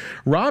 actually.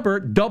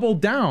 Robert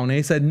doubled down and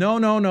he said,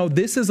 no,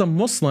 this is a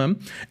Muslim.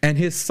 And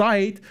his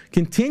site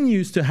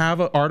continues to have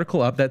an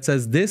article up that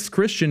says this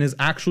Christian is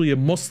actually a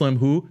Muslim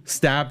who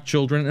stabbed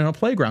children in a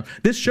playground.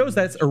 This shows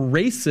that it's a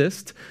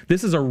racist.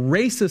 This is a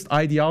racist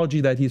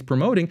ideology that he's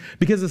promoting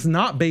because it's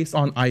not based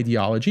on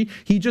ideology.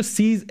 He just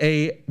sees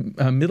a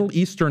Middle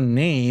Eastern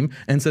name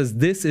and says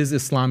this is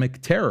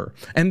Islamic terror.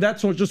 And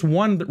that's just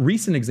one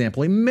recent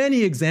example.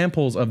 Many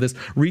examples of this.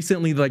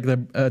 Recently, like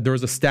there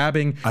was a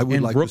stabbing I would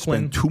in like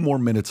Brooklyn. to spend 2 more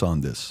minutes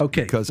on this.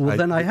 Okay. Because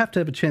then I have to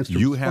have a chance to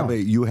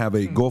respond. You have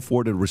a go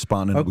forward and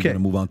respond, and we're going to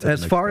move on to the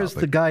next As far as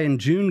topic. the guy in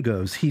June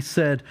goes, he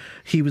said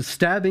he was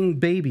stabbing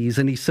babies,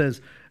 and he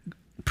says,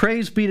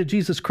 "Praise be to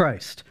Jesus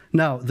Christ."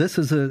 Now, this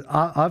is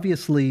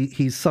obviously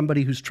he's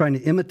somebody who's trying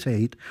to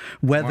imitate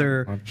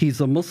whether he's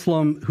a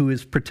Muslim who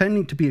is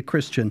pretending to be a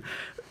Christian.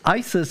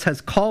 ISIS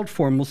has called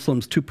for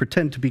Muslims to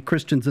pretend to be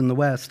Christians in the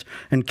West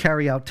and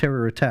carry out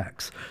terror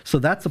attacks. So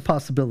that's a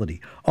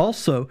possibility.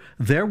 Also,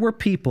 there were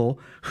people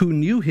who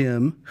knew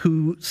him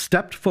who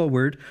stepped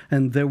forward,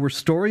 and there were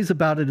stories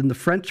about it in the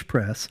French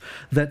press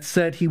that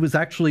said he was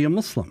actually a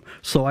Muslim.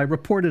 So I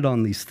reported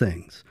on these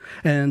things.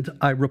 And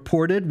I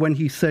reported when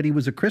he said he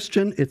was a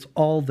Christian, it's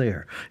all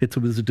there. It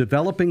was a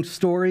developing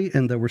story,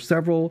 and there were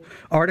several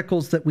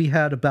articles that we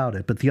had about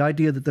it. But the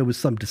idea that there was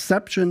some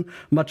deception,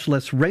 much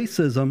less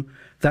racism,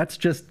 that's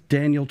just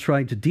Daniel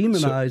trying to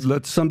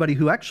demonize somebody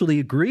who actually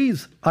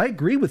agrees. I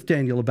agree with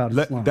Daniel about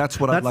Islam. That's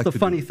what I'd like to do. That's the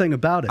funny thing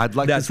about it.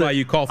 That's why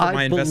you call for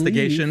my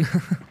investigation.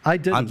 I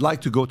didn't. I'd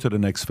like to go to the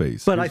next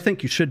phase. But I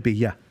think you should be,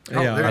 yeah.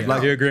 I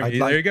agree.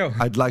 There you go.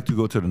 I'd like to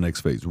go to the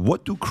next phase.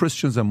 What do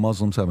Christians and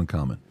Muslims have in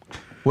common?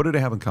 What do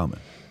they have in common?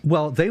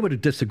 Well, they would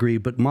disagree,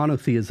 but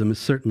monotheism is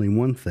certainly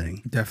one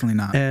thing. Definitely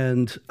not.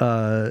 And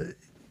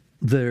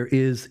there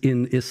is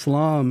in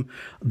Islam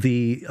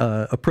the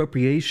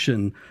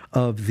appropriation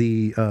of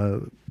the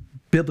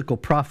biblical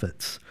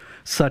prophets,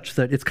 such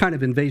that it's kind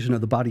of invasion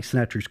of the body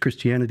snatchers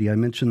Christianity. I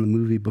mentioned the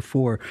movie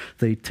before.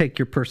 They take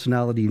your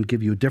personality and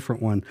give you a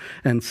different one.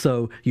 And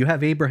so you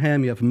have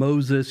Abraham, you have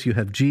Moses, you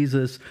have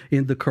Jesus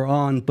in the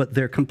Quran, but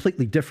they're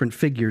completely different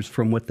figures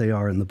from what they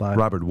are in the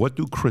Bible. Robert, what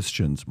do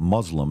Christians,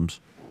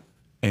 Muslims,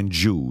 and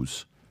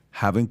Jews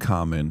have in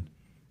common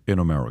in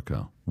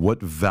America?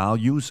 What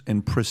values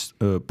and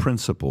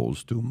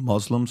principles do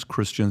Muslims,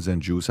 Christians,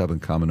 and Jews have in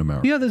common in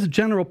America? Yeah, there's a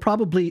general,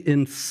 probably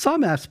in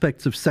some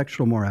aspects of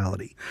sexual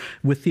morality,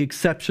 with the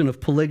exception of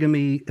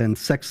polygamy and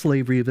sex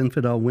slavery of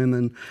infidel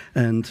women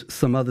and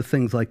some other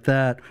things like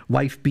that,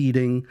 wife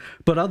beating.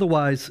 But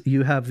otherwise,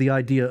 you have the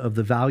idea of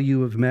the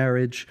value of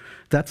marriage.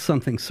 That's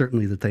something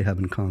certainly that they have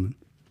in common.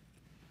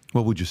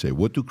 What would you say?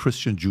 What do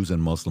Christian, Jews,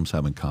 and Muslims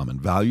have in common?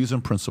 Values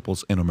and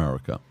principles in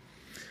America.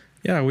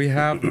 Yeah, we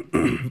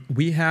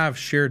have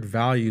shared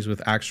values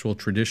with actual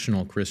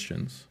traditional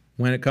Christians.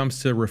 When it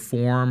comes to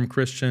Reform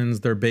Christians,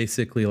 they're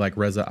basically like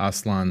Reza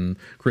Aslan,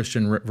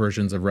 Christian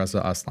versions of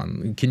Reza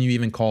Aslan. Can you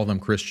even call them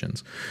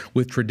Christians?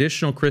 With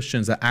traditional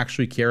Christians that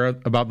actually care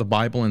about the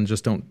Bible and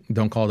just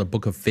don't call it a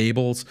book of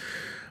fables,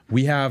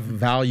 we have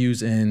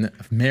values in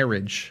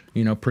marriage,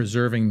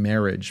 preserving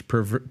marriage,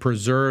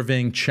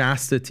 preserving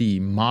chastity,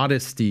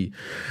 modesty,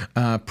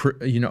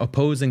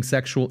 opposing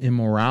sexual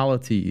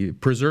immorality,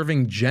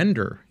 preserving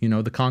gender.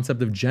 The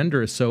concept of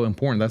gender is so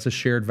important. That's a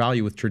shared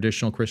value with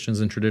traditional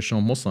Christians and traditional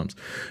Muslims.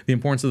 The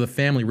importance of the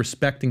family,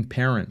 respecting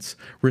parents,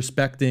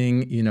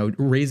 respecting,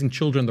 raising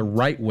children the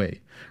right way,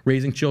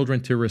 raising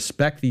children to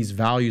respect these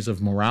values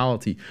of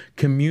morality,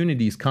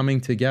 communities coming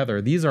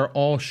together. These are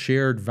all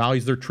shared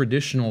values. They're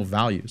traditional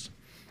values.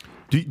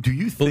 Do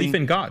you think...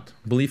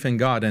 Belief in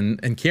God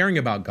and caring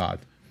about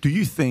God. Do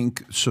you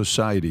think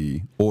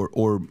society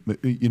or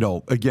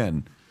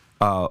again,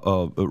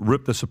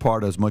 rip this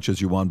apart as much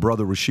as you want.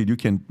 Brother Rachid, you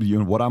can,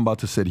 what I'm about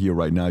to say here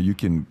right now, you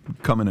can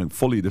come in and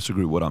fully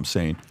disagree with what I'm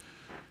saying.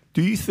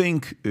 Do you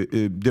think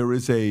there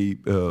is a,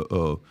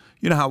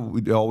 how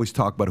we always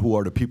talk about who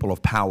are the people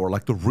of power,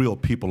 like the real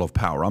people of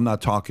power? I'm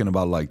not talking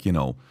about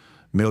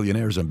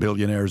millionaires and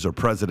billionaires or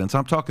presidents.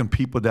 I'm talking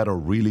people that are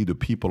really the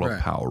people of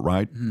power,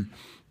 right? Mm-hmm.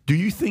 Do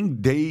you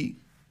think they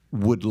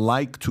would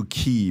like to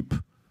keep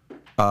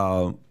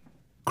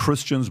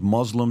Christians,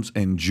 Muslims,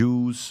 and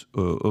Jews,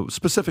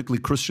 specifically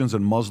Christians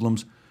and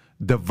Muslims,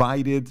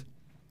 divided,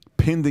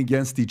 pinned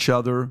against each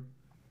other,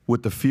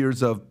 with the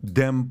fears of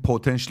them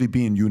potentially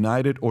being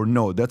united, or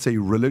no, that's a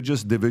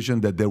religious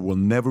division that there will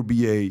never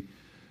be a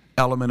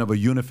element of a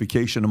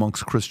unification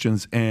amongst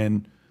Christians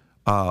and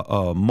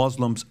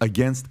Muslims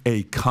against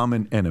a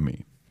common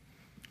enemy?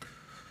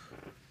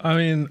 I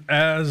mean,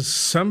 as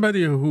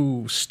somebody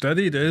who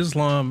studied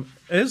Islam,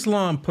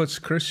 Islam puts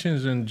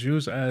Christians and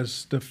Jews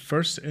as the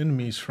first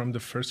enemies from the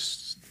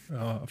first,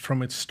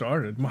 from it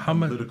started. A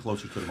little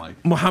closer to the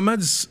mic.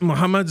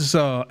 Muhammad's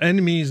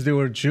enemies, they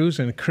were Jews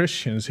and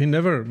Christians. He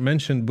never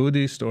mentioned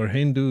Buddhists or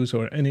Hindus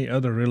or any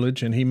other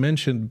religion. He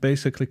mentioned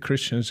basically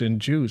Christians and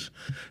Jews.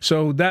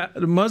 So that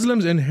the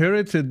Muslims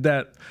inherited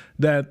that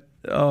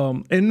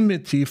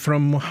enmity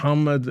from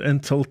Muhammad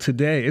until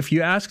today. If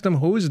you ask them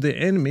who is the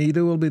enemy,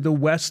 they will be the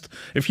West.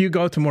 If you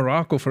go to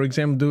Morocco, for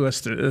example, do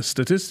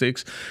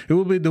statistics, it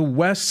will be the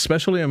West,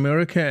 especially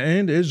America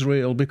and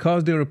Israel,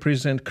 because they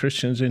represent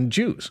Christians and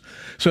Jews.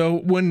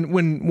 So when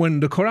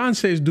the Quran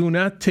says do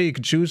not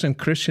take Jews and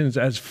Christians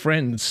as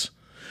friends,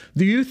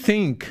 do you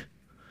think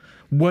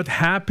what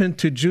happened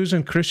to Jews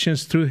and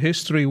Christians through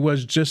history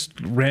was just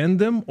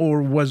random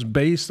or was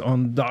based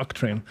on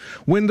doctrine?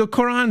 When the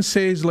Quran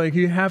says,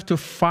 you have to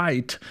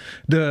fight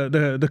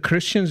the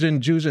Christians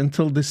and Jews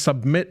until they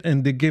submit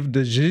and they give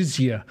the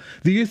jizya,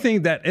 do you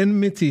think that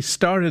enmity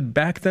started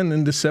back then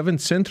in the 7th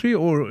century,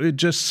 or it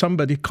just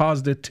somebody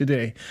caused it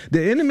today?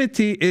 The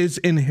enmity is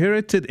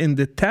inherited in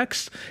the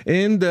text.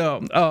 In the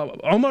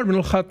Umar ibn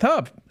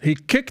al-Khattab, he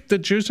kicked the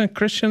Jews and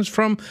Christians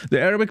from the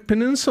Arabic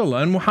Peninsula,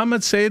 and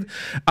Muhammad said,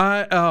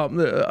 I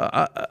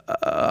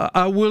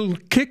will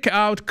kick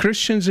out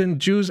Christians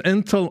and Jews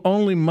until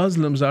only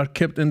Muslims are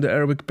kept in the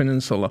Arabic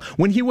Peninsula.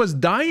 When he was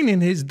dying in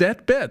his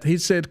deathbed, he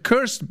said,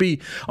 "Cursed be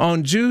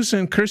on Jews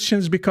and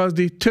Christians because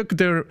they took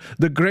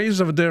the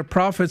graves of their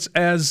prophets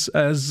as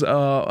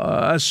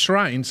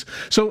shrines."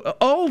 So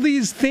all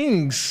these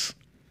things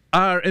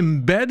are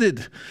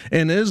embedded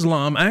in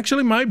Islam.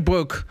 Actually, my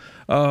book,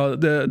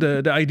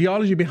 the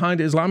ideology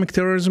behind Islamic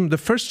terrorism, the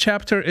first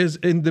chapter is,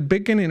 in the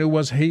beginning, it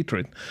was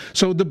hatred.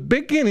 So the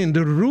beginning,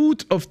 the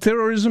root of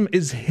terrorism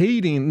is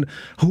hating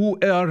who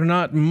are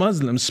not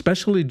Muslims,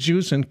 especially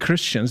Jews and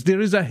Christians.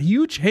 There is a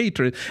huge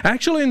hatred.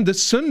 Actually, in the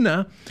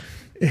Sunnah,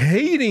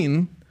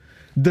 hating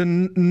the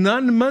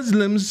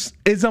non-Muslims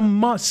is a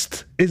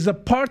must, is a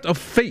part of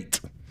faith.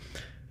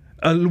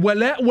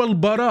 Al-wala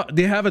wal-bara,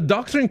 they have a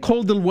doctrine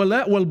called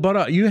al-wala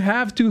wal-bara. You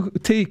have to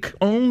take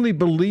only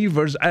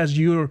believers as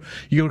your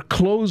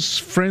close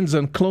friends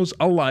and close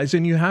allies,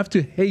 and you have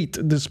to hate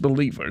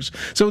disbelievers.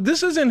 So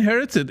this is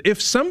inherited. If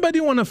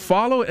somebody want to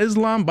follow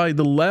Islam by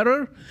the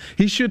letter,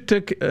 he should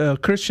take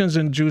Christians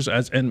and Jews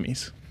as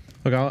enemies.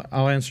 Look,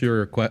 I'll answer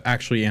your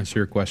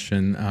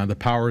question. The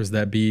powers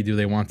that be, do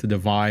they want to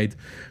divide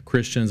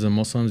Christians and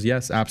Muslims?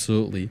 Yes,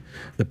 absolutely.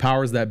 The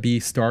powers that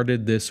be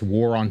started this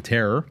war on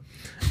terror,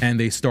 and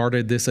they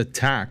started this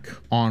attack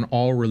on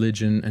all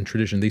religion and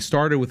tradition. They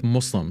started with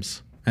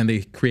Muslims, and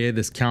they created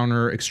this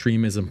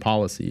counter-extremism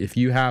policy. If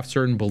you have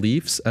certain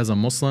beliefs as a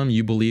Muslim,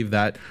 you believe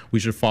that we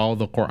should follow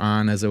the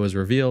Quran as it was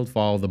revealed,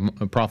 follow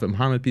the Prophet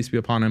Muhammad, peace be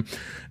upon him,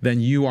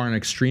 then you are an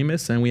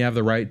extremist, and we have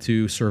the right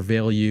to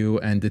surveil you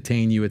and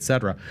detain you,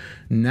 etc.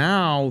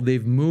 Now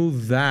they've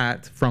moved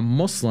that from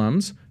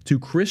Muslims to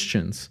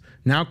Christians.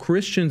 Now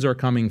Christians are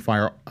coming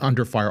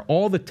under fire.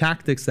 All the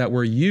tactics that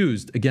were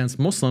used against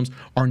Muslims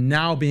are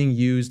now being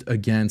used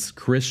against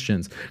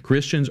Christians.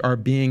 Christians are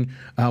being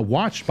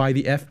watched by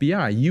the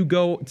FBI. You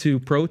go to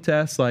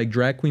protests like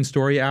Drag Queen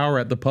Story Hour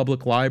at the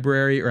public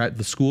library or at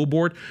the school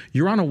board,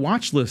 you're on a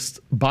watch list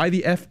by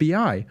the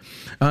FBI.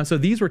 So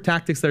these were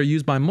tactics that are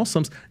used by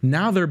Muslims.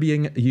 Now they're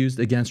being used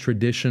against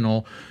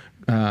traditional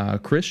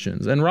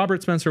Christians. And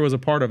Robert Spencer was a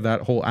part of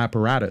that whole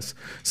apparatus.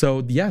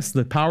 So yes,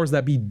 the powers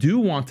that be do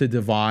want to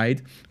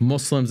divide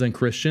Muslims and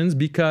Christians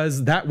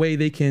because that way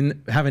they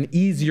can have an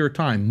easier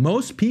time.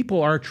 Most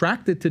people are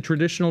attracted to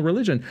traditional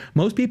religion.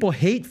 Most people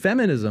hate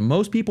feminism.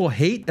 Most people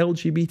hate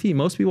LGBT.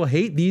 Most people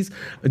hate these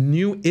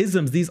new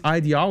isms, these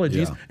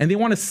ideologies, and they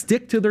want to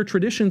stick to their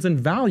traditions and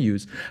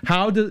values.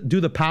 How do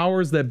the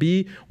powers that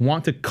be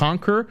want to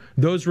conquer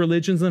those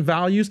religions and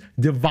values?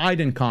 Divide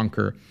and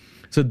conquer.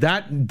 So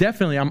that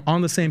definitely, I'm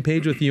on the same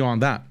page with you on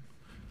that.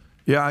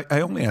 Yeah,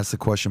 I only asked the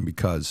question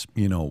because,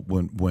 you know,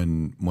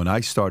 when I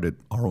started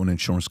our own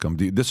insurance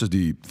company, this is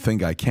the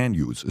thing I can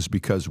use, is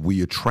because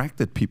we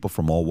attracted people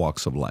from all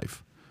walks of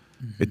life.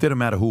 It didn't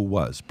matter who it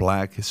was,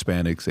 Black,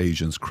 Hispanics,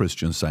 Asians,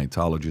 Christians,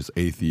 Scientologists,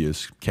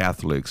 atheists,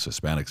 Catholics,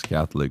 Hispanics,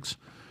 Catholics.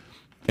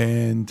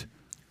 And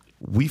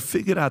we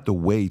figured out the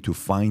way to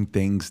find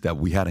things that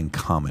we had in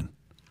common.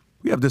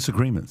 We have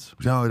disagreements.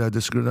 I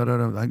disagree. You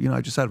know, I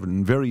just had a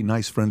very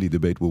nice, friendly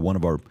debate with one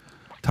of our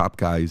top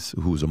guys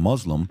who's a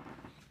Muslim,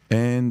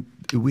 and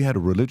we had a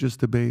religious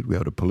debate, we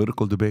had a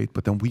political debate,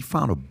 but then we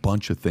found a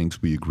bunch of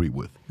things we agree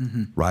with,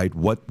 right?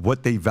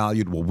 What they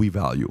valued, what we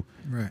value.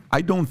 Right.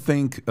 I don't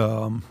think,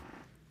 you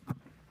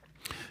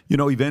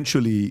know,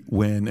 eventually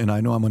when, and I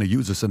know I'm going to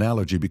use this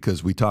analogy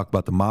because we talked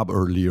about the mob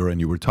earlier,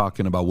 and you were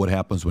talking about what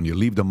happens when you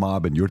leave the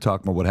mob, and you're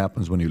talking about what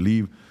happens when you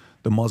leave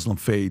the Muslim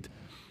faith.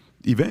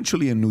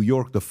 Eventually in New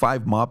York, the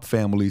 5 mob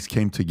families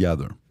came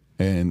together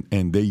and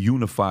they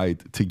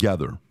unified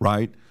together,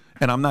 right?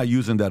 And I'm not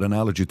using that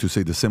analogy to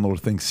say the similar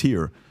things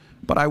here,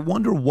 but I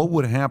wonder what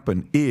would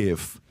happen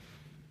if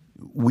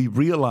we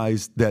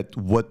realized that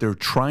what they're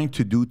trying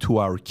to do to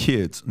our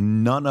kids,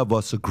 none of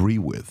us agree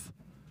with.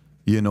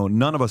 You know,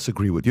 none of us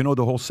agree with. You know,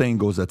 the whole saying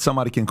goes that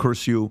somebody can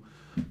curse you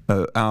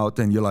out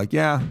and you're like,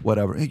 yeah,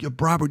 whatever. Hey,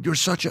 Robert, you're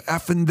such a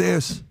effing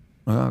this.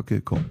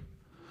 Okay, cool.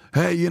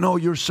 Hey, you know,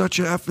 you're such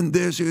a effing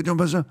this.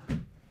 All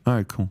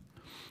right, cool.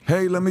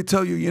 Hey, let me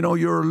tell you, you know,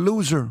 you're a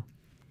loser.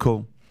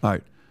 Cool. All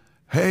right.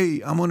 Hey,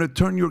 I'm going to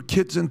turn your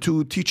kids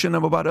into teaching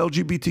them about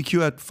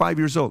LGBTQ at 5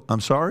 years old. I'm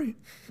sorry?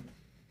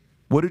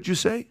 What did you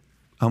say?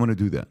 I'm going to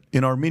do that.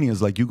 In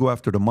Armenians, like, you go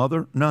after the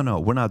mother? No,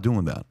 we're not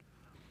doing that.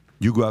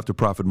 You go after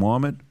Prophet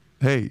Muhammad?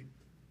 Hey,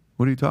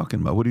 what are you talking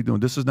about? What are you doing?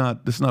 This is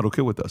not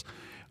okay with us.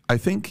 I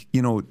think,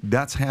 you know,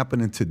 that's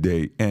happening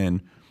today,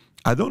 and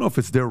I don't know if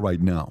it's there right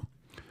now.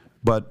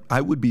 But I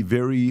would be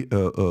very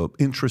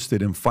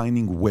interested in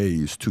finding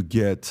ways to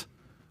get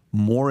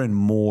more and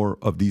more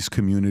of these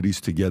communities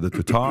together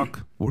to talk.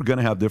 We're going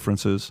to have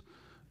differences.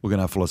 We're going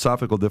to have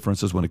philosophical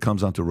differences when it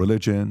comes down to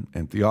religion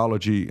and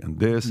theology and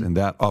this and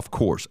that, of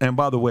course. And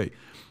by the way,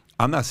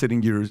 I'm not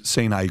sitting here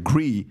saying I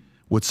agree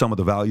with some of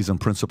the values and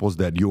principles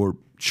that your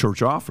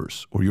church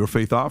offers or your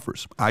faith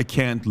offers. I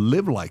can't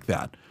live like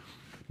that.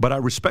 But I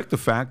respect the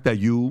fact that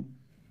you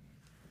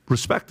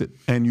respect it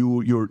and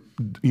you're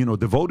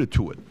devoted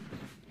to it.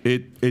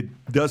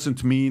 It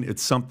doesn't mean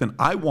it's something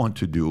I want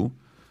to do,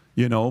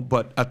 you know,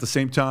 but at the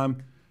same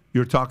time,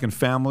 you're talking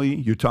family,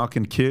 you're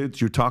talking kids,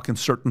 you're talking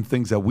certain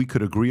things that we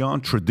could agree on,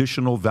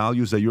 traditional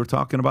values that you're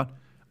talking about.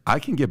 I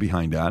can get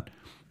behind that.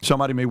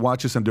 Somebody may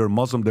watch us and they're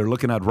Muslim, they're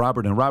looking at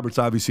Robert, and Robert's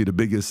obviously the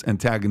biggest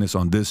antagonist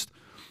on this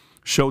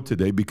show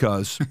today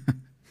because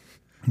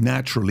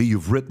naturally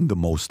you've written the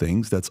most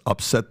things that's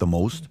upset the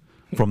most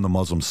from the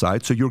Muslim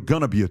side, so you're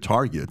going to be a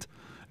target.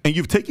 And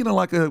you've taken it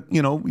like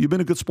you've been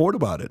a good sport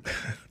about it.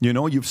 You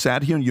know, you've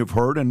sat here and you've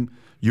heard and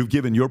you've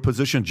given your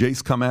position.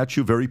 Jake's come at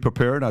you very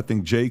prepared. I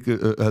think Jake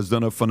has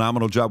done a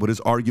phenomenal job with his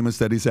arguments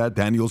that he's had.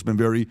 Daniel's been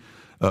very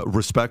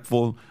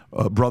respectful.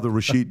 Brother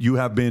Rachid, you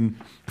have been,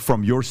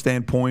 from your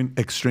standpoint,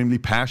 extremely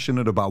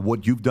passionate about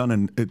what you've done.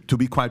 And to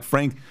be quite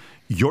frank,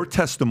 your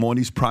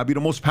testimony is probably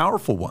the most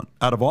powerful one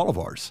out of all of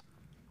ours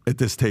at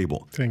this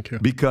table. Thank you.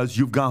 Because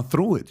you've gone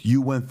through it.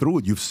 You went through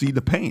it. You've seen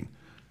the pain.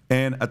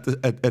 And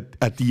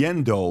at the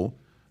end, though,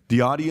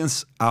 the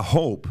audience, I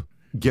hope,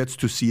 gets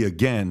to see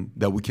again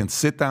that we can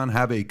sit down,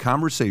 have a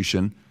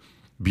conversation,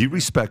 be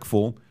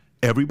respectful.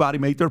 Everybody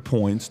made their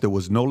points. There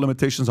was no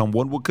limitations on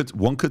what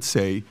one could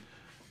say.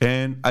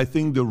 And I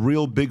think the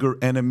real bigger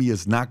enemy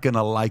is not going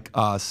to like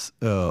us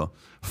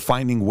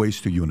finding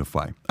ways to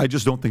unify. I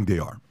just don't think they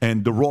are.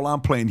 And the role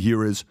I'm playing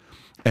here is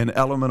an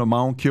element of my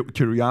own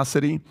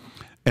curiosity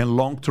and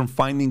long-term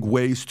finding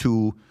ways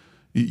to,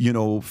 you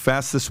know,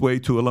 fastest way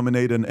to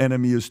eliminate an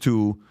enemy is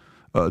to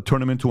turn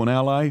them into an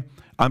ally.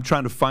 I'm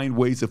trying to find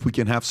ways if we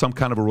can have some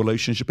kind of a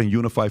relationship and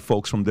unify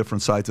folks from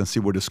different sides and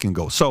see where this can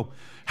go. So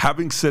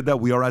having said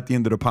that, we are at the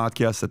end of the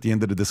podcast, at the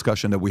end of the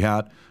discussion that we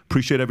had.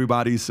 Appreciate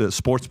everybody's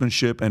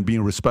sportsmanship and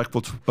being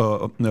respectful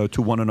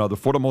to one another.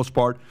 For the most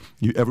part,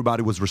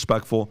 everybody was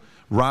respectful.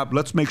 Rob,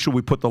 let's make sure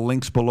we put the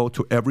links below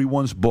to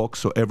everyone's book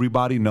so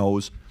everybody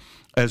knows,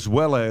 as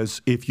well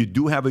as if you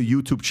do have a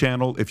YouTube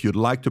channel, if you'd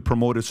like to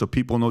promote it so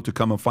people know to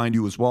come and find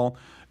you as well.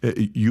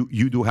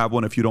 You do have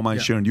one. If you don't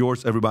mind sharing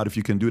yours, everybody, if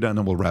you can do that, and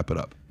then we'll wrap it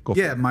up. Go for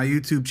it. My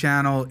YouTube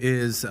channel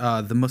is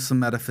The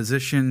Muslim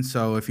Metaphysician.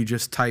 So if you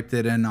just typed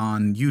it in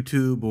on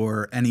YouTube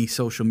or any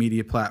social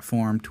media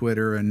platform,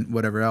 Twitter and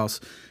whatever else,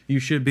 you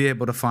should be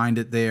able to find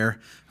it there.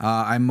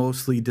 I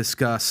mostly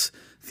discuss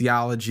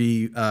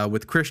theology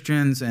with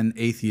Christians and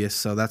atheists.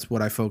 So that's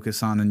what I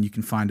focus on, and you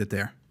can find it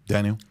there.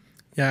 Daniel?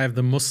 Yeah, I have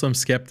the Muslim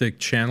Skeptic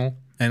channel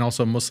and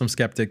also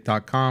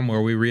MuslimSkeptic.com,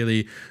 where we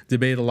really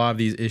debate a lot of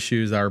these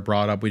issues that are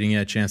brought up. We didn't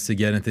get a chance to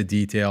get into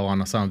detail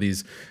on some of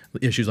these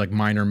issues like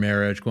minor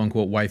marriage, quote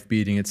unquote, wife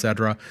beating,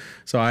 etc.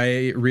 So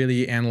I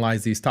really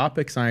analyze these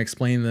topics and I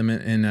explain them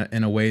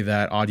in a way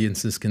that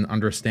audiences can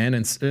understand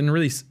and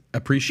really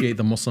appreciate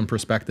the Muslim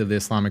perspective, the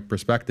Islamic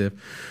perspective.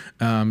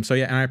 So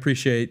yeah, and I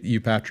appreciate you,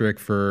 Patrick,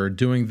 for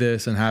doing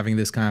this and having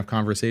this kind of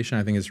conversation.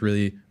 I think it's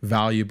really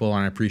valuable,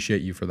 and I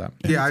appreciate you for that.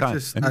 Yeah,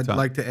 I'd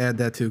like to add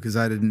that too, because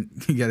I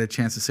didn't get a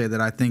chance to say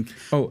that. I think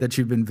that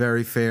you've been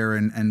very fair,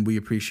 and we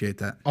appreciate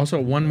that. Also,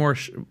 one more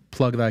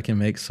plug that I can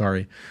make,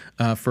 sorry,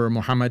 for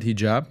Muhammad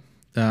Hijab.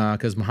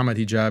 Because Muhammad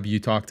Hijab, you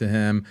talked to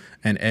him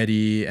and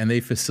Eddie, and they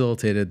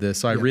facilitated this.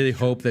 So I really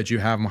hope that you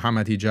have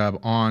Muhammad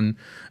Hijab on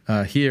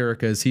here,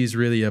 because he's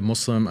really a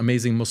Muslim,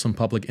 amazing Muslim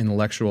public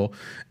intellectual,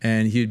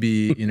 and he'd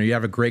be, you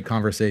have a great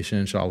conversation,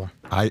 inshallah.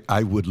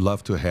 I would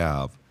love to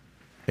have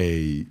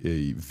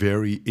a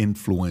very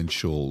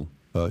influential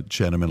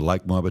gentleman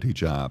like Muhammad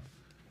Hijab,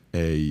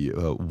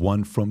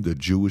 one from the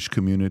Jewish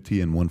community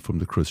and one from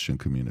the Christian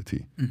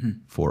community,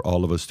 for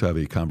all of us to have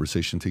a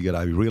conversation together.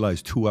 I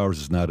realize 2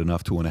 hours is not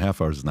enough,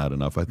 2.5 hours is not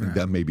enough. I think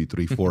that may be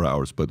 3-4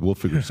 hours, but we'll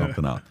figure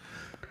something out.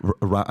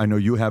 I know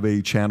you have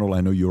a channel. I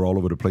know you're all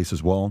over the place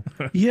as well.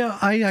 Yeah,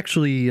 I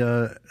actually,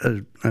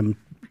 I'm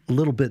a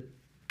little bit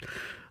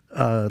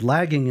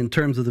lagging in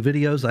terms of the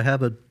videos. I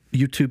have a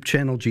YouTube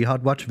channel,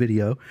 Jihad Watch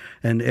Video,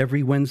 and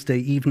every Wednesday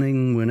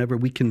evening, whenever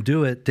we can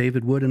do it,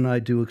 David Wood and I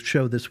do a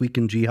show, This Week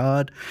in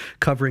Jihad,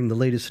 covering the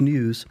latest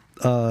news.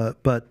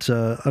 But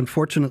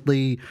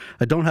unfortunately,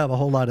 I don't have a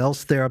whole lot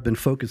else there. I've been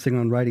focusing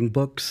on writing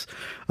books.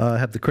 I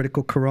have the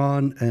Critical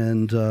Quran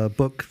and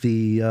book,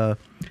 The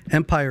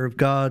Empire of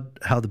God,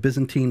 How the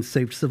Byzantines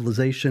Saved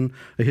Civilization,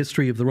 A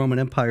History of the Roman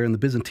Empire in the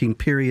Byzantine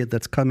Period,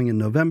 that's coming in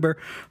November.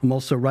 I'm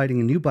also writing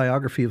a new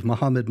biography of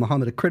Muhammad,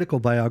 a critical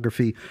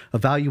biography,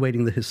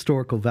 evaluating the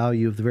historical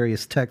value of the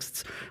various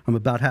texts. I'm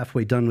about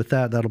halfway done with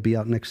that. That'll be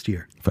out next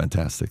year.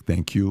 Fantastic.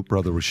 Thank you,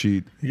 Brother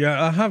Rachid.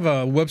 Yeah, I have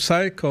a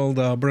website called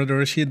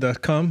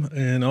brotherrashid.com,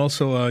 and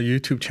also a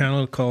YouTube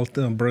channel called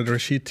Brother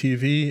Rashid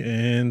TV,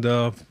 and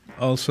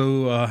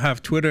also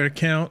have Twitter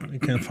account. You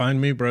can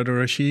find me, Brother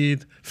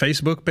Rashid.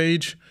 Facebook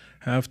page.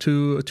 Have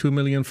 2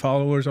 million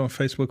followers on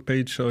Facebook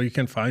page, so you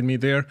can find me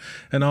there.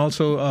 And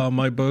also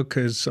my book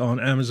is on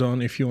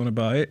Amazon if you want to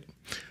buy it.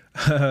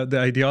 The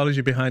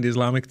Ideology Behind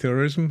Islamic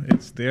Terrorism,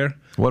 it's there.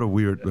 What a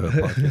weird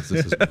podcast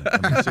this is.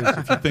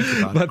 If you think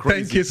about but it,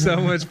 crazy. Thank you so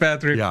much,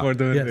 Patrick, for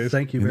doing this.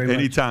 Thank you very much.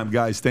 Anytime,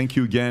 guys. Thank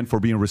you again for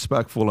being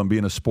respectful and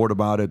being a sport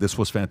about it. This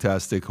was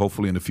fantastic.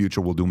 Hopefully in the future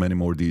we'll do many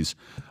more of these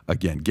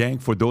again. Gang,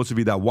 for those of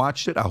you that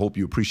watched it, I hope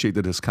you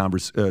appreciated this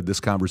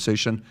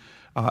conversation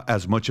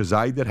as much as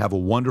I did. Have a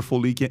wonderful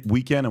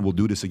weekend, and we'll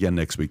do this again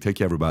next week. Take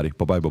care, everybody.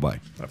 Bye-bye,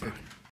 bye-bye. Bye-bye.